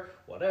air,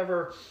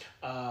 whatever.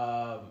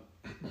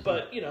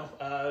 But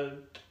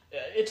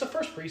it's a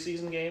first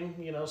preseason game.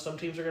 Some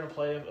teams are going to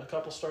play a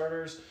couple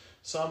starters.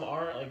 Some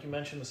aren't. Like you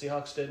mentioned, the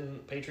Seahawks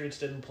didn't. Patriots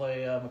didn't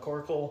play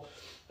McCorkle.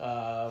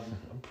 I'm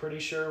pretty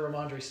sure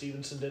Ramondre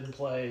Stevenson didn't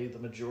play the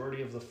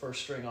majority of the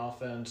first-string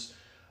offense.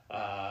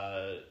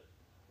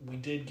 We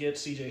did get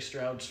C.J.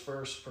 Stroud's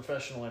first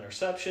professional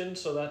interception,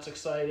 so that's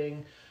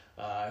exciting.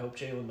 I hope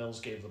Jalen Mills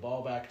gave the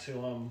ball back to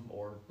him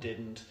or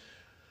didn't.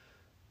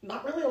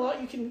 Not really a lot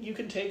you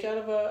can take out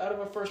of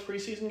a first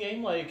preseason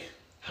game. Like,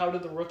 how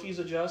did the rookies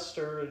adjust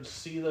or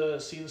see the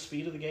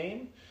speed of the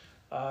game?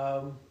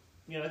 I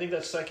think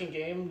that second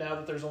game, now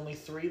that there's only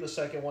 3, the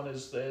second one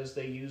is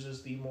they use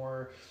as the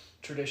more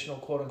traditional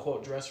quote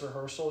unquote dress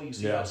rehearsal. You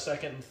see that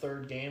second and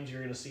third games,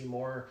 you're going to see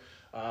more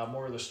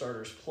of the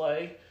starters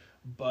play,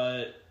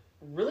 but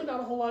really not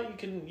a whole lot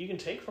you can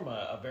take from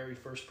a very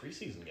first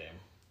preseason game.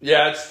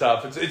 Yeah, it's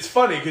tough. It's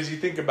funny because you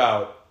think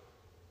about,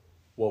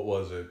 what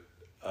was it?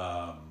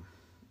 A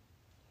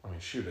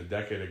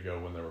decade ago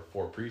when there were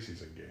 4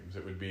 preseason games,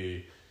 it would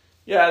be,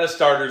 the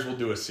starters will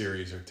do a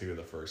series or 2 of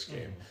the first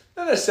game. Mm-hmm.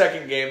 Then the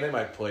second game, they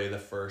might play the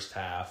first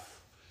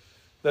half.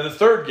 Then the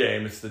third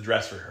game, it's the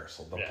dress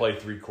rehearsal. They'll play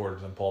 3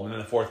 quarters and pull them. And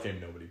then the fourth game,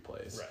 nobody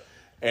plays.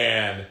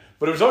 Right.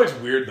 But it was always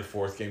weird the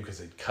fourth game because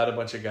they'd cut a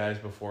bunch of guys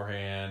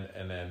beforehand.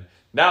 And then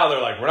now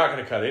they're like, we're not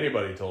going to cut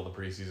anybody until the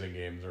preseason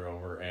games are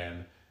over.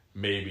 And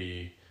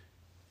maybe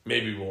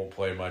we won't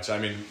play much. I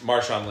mean,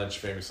 Marshawn Lynch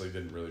famously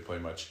didn't really play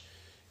much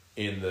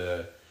in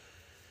the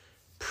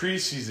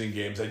preseason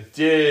games. I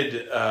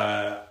did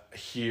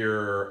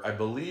hear, I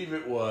believe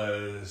it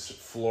was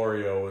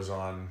Florio was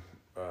on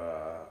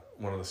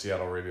one of the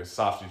Seattle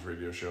Softies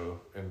radio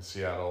show in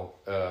Seattle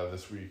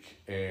this week,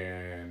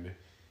 and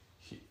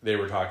they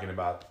were talking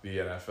about the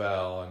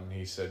NFL, and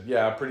he said,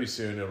 yeah, pretty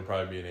soon it'll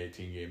probably be an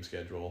 18-game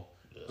schedule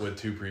with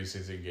 2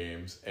 preseason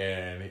games.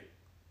 And,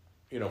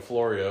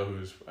 Florio,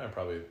 who's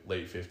probably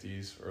late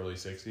 50s, early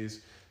 60s,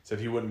 said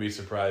he wouldn't be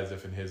surprised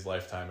if in his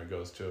lifetime it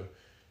goes to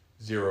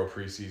 0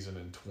 preseason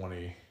and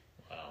 20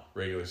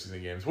 regular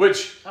season games.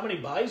 Which, how many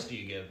buys do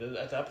you give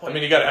at that point? I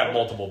mean, you got to have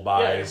multiple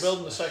buys. Yeah, you're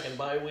building the second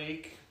bye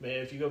week. Man,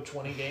 if you go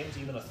 20 games,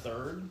 even a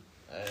third,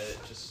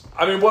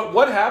 I mean,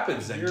 what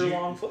happens then?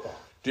 Year-long football.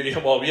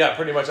 Well, yeah,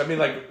 pretty much. I mean,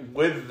 like,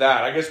 with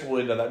that, I guess we'll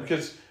end on that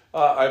because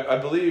I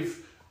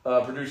believe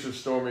producer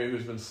Stormy,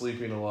 who's been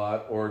sleeping a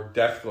lot or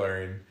death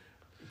glaring,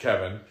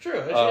 Kevin.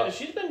 True.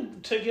 She's been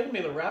giving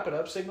me the wrap it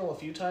up signal a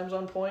few times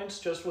on points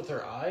just with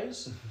her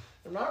eyes.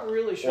 I'm not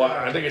really sure. Well,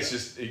 I think it's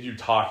just you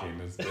talking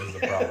is the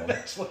problem.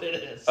 That's what it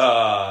is.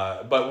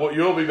 But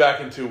you'll be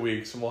back in 2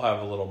 weeks, and we'll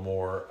have a little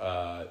more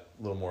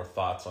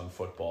thoughts on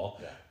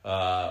football,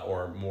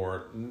 or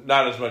more,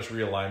 not as much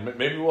realignment.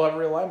 Maybe we'll have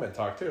realignment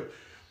talk too.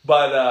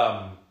 But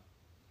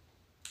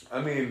I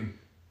mean,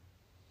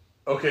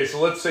 okay. So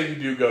let's say you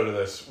do go to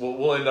this.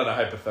 We'll end on a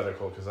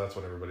hypothetical because that's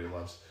what everybody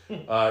loves. You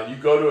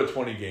go to a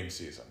 20-game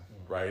season,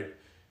 right?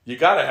 You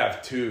got to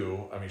have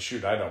 2. I mean,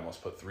 shoot, I'd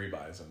almost put 3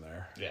 buys in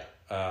there. Yeah.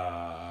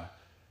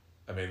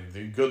 I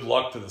mean, good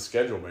luck to the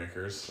schedule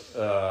makers.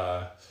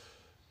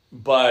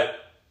 But,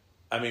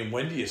 I mean,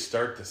 when do you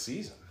start the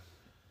season?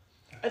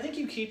 I think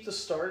you keep the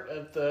start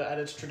at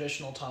its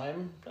traditional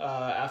time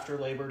after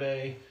Labor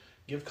Day.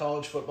 Give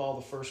college football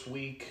the first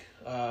week,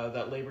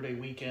 that Labor Day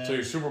weekend. So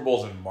your Super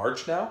Bowl's in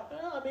March now?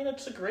 Well, I mean,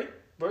 it's a great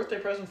birthday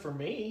present for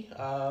me.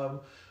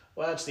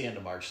 Well, that's the end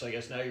of March, so I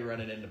guess now you're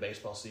running into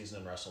baseball season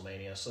and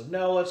WrestleMania. So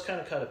no, let's kind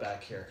of cut it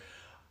back here.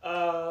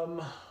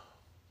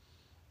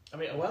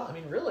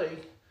 Really,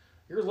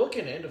 you're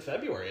looking into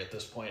February at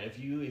this point if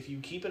you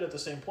keep it at the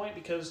same point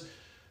because,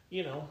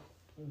 because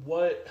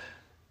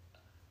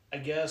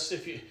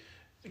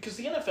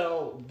the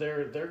NFL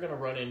they're going to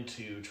run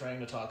into trying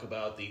to talk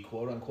about the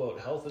quote unquote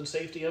health and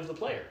safety of the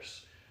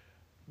players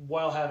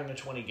while having a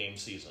 20-game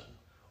season,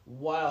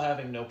 while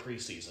having no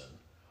preseason,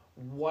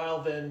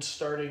 while then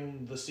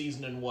starting the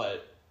season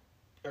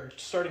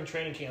starting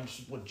training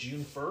camps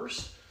June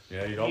 1st.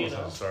 Yeah, you'd almost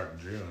have to start in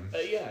June.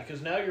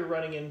 Because now you're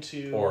running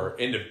into... Or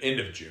end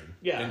of June.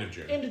 Yeah. End of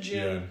June. End of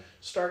June.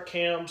 Start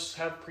camps,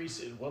 have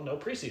preseason. Well, no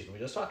preseason. We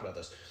just talked about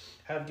this.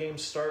 Have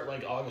games start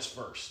like August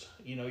 1st.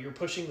 You're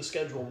pushing the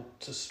schedule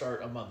to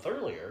start a month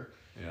earlier.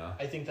 Yeah.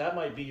 I think that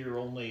might be your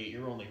only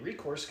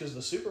recourse because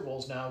the Super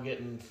Bowl's now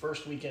getting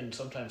first weekend,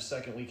 sometimes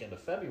second weekend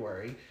of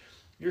February.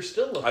 You're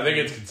still looking... I think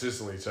it's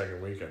consistently second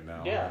weekend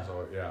now. Yeah.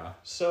 So, yeah.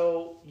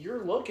 So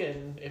you're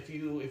looking, if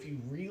you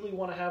really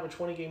want to have a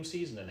 20-game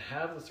season and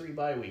have the 3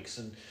 bye weeks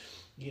and,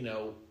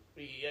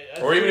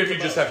 or even if you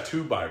just have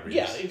 2 bye weeks.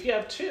 Yeah, if you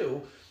have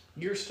 2,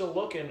 you're still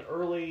looking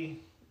early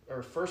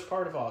or first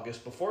part of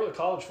August before the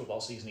college football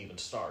season even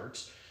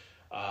starts,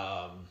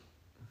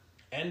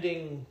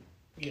 ending,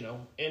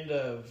 end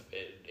of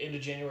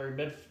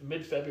January,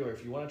 mid-February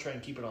if you want to try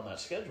and keep it on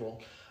that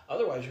schedule.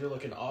 Otherwise, you're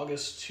looking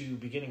August to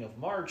beginning of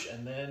March,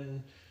 and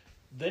then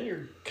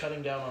you're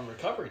cutting down on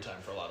recovery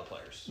time for a lot of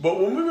players. But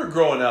when we were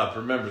growing up,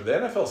 remember, the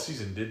NFL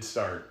season did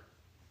start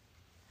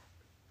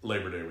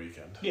Labor Day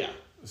weekend. Yeah.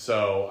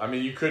 So, I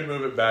mean, you could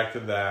move it back to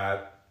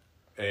that.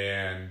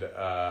 And,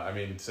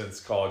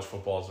 since college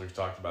football, as we've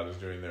talked about, is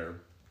doing their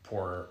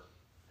poor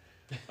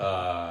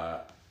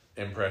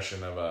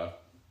impression of a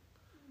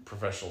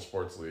professional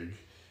sports league.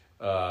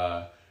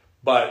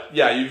 But,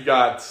 yeah, you've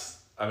got...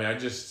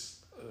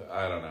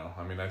 I don't know.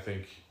 I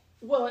think...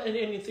 Well, and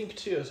you think,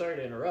 too... Sorry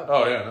to interrupt.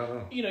 Oh, yeah,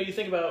 no. You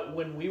think about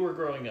when we were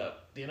growing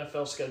up, the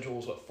NFL schedule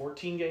was,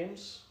 14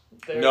 games?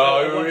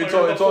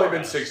 It's only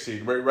been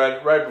 16.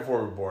 Right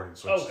before we were born, it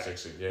switched to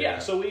 16. Yeah.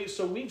 So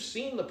we've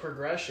seen the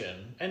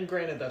progression, and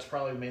granted, that's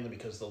probably mainly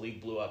because the league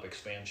blew up,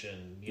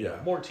 expansion,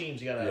 more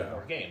teams, you got to have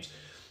more games.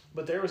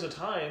 But there was a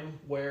time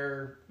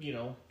where,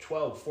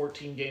 12,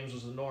 14 games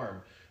was the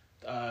norm.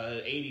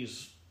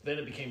 80s, then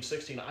it became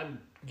 16. I'm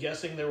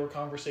guessing there were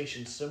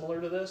conversations similar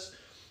to this,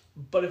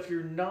 but if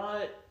you're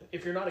not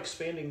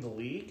expanding the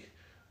league,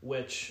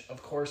 which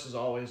of course is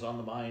always on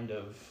the mind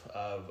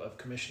of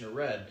Commissioner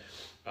Red,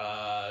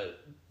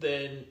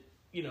 then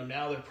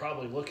now they're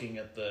probably looking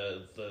at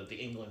the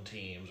England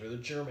teams or the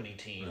Germany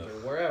teams or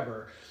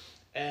wherever,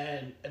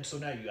 and so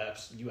now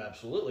you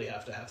absolutely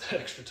have to have that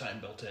extra time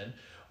built in,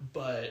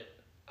 but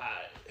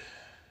I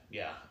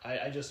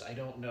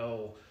don't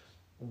know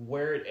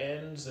where it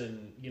ends,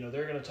 and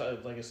they're going to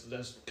talk, like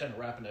that's kind of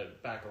wrapping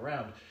it back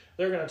around.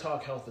 They're going to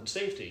talk health and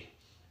safety.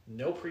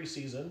 No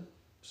preseason,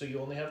 so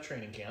you only have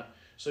training camp.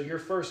 So your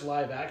first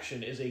live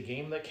action is a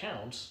game that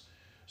counts.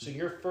 So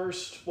your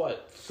first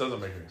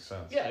doesn't make any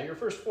sense. Yeah, your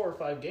first 4 or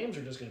 5 games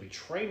are just going to be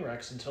train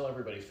wrecks until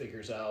everybody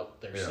figures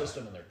out their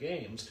system and their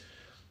games.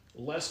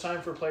 Less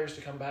time for players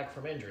to come back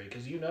from injury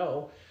because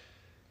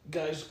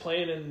guys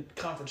playing in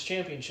conference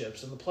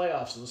championships and the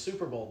playoffs and the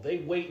Super Bowl, they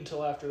wait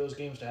until after those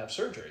games to have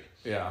surgery.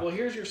 Yeah. Well,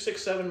 here's your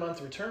 6-7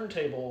 month return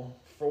table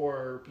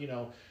for,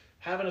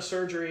 having a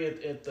surgery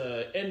at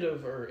the end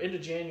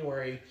of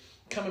January,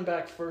 coming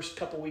back first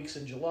couple weeks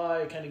in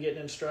July, kind of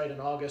getting in stride in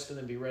August, and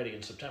then be ready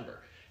in September.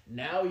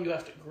 Now you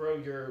have to grow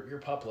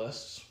your pup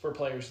lists for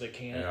players that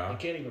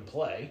can't even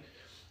play.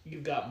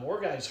 You've got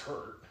more guys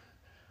hurt.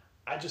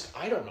 I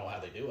don't know how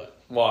they do it.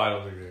 Well, I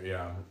don't think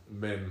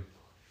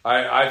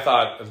I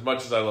thought, as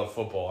much as I love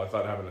football, I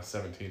thought having a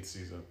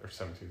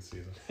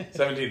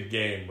 17th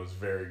game was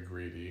very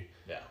greedy.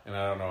 Yeah. And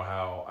I don't know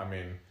how,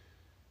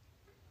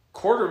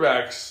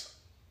 quarterbacks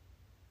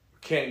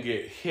can't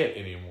get hit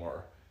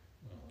anymore.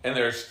 And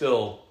there's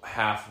still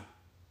half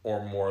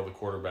or more of the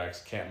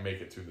quarterbacks can't make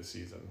it through the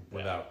season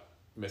without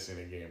missing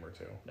a game or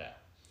two.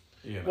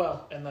 Yeah.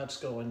 Well, and that's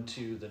going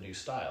to the new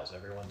styles.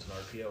 Everyone's an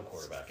RPO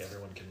quarterback.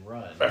 Everyone can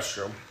run. That's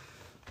true.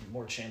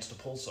 More chance to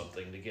pull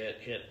something to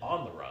get hit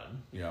on the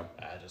run. Yeah.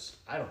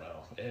 I don't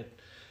know.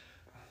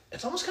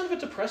 It's almost kind of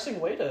a depressing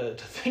way to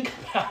think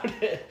about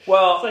it.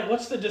 Well, it's like,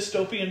 what's the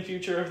dystopian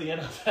future of the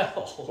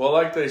NFL? Well,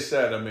 like they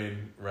said,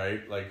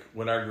 right? Like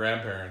when our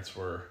grandparents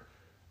were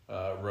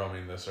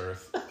roaming this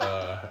earth.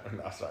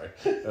 No, sorry.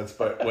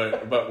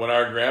 But when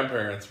our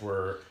grandparents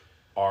were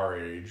our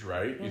age,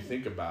 right? You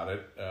think about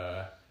it.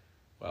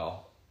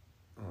 Well,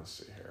 let's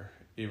see here.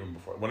 Even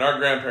before, when our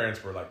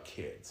grandparents were like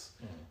kids,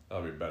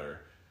 that'll be better.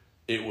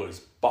 It was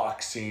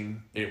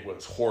boxing. It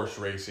was horse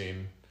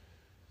racing.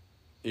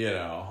 It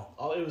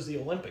was the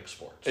Olympic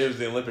sports. It was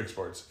the Olympic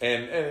sports,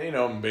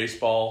 and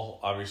baseball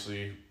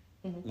obviously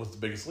was the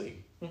biggest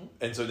league,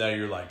 and so now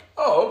you're like,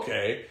 oh,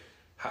 okay.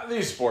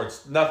 These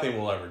sports, nothing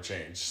will ever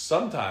change.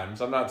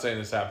 Sometimes, I'm not saying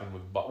this happened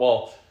with,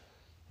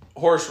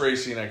 horse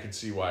racing, I can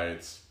see why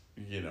it's,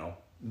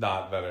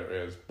 not that it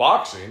is.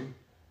 Boxing,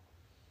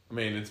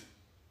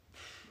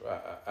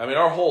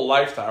 our whole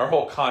lifetime, our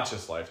whole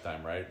conscious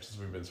lifetime, right, since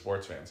we've been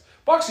sports fans,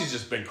 boxing's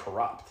just been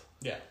corrupt.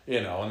 Yeah.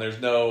 And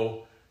there's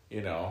no,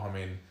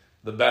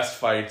 the best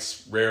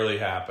fights rarely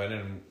happen,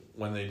 and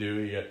when they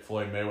do, you get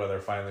Floyd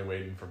Mayweather finally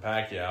waiting for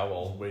Pacquiao.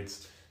 Well,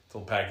 waits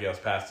until Pacquiao's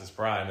past his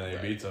prime, and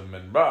then he beats him,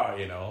 and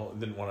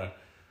didn't want to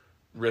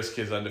risk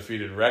his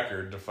undefeated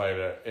record to fight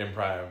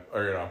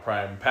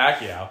prime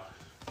Pacquiao.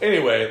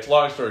 Anyway,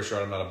 long story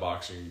short, I'm not a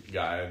boxing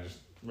guy. I just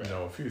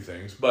know a few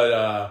things,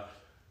 but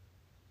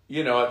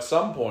at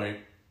some point,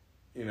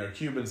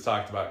 Cubans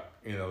talked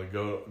about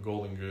the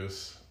golden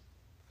goose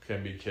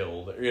can be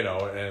killed,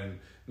 and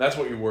that's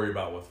what you worry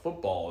about with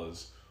football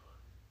is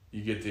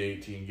you get to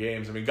 18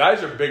 games.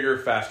 Guys are bigger,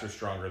 faster,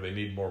 stronger. They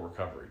need more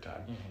recovery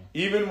time.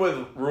 Even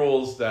with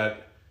rules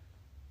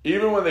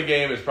even when the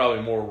game is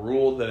probably more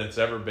ruled than it's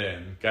ever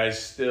been,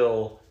 guys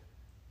still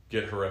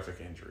get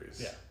horrific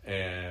injuries. Yeah.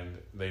 And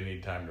they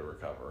need time to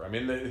recover.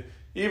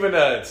 Even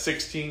a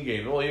 16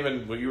 game, well,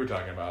 even what you were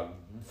talking about,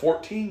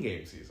 14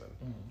 game season.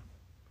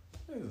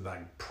 It's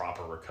not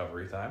proper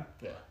recovery time.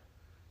 Yeah.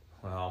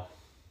 Well,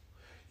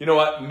 you know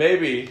what?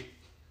 Maybe,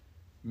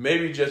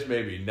 just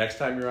maybe, next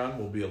time you're on,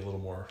 we'll be a little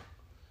more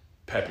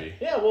peppy.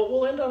 Yeah,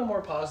 we'll end on a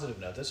more positive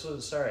note.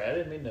 Sorry, I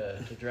didn't mean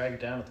to drag it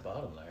down at the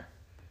bottom there.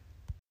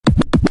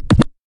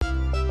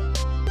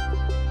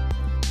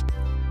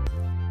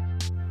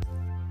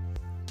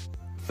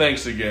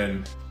 Thanks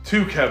again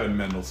to Kevin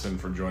Mendelsohn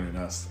for joining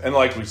us. And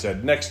like we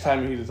said, next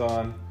time he's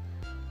on,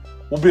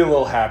 we'll be a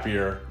little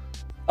happier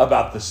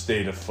about the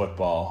state of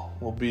football.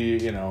 We'll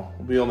be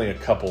only a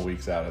couple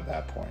weeks out at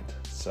that point.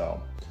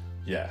 So,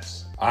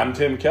 yes, I'm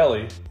Tim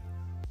Kelly.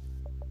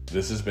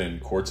 This has been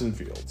Courts and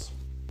Fields.